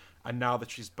moment. And now that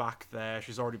she's back there,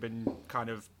 she's already been kind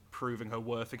of proving her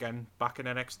worth again back in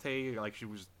NXT. Like, she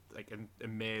was like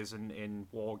amazing in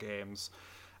War Games.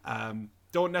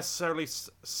 Don't necessarily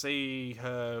see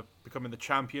her becoming the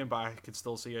champion, but I could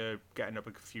still see her getting up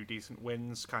a few decent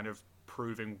wins, kind of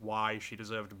proving why she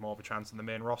deserved more of a chance in the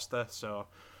main roster. So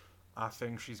I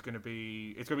think it's going to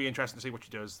be interesting to see what she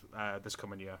does this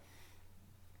coming year.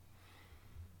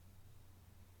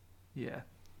 Yeah.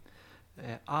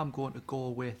 I'm going to go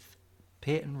with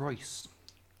Peyton Royce.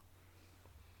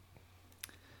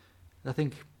 I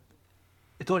think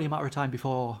it's only a matter of time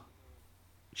before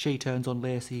she turns on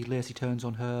Lacey, Lacey turns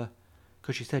on her,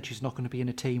 because she said she's not going to be in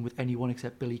a team with anyone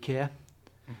except Billie Kay.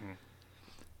 Mm-hmm.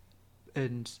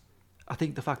 And I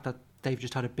think the fact that they've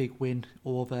just had a big win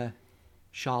over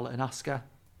Charlotte and Asuka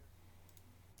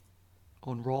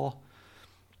on Raw,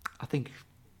 I think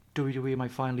WWE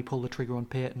might finally pull the trigger on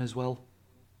Peyton as well.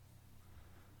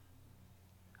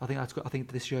 I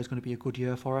think this year is going to be a good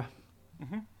year for her.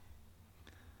 Mm-hmm.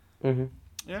 Mm-hmm.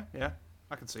 Yeah,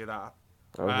 I can see that.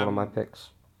 That was one of my picks.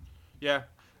 Yeah,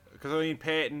 because I mean,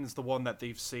 Peyton's the one that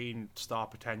they've seen star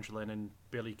potential in, and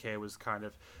Billie Kay was kind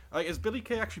of like, has Billie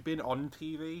Kay actually been on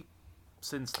TV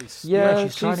since this? Yeah,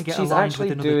 she's trying to get she's aligned actually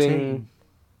with another doing. team.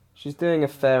 She's doing a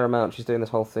fair amount. She's doing this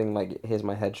whole thing like, here's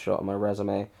my headshot and my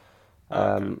resume,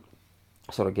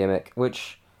 sort of gimmick,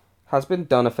 which has been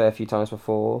done a fair few times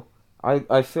before.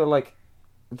 I feel like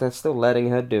they're still letting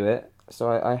her do it, so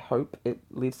I hope it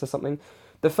leads to something.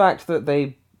 The fact that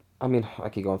I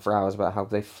could go on for hours about how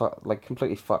they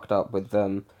completely fucked up with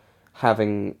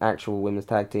having actual women's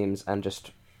tag teams and just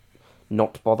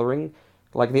not bothering.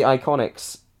 Like, the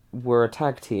Iconics were a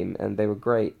tag team and they were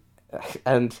great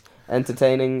and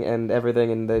entertaining and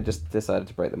everything, and they just decided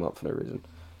to break them up for no reason.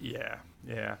 Yeah.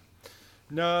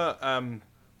 No,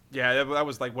 that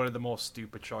was like one of the more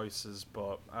stupid choices,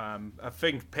 but I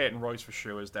think Peyton Royce for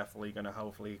sure is definitely going to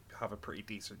hopefully have a pretty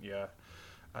decent year.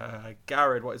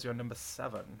 Garrett, what is your number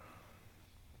 7?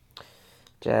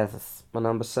 Jazz, my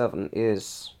number 7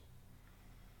 is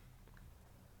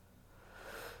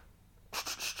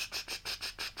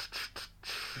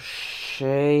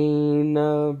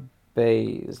Shayna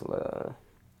Baszler.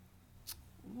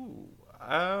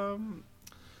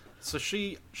 So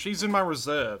she's in my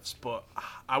reserves, but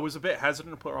I was a bit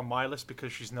hesitant to put her on my list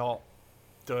because she's not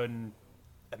done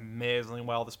amazingly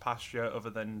well this past year, other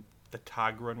than the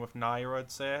tag run with Nia,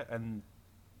 I'd say, and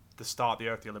the start of the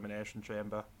Earth Elimination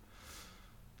Chamber.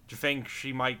 Do you think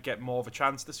she might get more of a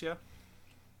chance this year?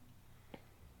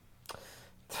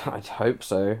 I'd hope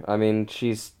so. I mean,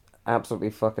 she's absolutely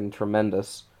fucking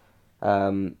tremendous.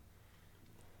 I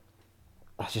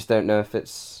just don't know if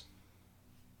it's...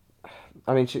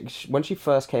 I mean, when she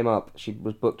first came up, she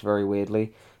was booked very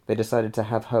weirdly. They decided to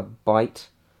have her bite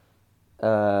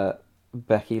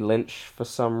Becky Lynch for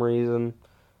some reason.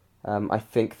 I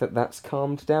think that's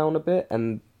calmed down a bit,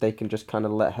 and they can just kind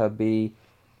of let her be,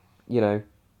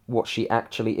 what she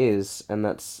actually is, and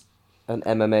that's an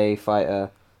MMA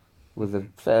fighter with a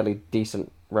fairly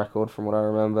decent record from what I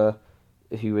remember,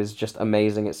 who is just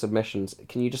amazing at submissions.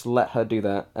 Can you just let her do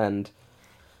that, and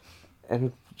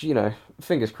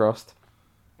fingers crossed.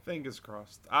 Fingers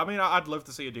crossed. I mean, I'd love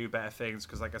to see her do better things,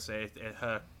 because like I say,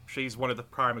 she's one of the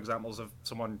prime examples of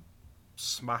someone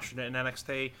smashing it in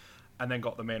NXT and then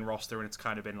got the main roster, and it's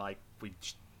kind of been like, we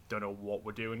just don't know what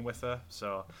we're doing with her.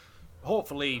 So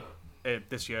hopefully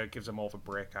this year gives her more of a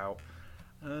breakout.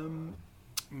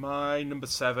 My number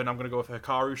 7, I'm going to go with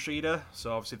Hikaru Shida.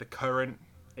 So obviously the current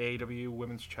AEW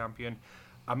Women's Champion.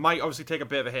 I might obviously take a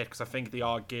bit of a hit because I think they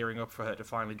are gearing up for her to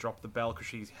finally drop the belt, because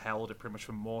she's held it pretty much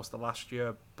for most of last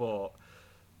year. But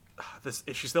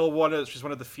she's one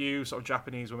of the few sort of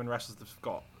Japanese women wrestlers that's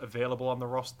got available on the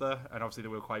roster, and obviously they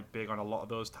were quite big on a lot of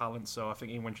those talents. So I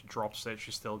think even when she drops it,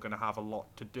 she's still going to have a lot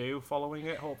to do following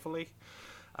it, hopefully.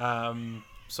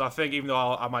 So I think even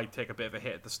though I might take a bit of a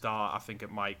hit at the start, I think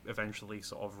it might eventually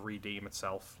sort of redeem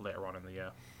itself later on in the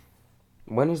year.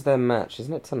 When is their match?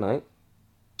 Isn't it tonight?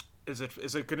 Is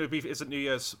it going to be? Is it New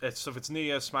Year's? So if it's New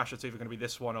Year's Smash, it's either going to be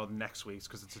this one or next week's,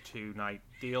 because it's a 2-night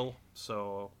deal.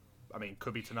 So I mean,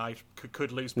 could be tonight.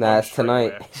 Could lose. Nah, it's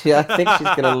tonight. Yeah, I think she's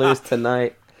going to lose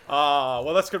tonight.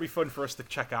 Well, that's going to be fun for us to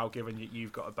check out, given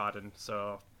you've got a bad one.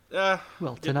 So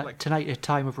well, tonight at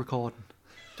time of recording.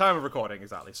 Time of recording,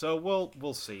 exactly. So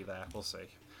we'll see there. We'll see.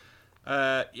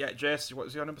 Jace, what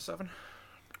was your number 7?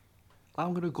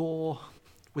 I'm going to go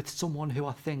with someone who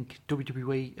I think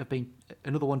WWE have been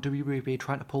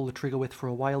trying to pull the trigger with for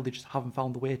a while. They just haven't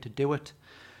found the way to do it,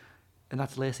 and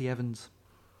that's Lacey Evans.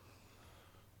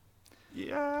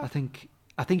 Yeah. I think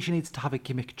I think she needs to have a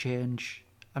gimmick change.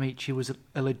 I mean, she was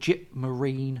a legit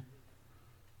Marine.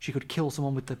 She could kill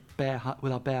someone with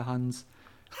with her bare hands,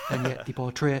 and yet they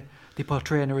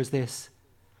portray her as this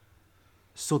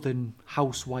Southern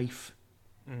housewife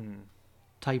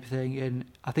type thing. And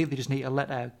I think they just need to let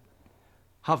her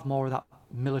have more of that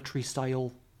military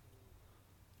style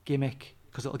gimmick,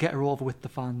 because it'll get her over with the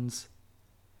fans.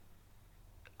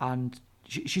 And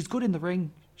she's good in the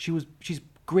ring. She's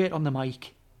great on the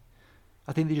mic.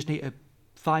 I think they just need to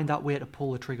find that way to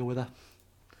pull the trigger with her.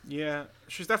 Yeah,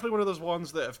 she's definitely one of those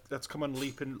ones that's come on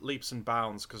leaps and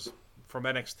bounds, because from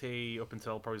NXT up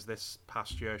until probably this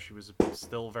past year, she was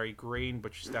still very green,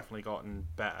 but she's definitely gotten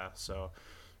better. So,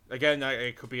 again,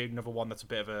 it could be another one that's a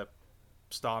bit of a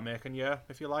star-making year,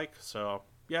 if you like. So,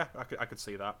 yeah, I could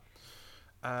see that.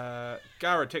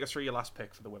 Garrett, take us through your last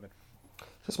pick for the women.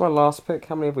 This is my last pick.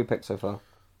 How many have we picked so far?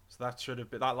 So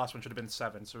that last one should have been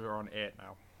 7, so we're on 8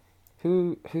 now.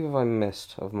 Who have I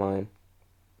missed of mine?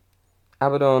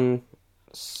 Abaddon,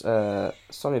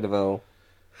 Sonya Deville,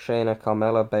 Shayna,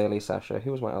 Carmella, Bayley, Sasha.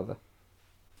 Who was my other?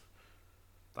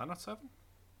 That not 7?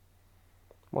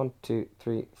 1, 2,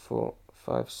 3, 4,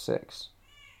 5, 6.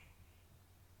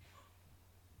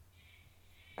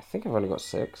 I think I've only got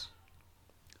 6.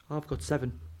 I've got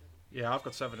 7. Yeah, I've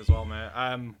got 7 as well, mate.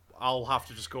 I'll have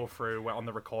to just go through on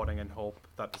the recording and hope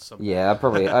that there's something. Yeah, I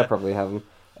probably have them.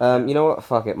 You know what?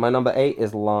 Fuck it. My number 8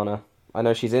 is Lana. I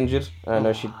know she's injured, and I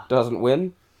know she doesn't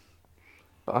win,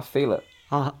 but I feel it.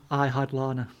 I had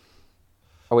Lana.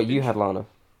 Oh wait, you had Lana.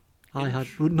 I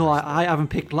haven't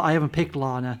picked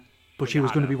Lana, but she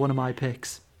was going to be one of my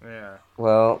picks. Yeah.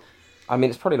 Well, I mean,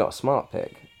 it's probably not a smart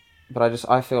pick, but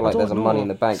I feel like there's a Money in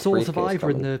the Bank Sole briefcase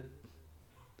Survivor coming.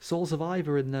 Sole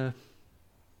Survivor in the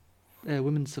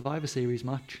Women's Survivor Series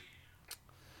match.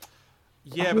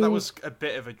 Yeah, but that was a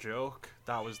bit of a joke.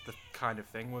 That was the kind of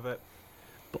thing with it.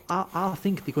 But I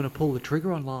think they're going to pull the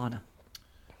trigger on Lana.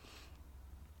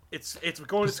 It's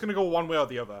going to go one way or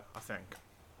the other, I think.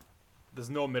 There's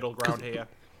no middle ground here.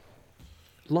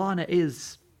 Lana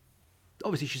is...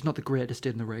 Obviously, she's not the greatest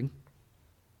in the ring,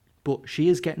 but she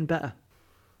is getting better.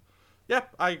 Yeah,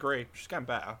 I agree. She's getting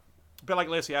better. A bit like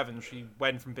Lacey Evans, she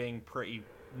went from being pretty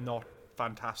not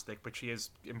fantastic, but she is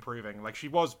improving. Like, she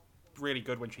was really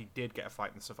good when she did get a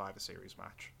fight in the Survivor Series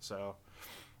match. So,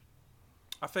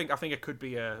 I think it could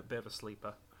be a bit of a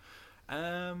sleeper.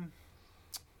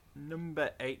 Number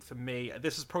 8 for me.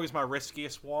 This is probably my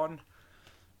riskiest one,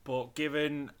 but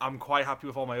given I'm quite happy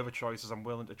with all my other choices, I'm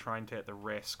willing to try and take the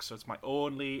risk. So it's my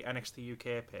only NXT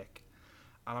UK pick,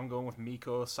 and I'm going with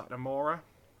Miko Satomura.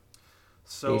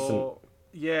 So Decent.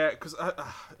 yeah, because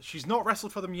she's not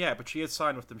wrestled for them yet, but she is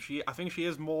signed with them. I think she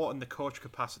is more in the coach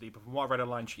capacity, but from what I read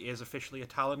online, she is officially a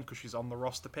talent because she's on the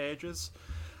roster pages,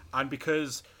 and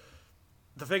because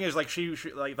the thing is, like, she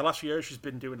like the last few years she's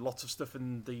been doing lots of stuff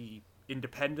in the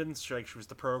independents. She was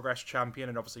the Progress champion,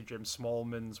 and obviously Jim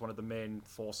Smallman's one of the main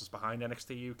forces behind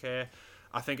NXT UK.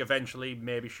 I think eventually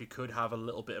maybe she could have a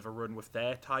little bit of a run with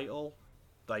their title,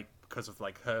 like, because of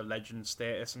like her legend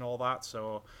status and all that.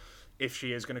 So if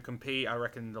she is going to compete, I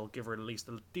reckon they'll give her at least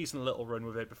a decent little run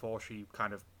with it before she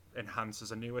kind of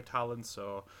enhances a newer talent.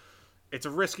 So it's a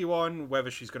risky one,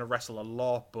 whether she's going to wrestle a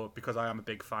lot, but because I am a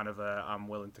big fan of her, I'm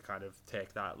willing to kind of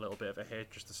take that little bit of a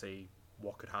hit just to see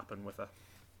what could happen with her.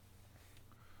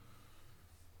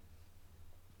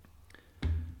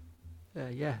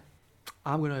 Yeah,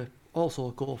 I'm going to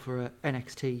also go for an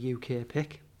NXT UK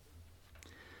pick,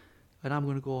 and I'm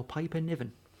going to go Piper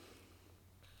Niven.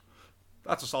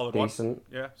 That's a solid Decent. one.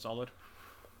 Yeah, solid.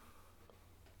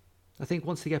 I think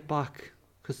once they get back,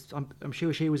 because I'm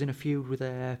sure she was in a feud with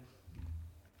I'm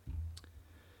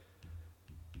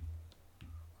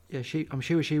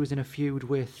sure she was in a feud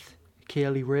with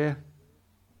Kaylee Ray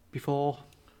before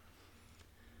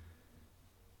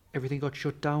everything got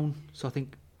shut down. So I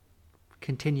think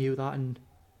continue that, and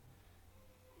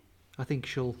I think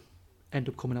she'll end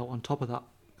up coming out on top of that,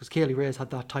 because Kaylee Ray's had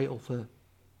that title for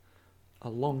a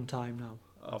long time now.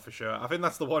 Oh, for sure. I think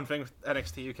that's the one thing with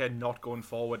NXT UK not going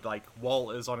forward. Like,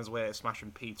 Walter's on his way to smashing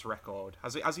Pete's record.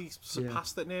 Has he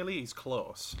surpassed it nearly? He's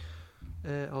close.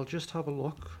 I'll just have a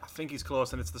look. I think he's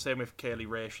close, and it's the same with Kaylee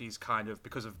Ray. She's kind of,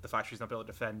 because of the fact she's not able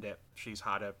to defend it, she's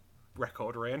had a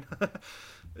record reign.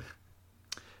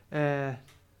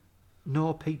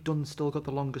 No, Pete Dunne's still got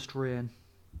the longest reign.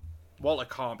 Walter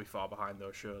can't be far behind,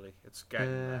 though, surely. It's getting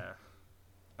there,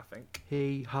 I think.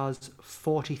 He has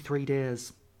 43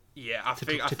 days. Yeah, I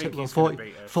think he's 40, going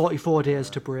to beat it. 44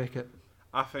 days to break it.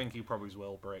 I think he probably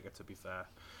will break it, to be fair.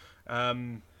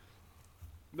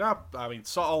 No, I mean,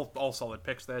 all solid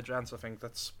picks there, gents. I think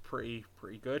that's pretty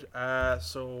good.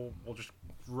 So we'll just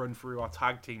run through our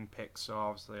tag team picks. So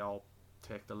obviously, I'll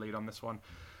take the lead on this one.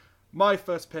 My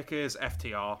first pick is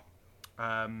FTR.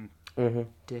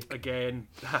 Again,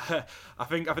 I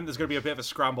think there's going to be a bit of a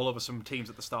scramble over some teams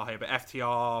at the start here, but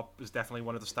FTR is definitely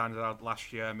one of the standouts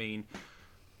last year. I mean,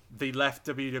 they left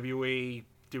WWE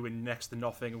doing next to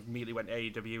nothing, immediately went to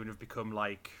AEW and have become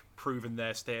like proven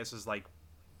their status as like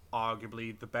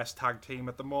arguably the best tag team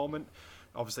at the moment.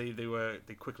 Obviously,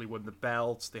 they quickly won the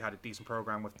belts. They had a decent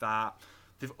program with that.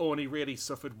 They've only really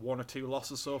suffered 1 or 2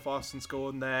 losses so far since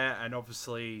going there, and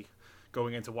obviously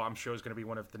going into what I'm sure is going to be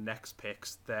one of the next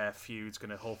picks, their feud's going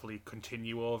to hopefully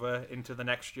continue over into the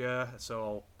next year.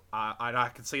 So I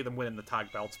can see them winning the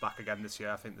tag belts back again this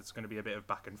year. I think there's going to be a bit of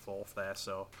back and forth there.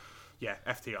 So yeah,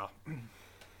 FTR.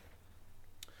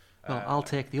 Well, I'll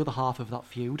take the other half of that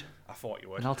feud. I thought you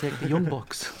would. And I'll take the Young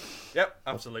Bucks. Yep,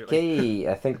 absolutely. Okay,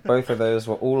 I think both of those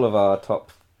were all of our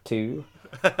top 2.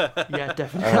 Yeah,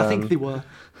 definitely. I think they were.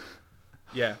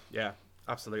 Yeah,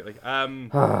 absolutely.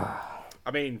 I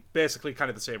mean, basically kind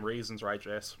of the same reasons, right,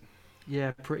 Jace?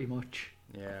 Yeah, pretty much.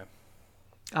 Yeah.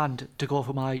 And to go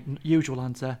for my usual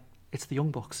answer, it's the Young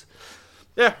Bucks.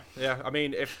 Yeah. I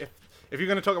mean, if you're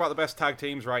going to talk about the best tag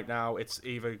teams right now, it's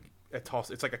either a toss.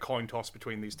 It's like a coin toss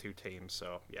between these two teams.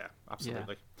 So yeah,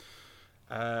 absolutely.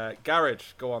 Yeah. Garrett,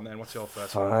 go on then. What's your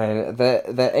first one? Fine.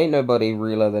 There ain't nobody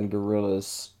realer than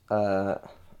Gorillas.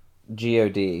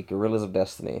 GOD, Gorillas of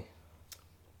Destiny.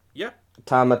 Yeah.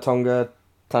 Tama Tonga,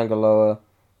 Tangaloa.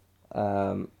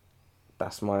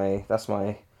 That's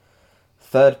my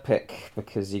third pick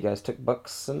because you guys took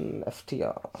Bucks and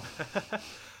FTR.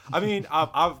 I mean,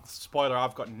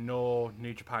 I've got no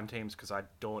New Japan teams because I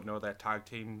don't know their tag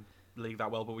team league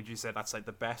that well. But would you say that's like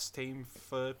the best team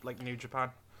for like New Japan?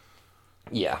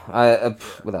 Yeah, I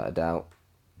without a doubt.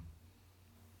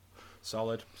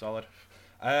 Solid.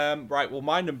 Right, well,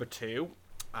 my number 2,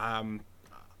 I'm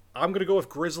going to go with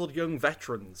Grizzled Young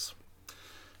Veterans.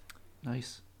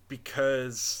 Nice.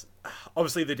 Because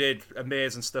obviously they did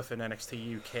amazing stuff in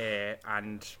NXT UK,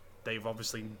 and they've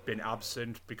obviously been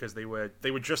absent because they were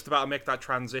just about to make that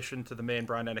transition to the main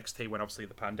brand NXT when obviously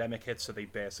the pandemic hit, so they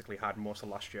basically had most of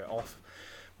last year off.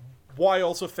 What I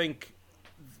also think,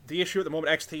 the issue at the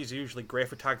moment, NXT is usually great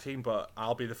for tag team, but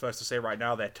I'll be the first to say right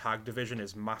now their tag division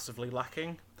is massively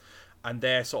lacking. And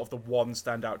they're sort of the one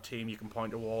standout team you can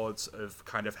point towards of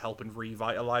kind of helping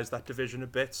revitalise that division a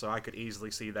bit. So I could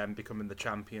easily see them becoming the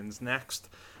champions next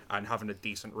and having a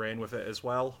decent reign with it as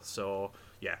well. So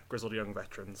yeah, Grizzled Young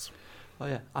Veterans. Oh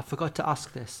yeah, I forgot to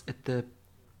ask this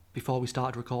before we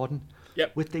started recording.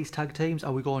 Yep. With these tag teams,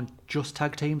 are we going just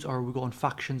tag teams or are we going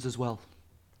factions as well?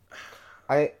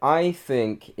 I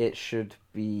think it should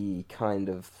be kind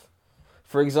of...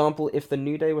 For example, if the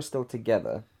New Day were still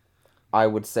together, I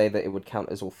would say that it would count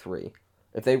as all 3.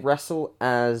 If they wrestle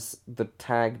as the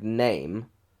tag name,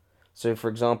 so for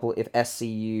example, if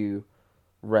SCU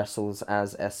wrestles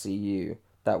as SCU,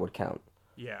 that would count.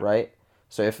 Yeah. Right?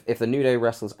 So if the New Day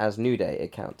wrestles as New Day,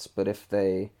 it counts. But if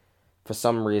they, for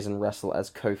some reason, wrestle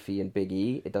as Kofi and Big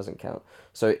E, it doesn't count.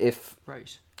 So if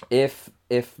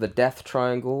the Death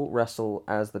Triangle wrestle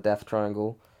as the Death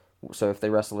Triangle, so if they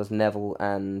wrestle as Neville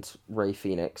and Rey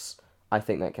Fenix, I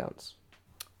think that counts.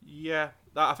 Yeah,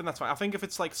 I think that's fine. I think if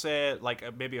it's like, say,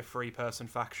 maybe a 3-person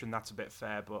faction, that's a bit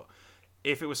fair. But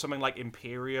if it was something like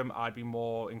Imperium, I'd be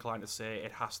more inclined to say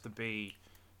it has to be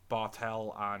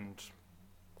Bartel and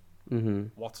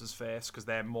what's his face, because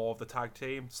they're more of the tag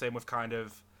team. Same with kind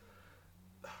of,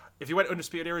 if you went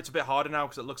Undisputed Era, it's a bit harder now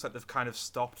because it looks like they've kind of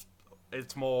stopped.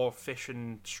 It's more Fish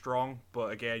and Strong,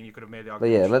 but again, you could have made the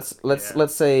argument. But yeah,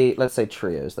 let's say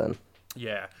trios then.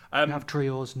 Yeah, we have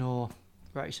trios, no,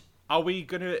 right. Are we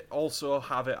going to also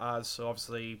have it as, so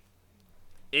obviously,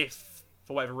 if,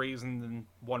 for whatever reason,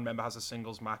 one member has a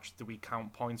singles match, do we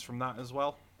count points from that as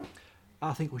well?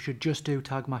 I think we should just do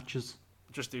tag matches.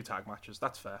 Just do tag matches,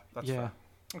 that's fair. That's yeah. fair.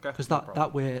 Okay. Because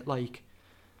that way,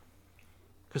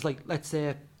 let's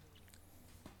say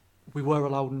we were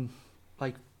allowing,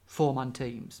 4-man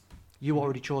teams. You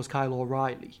already chose Kyle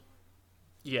O'Reilly.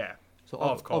 Yeah. So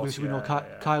obviously we know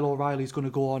Kyle O'Reilly's going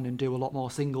to go on and do a lot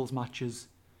more singles matches.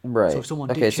 Right. So if someone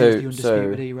did choose the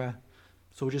Undisputed Era,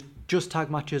 so just tag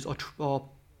matches or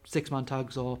 6-man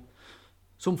tags or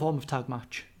some form of tag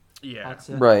match. Yeah.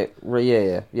 Right.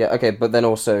 Yeah. Okay, but then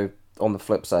also on the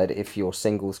flip side, if your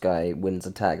singles guy wins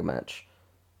a tag match,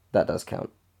 that does count.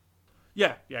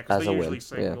 Yeah, because they're usually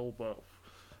single, but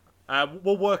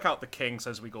we'll work out the kinks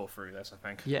as we go through this, I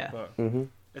think. Yeah. But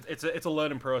it's a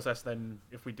learning process. Then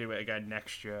if we do it again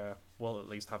next year, we'll at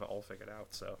least have it all figured out.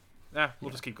 So. Yeah,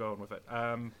 we'll just keep going with it.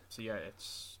 So yeah,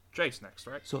 it's Jace next,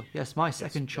 right? So yes, my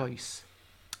second choice.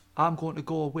 I'm going to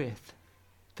go with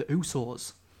the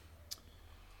Usos.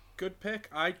 Good pick.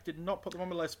 I did not put them on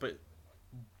my list, but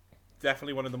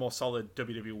definitely one of the more solid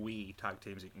WWE tag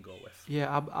teams you can go with.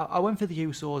 Yeah, I went for the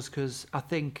Usos because I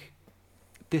think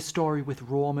this story with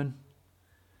Roman,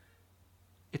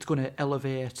 it's going to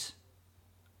elevate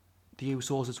the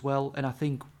Usos as well, and I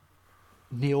think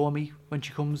Naomi, when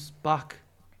she comes back,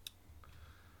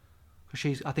 I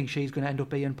think she's going to end up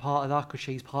being part of that because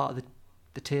she's part of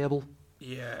the table.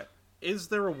 Yeah. Is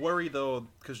there a worry, though,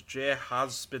 because Jay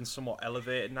has been somewhat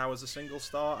elevated now as a single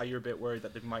star? Are you a bit worried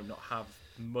that they might not have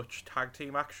much tag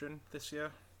team action this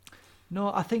year?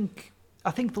 No, I think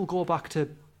they'll go back to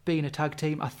being a tag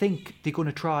team. I think they're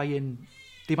going to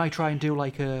they might try and do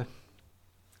like an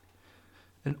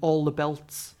all the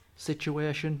belts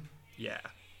situation. Yeah.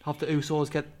 Have the Usos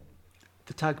get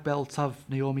the tag belts, have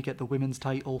Naomi get the women's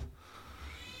title.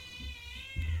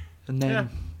 And then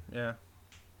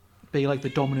be like the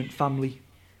dominant family.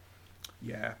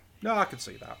 Yeah. No, I can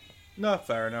see that. No,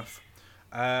 fair enough.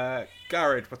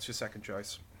 Garrett, what's your second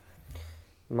choice?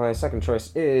 My second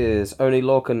choice is Oney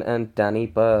Lorcan and Danny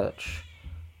Burch.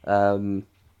 I mean,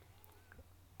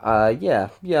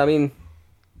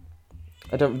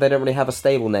 they don't really have a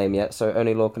stable name yet, so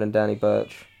Oney Lorcan and Danny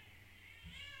Burch.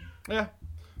 Yeah,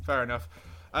 fair enough.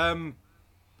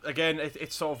 Again,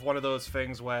 it's sort of one of those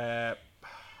things where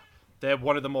they're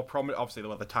one of the more prominent. Obviously,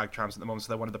 they're the tag champs at the moment, so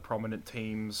they're one of the prominent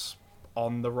teams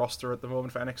on the roster at the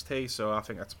moment for NXT. So I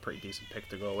think that's a pretty decent pick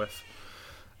to go with.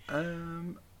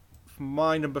 For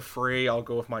my number 3, I'll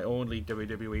go with my only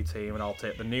WWE team, and I'll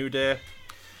take the New Day.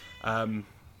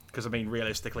 Because I mean,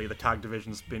 realistically, the tag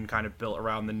division's been kind of built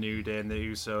around the New Day and the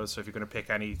Usos. So if you're going to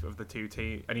pick any of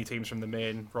the any teams from the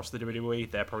main roster of WWE,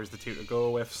 they're probably the two to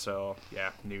go with. So yeah,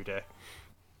 New Day.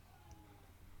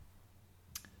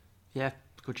 Yeah,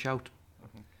 good shout.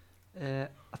 I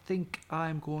think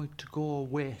I'm going to go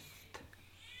with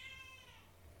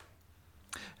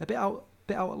a bit out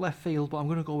of left field, but I'm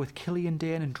going to go with Killian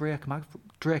Dane and Drake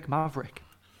Maverick.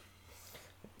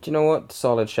 Do you know what?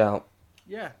 Solid shout.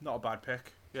 Yeah, not a bad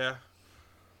pick. Yeah.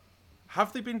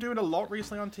 Have they been doing a lot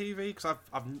recently on TV? Because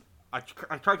I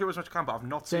try to give as much as I can, but I've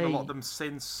not seen a lot of them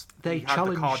since he had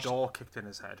the car door kicked in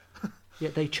his head. Yeah,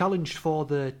 they challenged for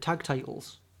the tag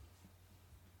titles.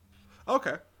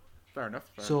 Okay, fair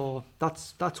enough. So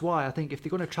that's why I think if they're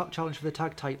going to challenge for the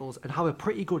tag titles and have a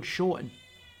pretty good showing,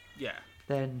 yeah,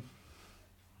 then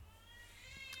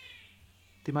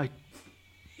they might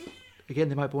be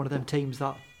one of them teams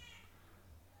that,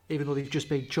 even though they've just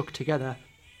been chucked together,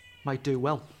 might do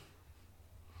well.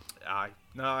 I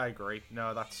agree.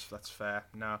 No, that's fair.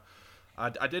 No,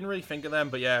 I didn't really think of them,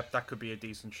 but yeah, that could be a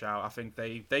decent shout. I think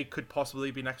they could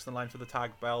possibly be next in line for the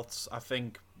tag belts. I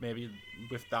think maybe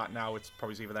with that now, it's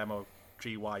probably either them or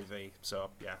GYV.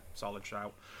 So yeah, solid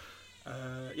shout.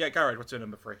 Yeah, Garrett, what's your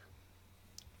number 3?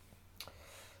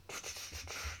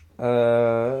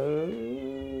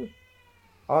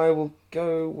 I will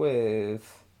go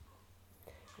with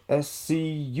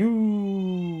SCU.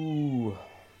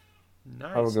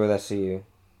 Nice. I will go with SCU.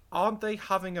 Aren't they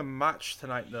having a match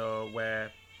tonight, though,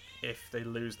 where if they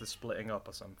lose, they're splitting up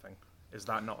or something? Is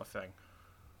that not a thing?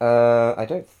 I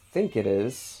don't think it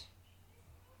is.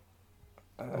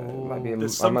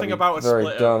 There's something about a very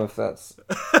split dumb up. if that's...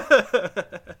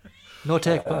 No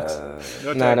take backs.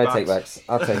 No take backs.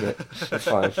 I'll take it. It's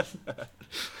fine.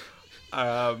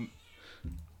 Hang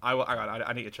on,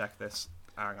 I need to check this.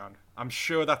 Hang on. I'm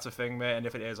sure that's a thing, mate, and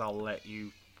if it is, I'll let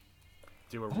you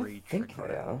do a read. I think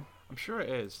they are. I'm sure it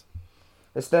is.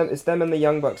 It's them and the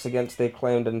Young Bucks against the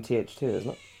Acclaimed and TH2,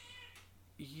 isn't it?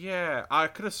 Yeah, I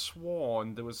could have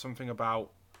sworn there was something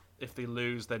about if they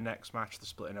lose their next match, they're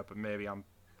splitting up, and maybe I'm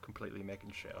completely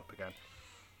making shit up again.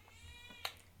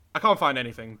 I can't find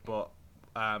anything, but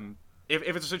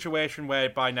if it's a situation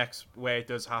where it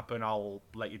does happen, I'll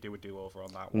let you do a do-over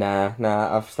on that one.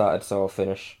 Nah, I've started, so I'll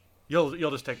finish.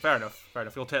 You'll just take... Fair enough.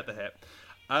 You'll take the hit.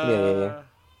 Yeah.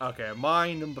 Okay,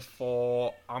 my number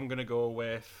 4, I'm going to go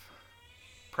with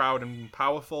Proud and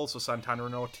Powerful, so Santana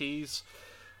and Ortiz.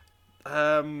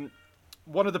 One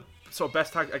of the sort of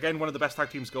best tag... Again, one of the best tag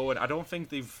teams going. I don't think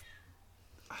they've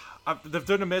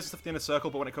done amazing stuff in the Inner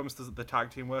Circle, but when it comes to the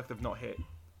tag team work, they've not hit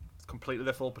completely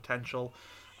their full potential.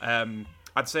 I'd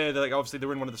say that obviously they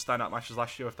were in one of the standout matches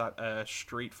last year with that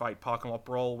street fight parking lot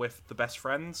brawl with the Best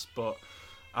Friends, but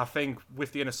I think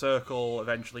with the Inner Circle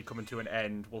eventually coming to an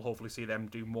end, we'll hopefully see them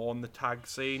do more in the tag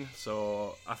scene.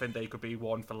 So I think they could be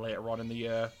one for later on in the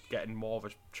year, getting more of a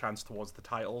chance towards the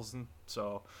titles. And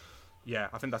so, yeah,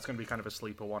 I think that's going to be kind of a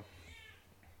sleeper one.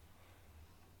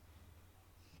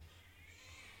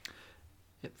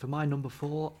 For my number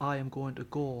 4, I am going to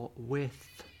go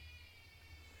with...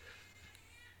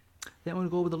 I think I'm going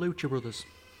to go with the Lucha Brothers.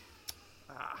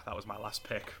 That was my last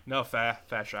pick. No, fair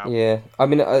shout. Yeah, I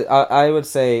mean, I would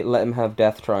say let him have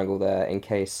Death Triangle there in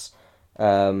case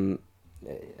Geordie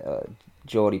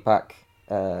Pack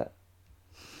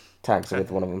tags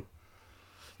with one of them.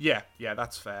 Yeah,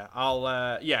 that's fair.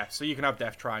 So you can have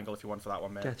Death Triangle if you want for that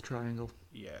one, mate. Death Triangle.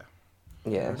 Yeah.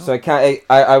 Yeah, so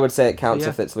I would say it counts So,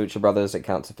 if it's Lucha Brothers, it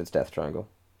counts if it's Death Triangle.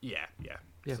 Yeah. Yeah,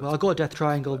 well, I'll go Death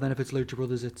Triangle, and then if it's Lucha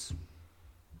Brothers, it's...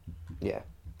 Yeah.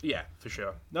 Yeah, for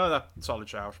sure. No, solid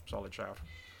shout.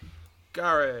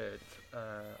 Garrett,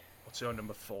 what's your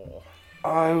number 4?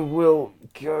 I will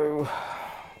go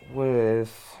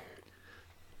with...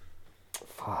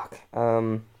 Fuck.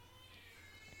 Oh,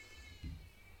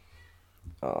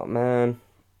 man.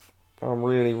 I'm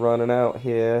really running out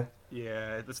here.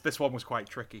 Yeah, this one was quite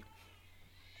tricky.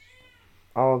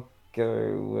 I'll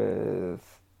go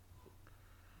with...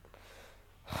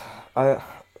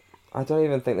 I don't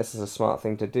even think this is a smart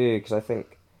thing to do, because I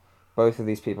think both of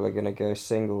these people are going to go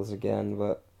singles again,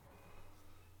 but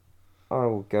I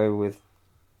will go with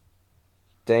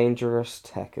Dangerous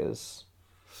Techers.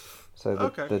 So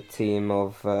the team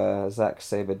of Zack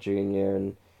Sabre Jr.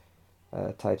 and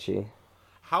Taichi.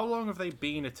 How long have they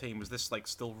been a team? Was this like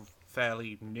still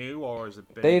fairly new, or is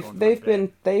it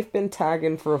been they've been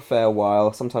tagging for a fair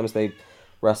while. Sometimes they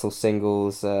wrestle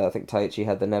singles. I think Taichi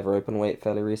had the Never Openweight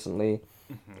fairly recently.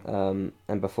 And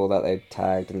before that they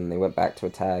tagged and they went back to a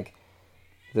tag.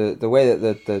 The way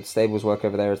that the stables work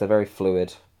over there is they're very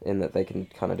fluid in that they can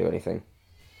kind of do anything.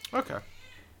 Okay.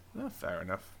 No, fair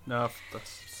enough. No,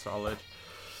 that's solid.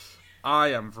 I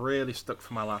am really stuck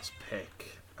for my last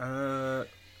pick. I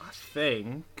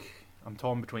think I'm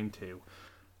torn between two.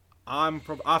 I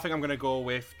think I'm going to go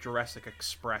with Jurassic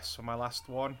Express for my last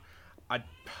one.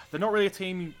 They're not really a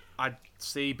team I'd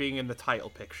see being in the title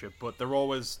picture, but they're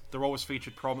always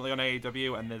featured prominently on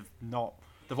AEW, and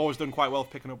they've always done quite well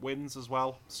picking up wins as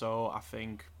well. So I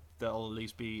think there'll at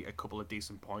least be a couple of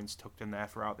decent points tucked in there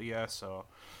throughout the year. So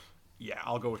yeah,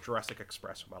 I'll go with Jurassic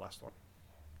Express for my last one.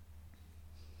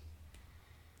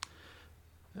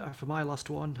 For my last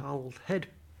one, I'll head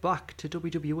back to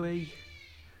WWE,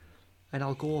 and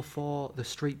I'll go for the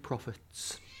Street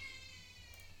Profits.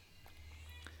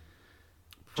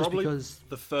 Probably just because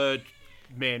the third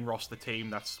main roster team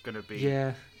that's going to be...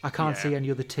 Yeah, I can't see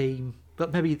any other team.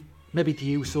 But maybe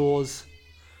the Usos,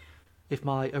 if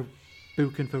my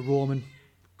booking for Roman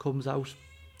comes out.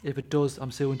 If it does,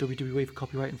 I'm suing WWE for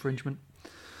copyright infringement.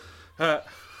 But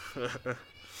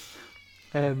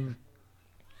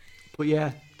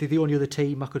yeah, they're the only other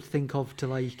team I could think of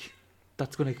to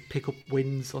that's going to pick up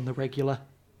wins on the regular.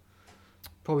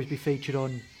 Probably be featured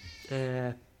on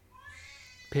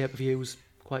pay-per-views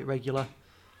quite regular.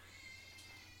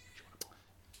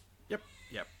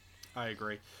 Yep, I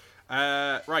agree.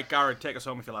 Right, Garrett, take us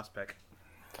home with your last pick.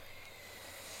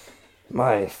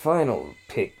 My final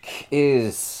pick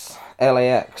is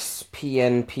LAX,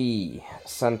 PNP,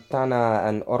 Santana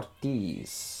and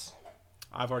Ortiz.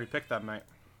 I've already picked that, mate.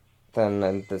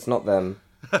 Then it's not them.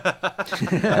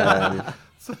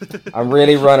 I'm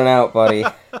really running out, buddy.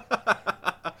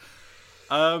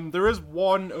 There is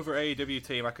one other AEW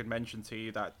team I could mention to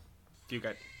you that do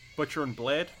get Butcher and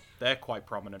Blade. They're quite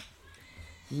prominent.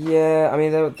 Yeah, I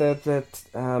mean they're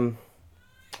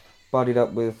bodied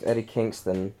up with Eddie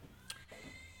Kingston.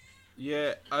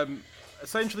 Yeah,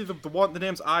 essentially the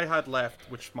names I had left,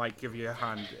 which might give you a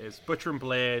hand, is Butcher and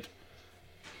Blade,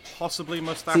 possibly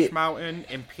Mustache Mountain,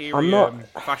 Imperium,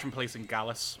 Fashion Police, and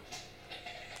Gallus.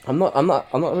 I'm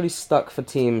not really stuck for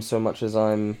teams so much as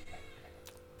I'm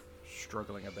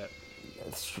struggling a bit.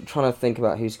 Trying to think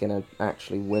about who's going to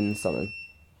actually win something.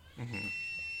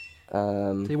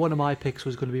 See, one of my picks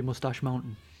was going to be Mustache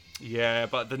Mountain. Yeah,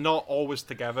 but they're not always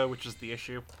together, which is the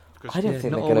issue. I don't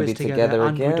think they're going to be together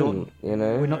again.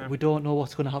 We don't know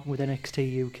what's going to happen with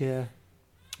NXT UK.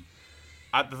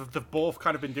 They've both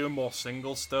kind of been doing more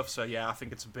single stuff, so yeah, I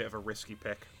think it's a bit of a risky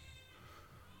pick.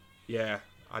 Yeah,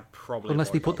 I'd probably...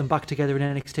 Unless they put them back together in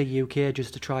NXT UK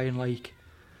just to try and,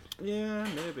 yeah,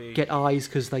 maybe. get eyes,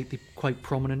 because, they're quite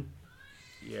prominent.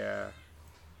 Yeah.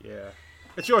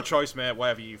 It's your choice, mate,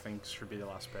 whatever you think should be the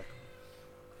last pick.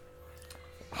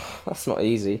 That's not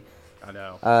easy. I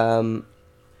know.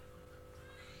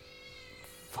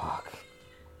 Fuck.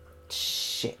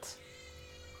 Shit.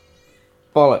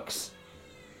 Bollocks.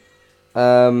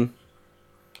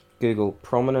 Google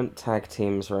prominent tag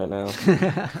teams right now.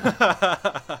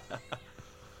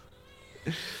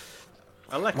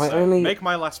 Alexa, make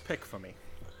my last pick for me.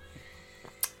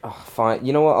 Oh, fine.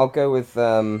 You know what? I'll go with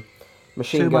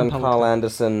Machine Two-man Gun, power Carl trip.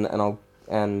 Anderson,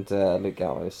 and Luke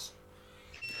Gallows.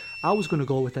 I was going to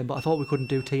go with them, but I thought we couldn't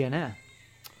do TNA.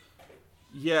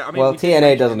 Yeah, I mean, Well, we didn't TNA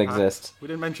mention doesn't Impact. exist. We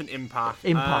didn't mention Impact.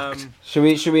 Impact.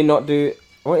 Should we not do?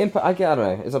 Well, Impact. I don't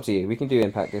know. It's up to you. We can do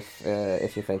Impact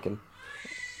if you're thinking.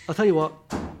 I'll tell you what.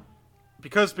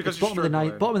 Because It's you're bottom of the ninth.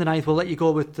 struggling. Bottom of the ninth. We'll let you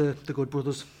go with the Good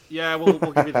Brothers. Yeah, we'll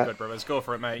give you the Good Brothers. Go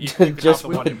for it, mate. You can just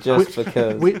have the one Impact. just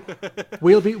because.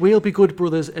 We'll be Good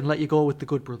Brothers and let you go with the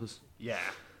Good Brothers. Yeah.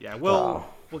 Wow.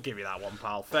 We'll give you that one,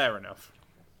 pal. Fair enough.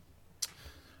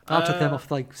 I took them off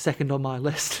like second on my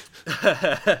list.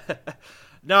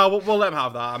 No, we'll let them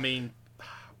have that. I mean,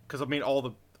 because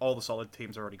all the solid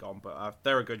teams are already gone, but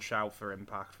they're a good shout for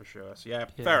Impact for sure. So yeah,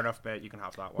 fair enough, mate. You can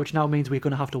have that one. Which now means we're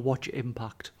going to have to watch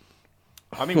Impact.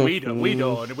 I mean, we don't.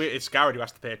 It's Garrett who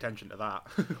has to pay attention to that.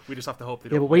 We just have to hope they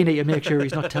don't. Yeah, but we need to make sure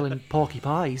he's not telling Porky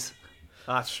Pies.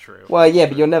 That's true. Well, yeah,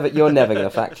 but you're never gonna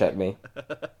fact check me.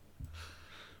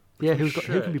 Yeah, who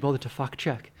can be bothered to fact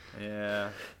check? Yeah.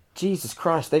 Jesus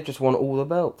Christ, they've just won all the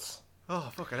belts.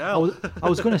 Oh, fucking hell. I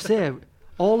was going to say,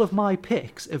 all of my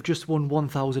picks have just won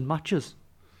 1,000 matches.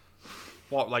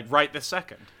 What, like right this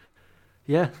second?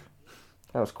 Yeah.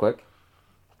 That was quick.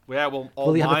 Yeah, well,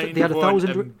 Well, they had a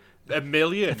thousand, a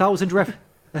million.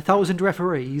 1,000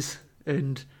 referees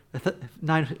and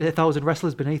 1,000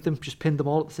 wrestlers beneath them. Just pinned them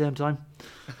all at the same time.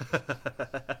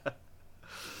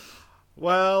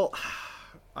 Well,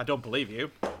 I don't believe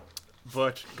you,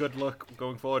 but good luck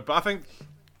going forward. But I think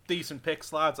decent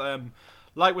picks, lads.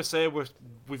 Like we say,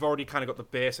 we've already kind of got the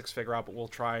basics figured out, but we'll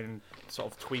try and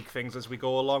sort of tweak things as we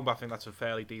go along. But I think that's a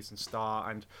fairly decent start.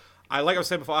 And like I was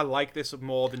saying before, I like this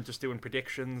more than just doing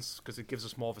predictions because it gives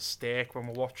us more of a stake when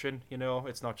we're watching. You know,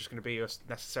 it's not just going to be us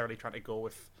necessarily trying to go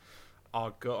with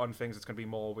our gut on things. It's going to be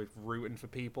more with rooting for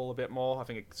people a bit more. I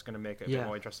think it's going to make it a bit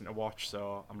more interesting to watch.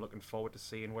 So I'm looking forward to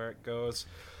seeing where it goes.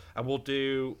 And we'll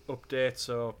do updates,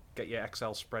 so get your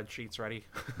Excel spreadsheets ready.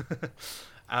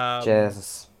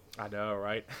 Jesus. I know,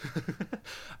 right?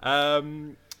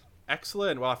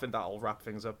 Excellent. Well, I think that'll wrap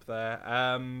things up there.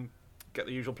 Get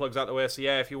the usual plugs out the way. So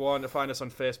yeah, if you want to find us on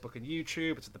Facebook and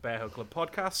YouTube, it's at the Bear Hug Club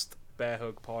Podcast, Bear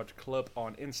Hug Pod Club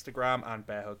on Instagram, and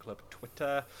Bear Hug Club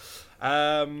Twitter.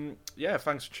 Yeah,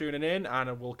 thanks for tuning in,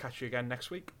 and we'll catch you again next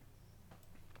week.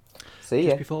 See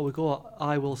ya. Just before we go,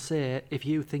 I will say, if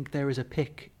you think there is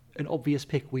an obvious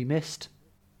pick we missed,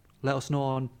 let us know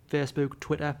on Facebook,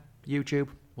 Twitter, YouTube,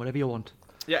 whatever you want.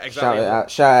 Yeah, exactly.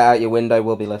 Shout it out your window.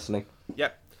 We'll be listening.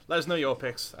 Yep. Let us know your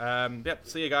picks. Yep.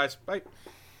 See you guys. Bye.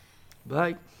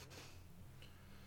 Bye.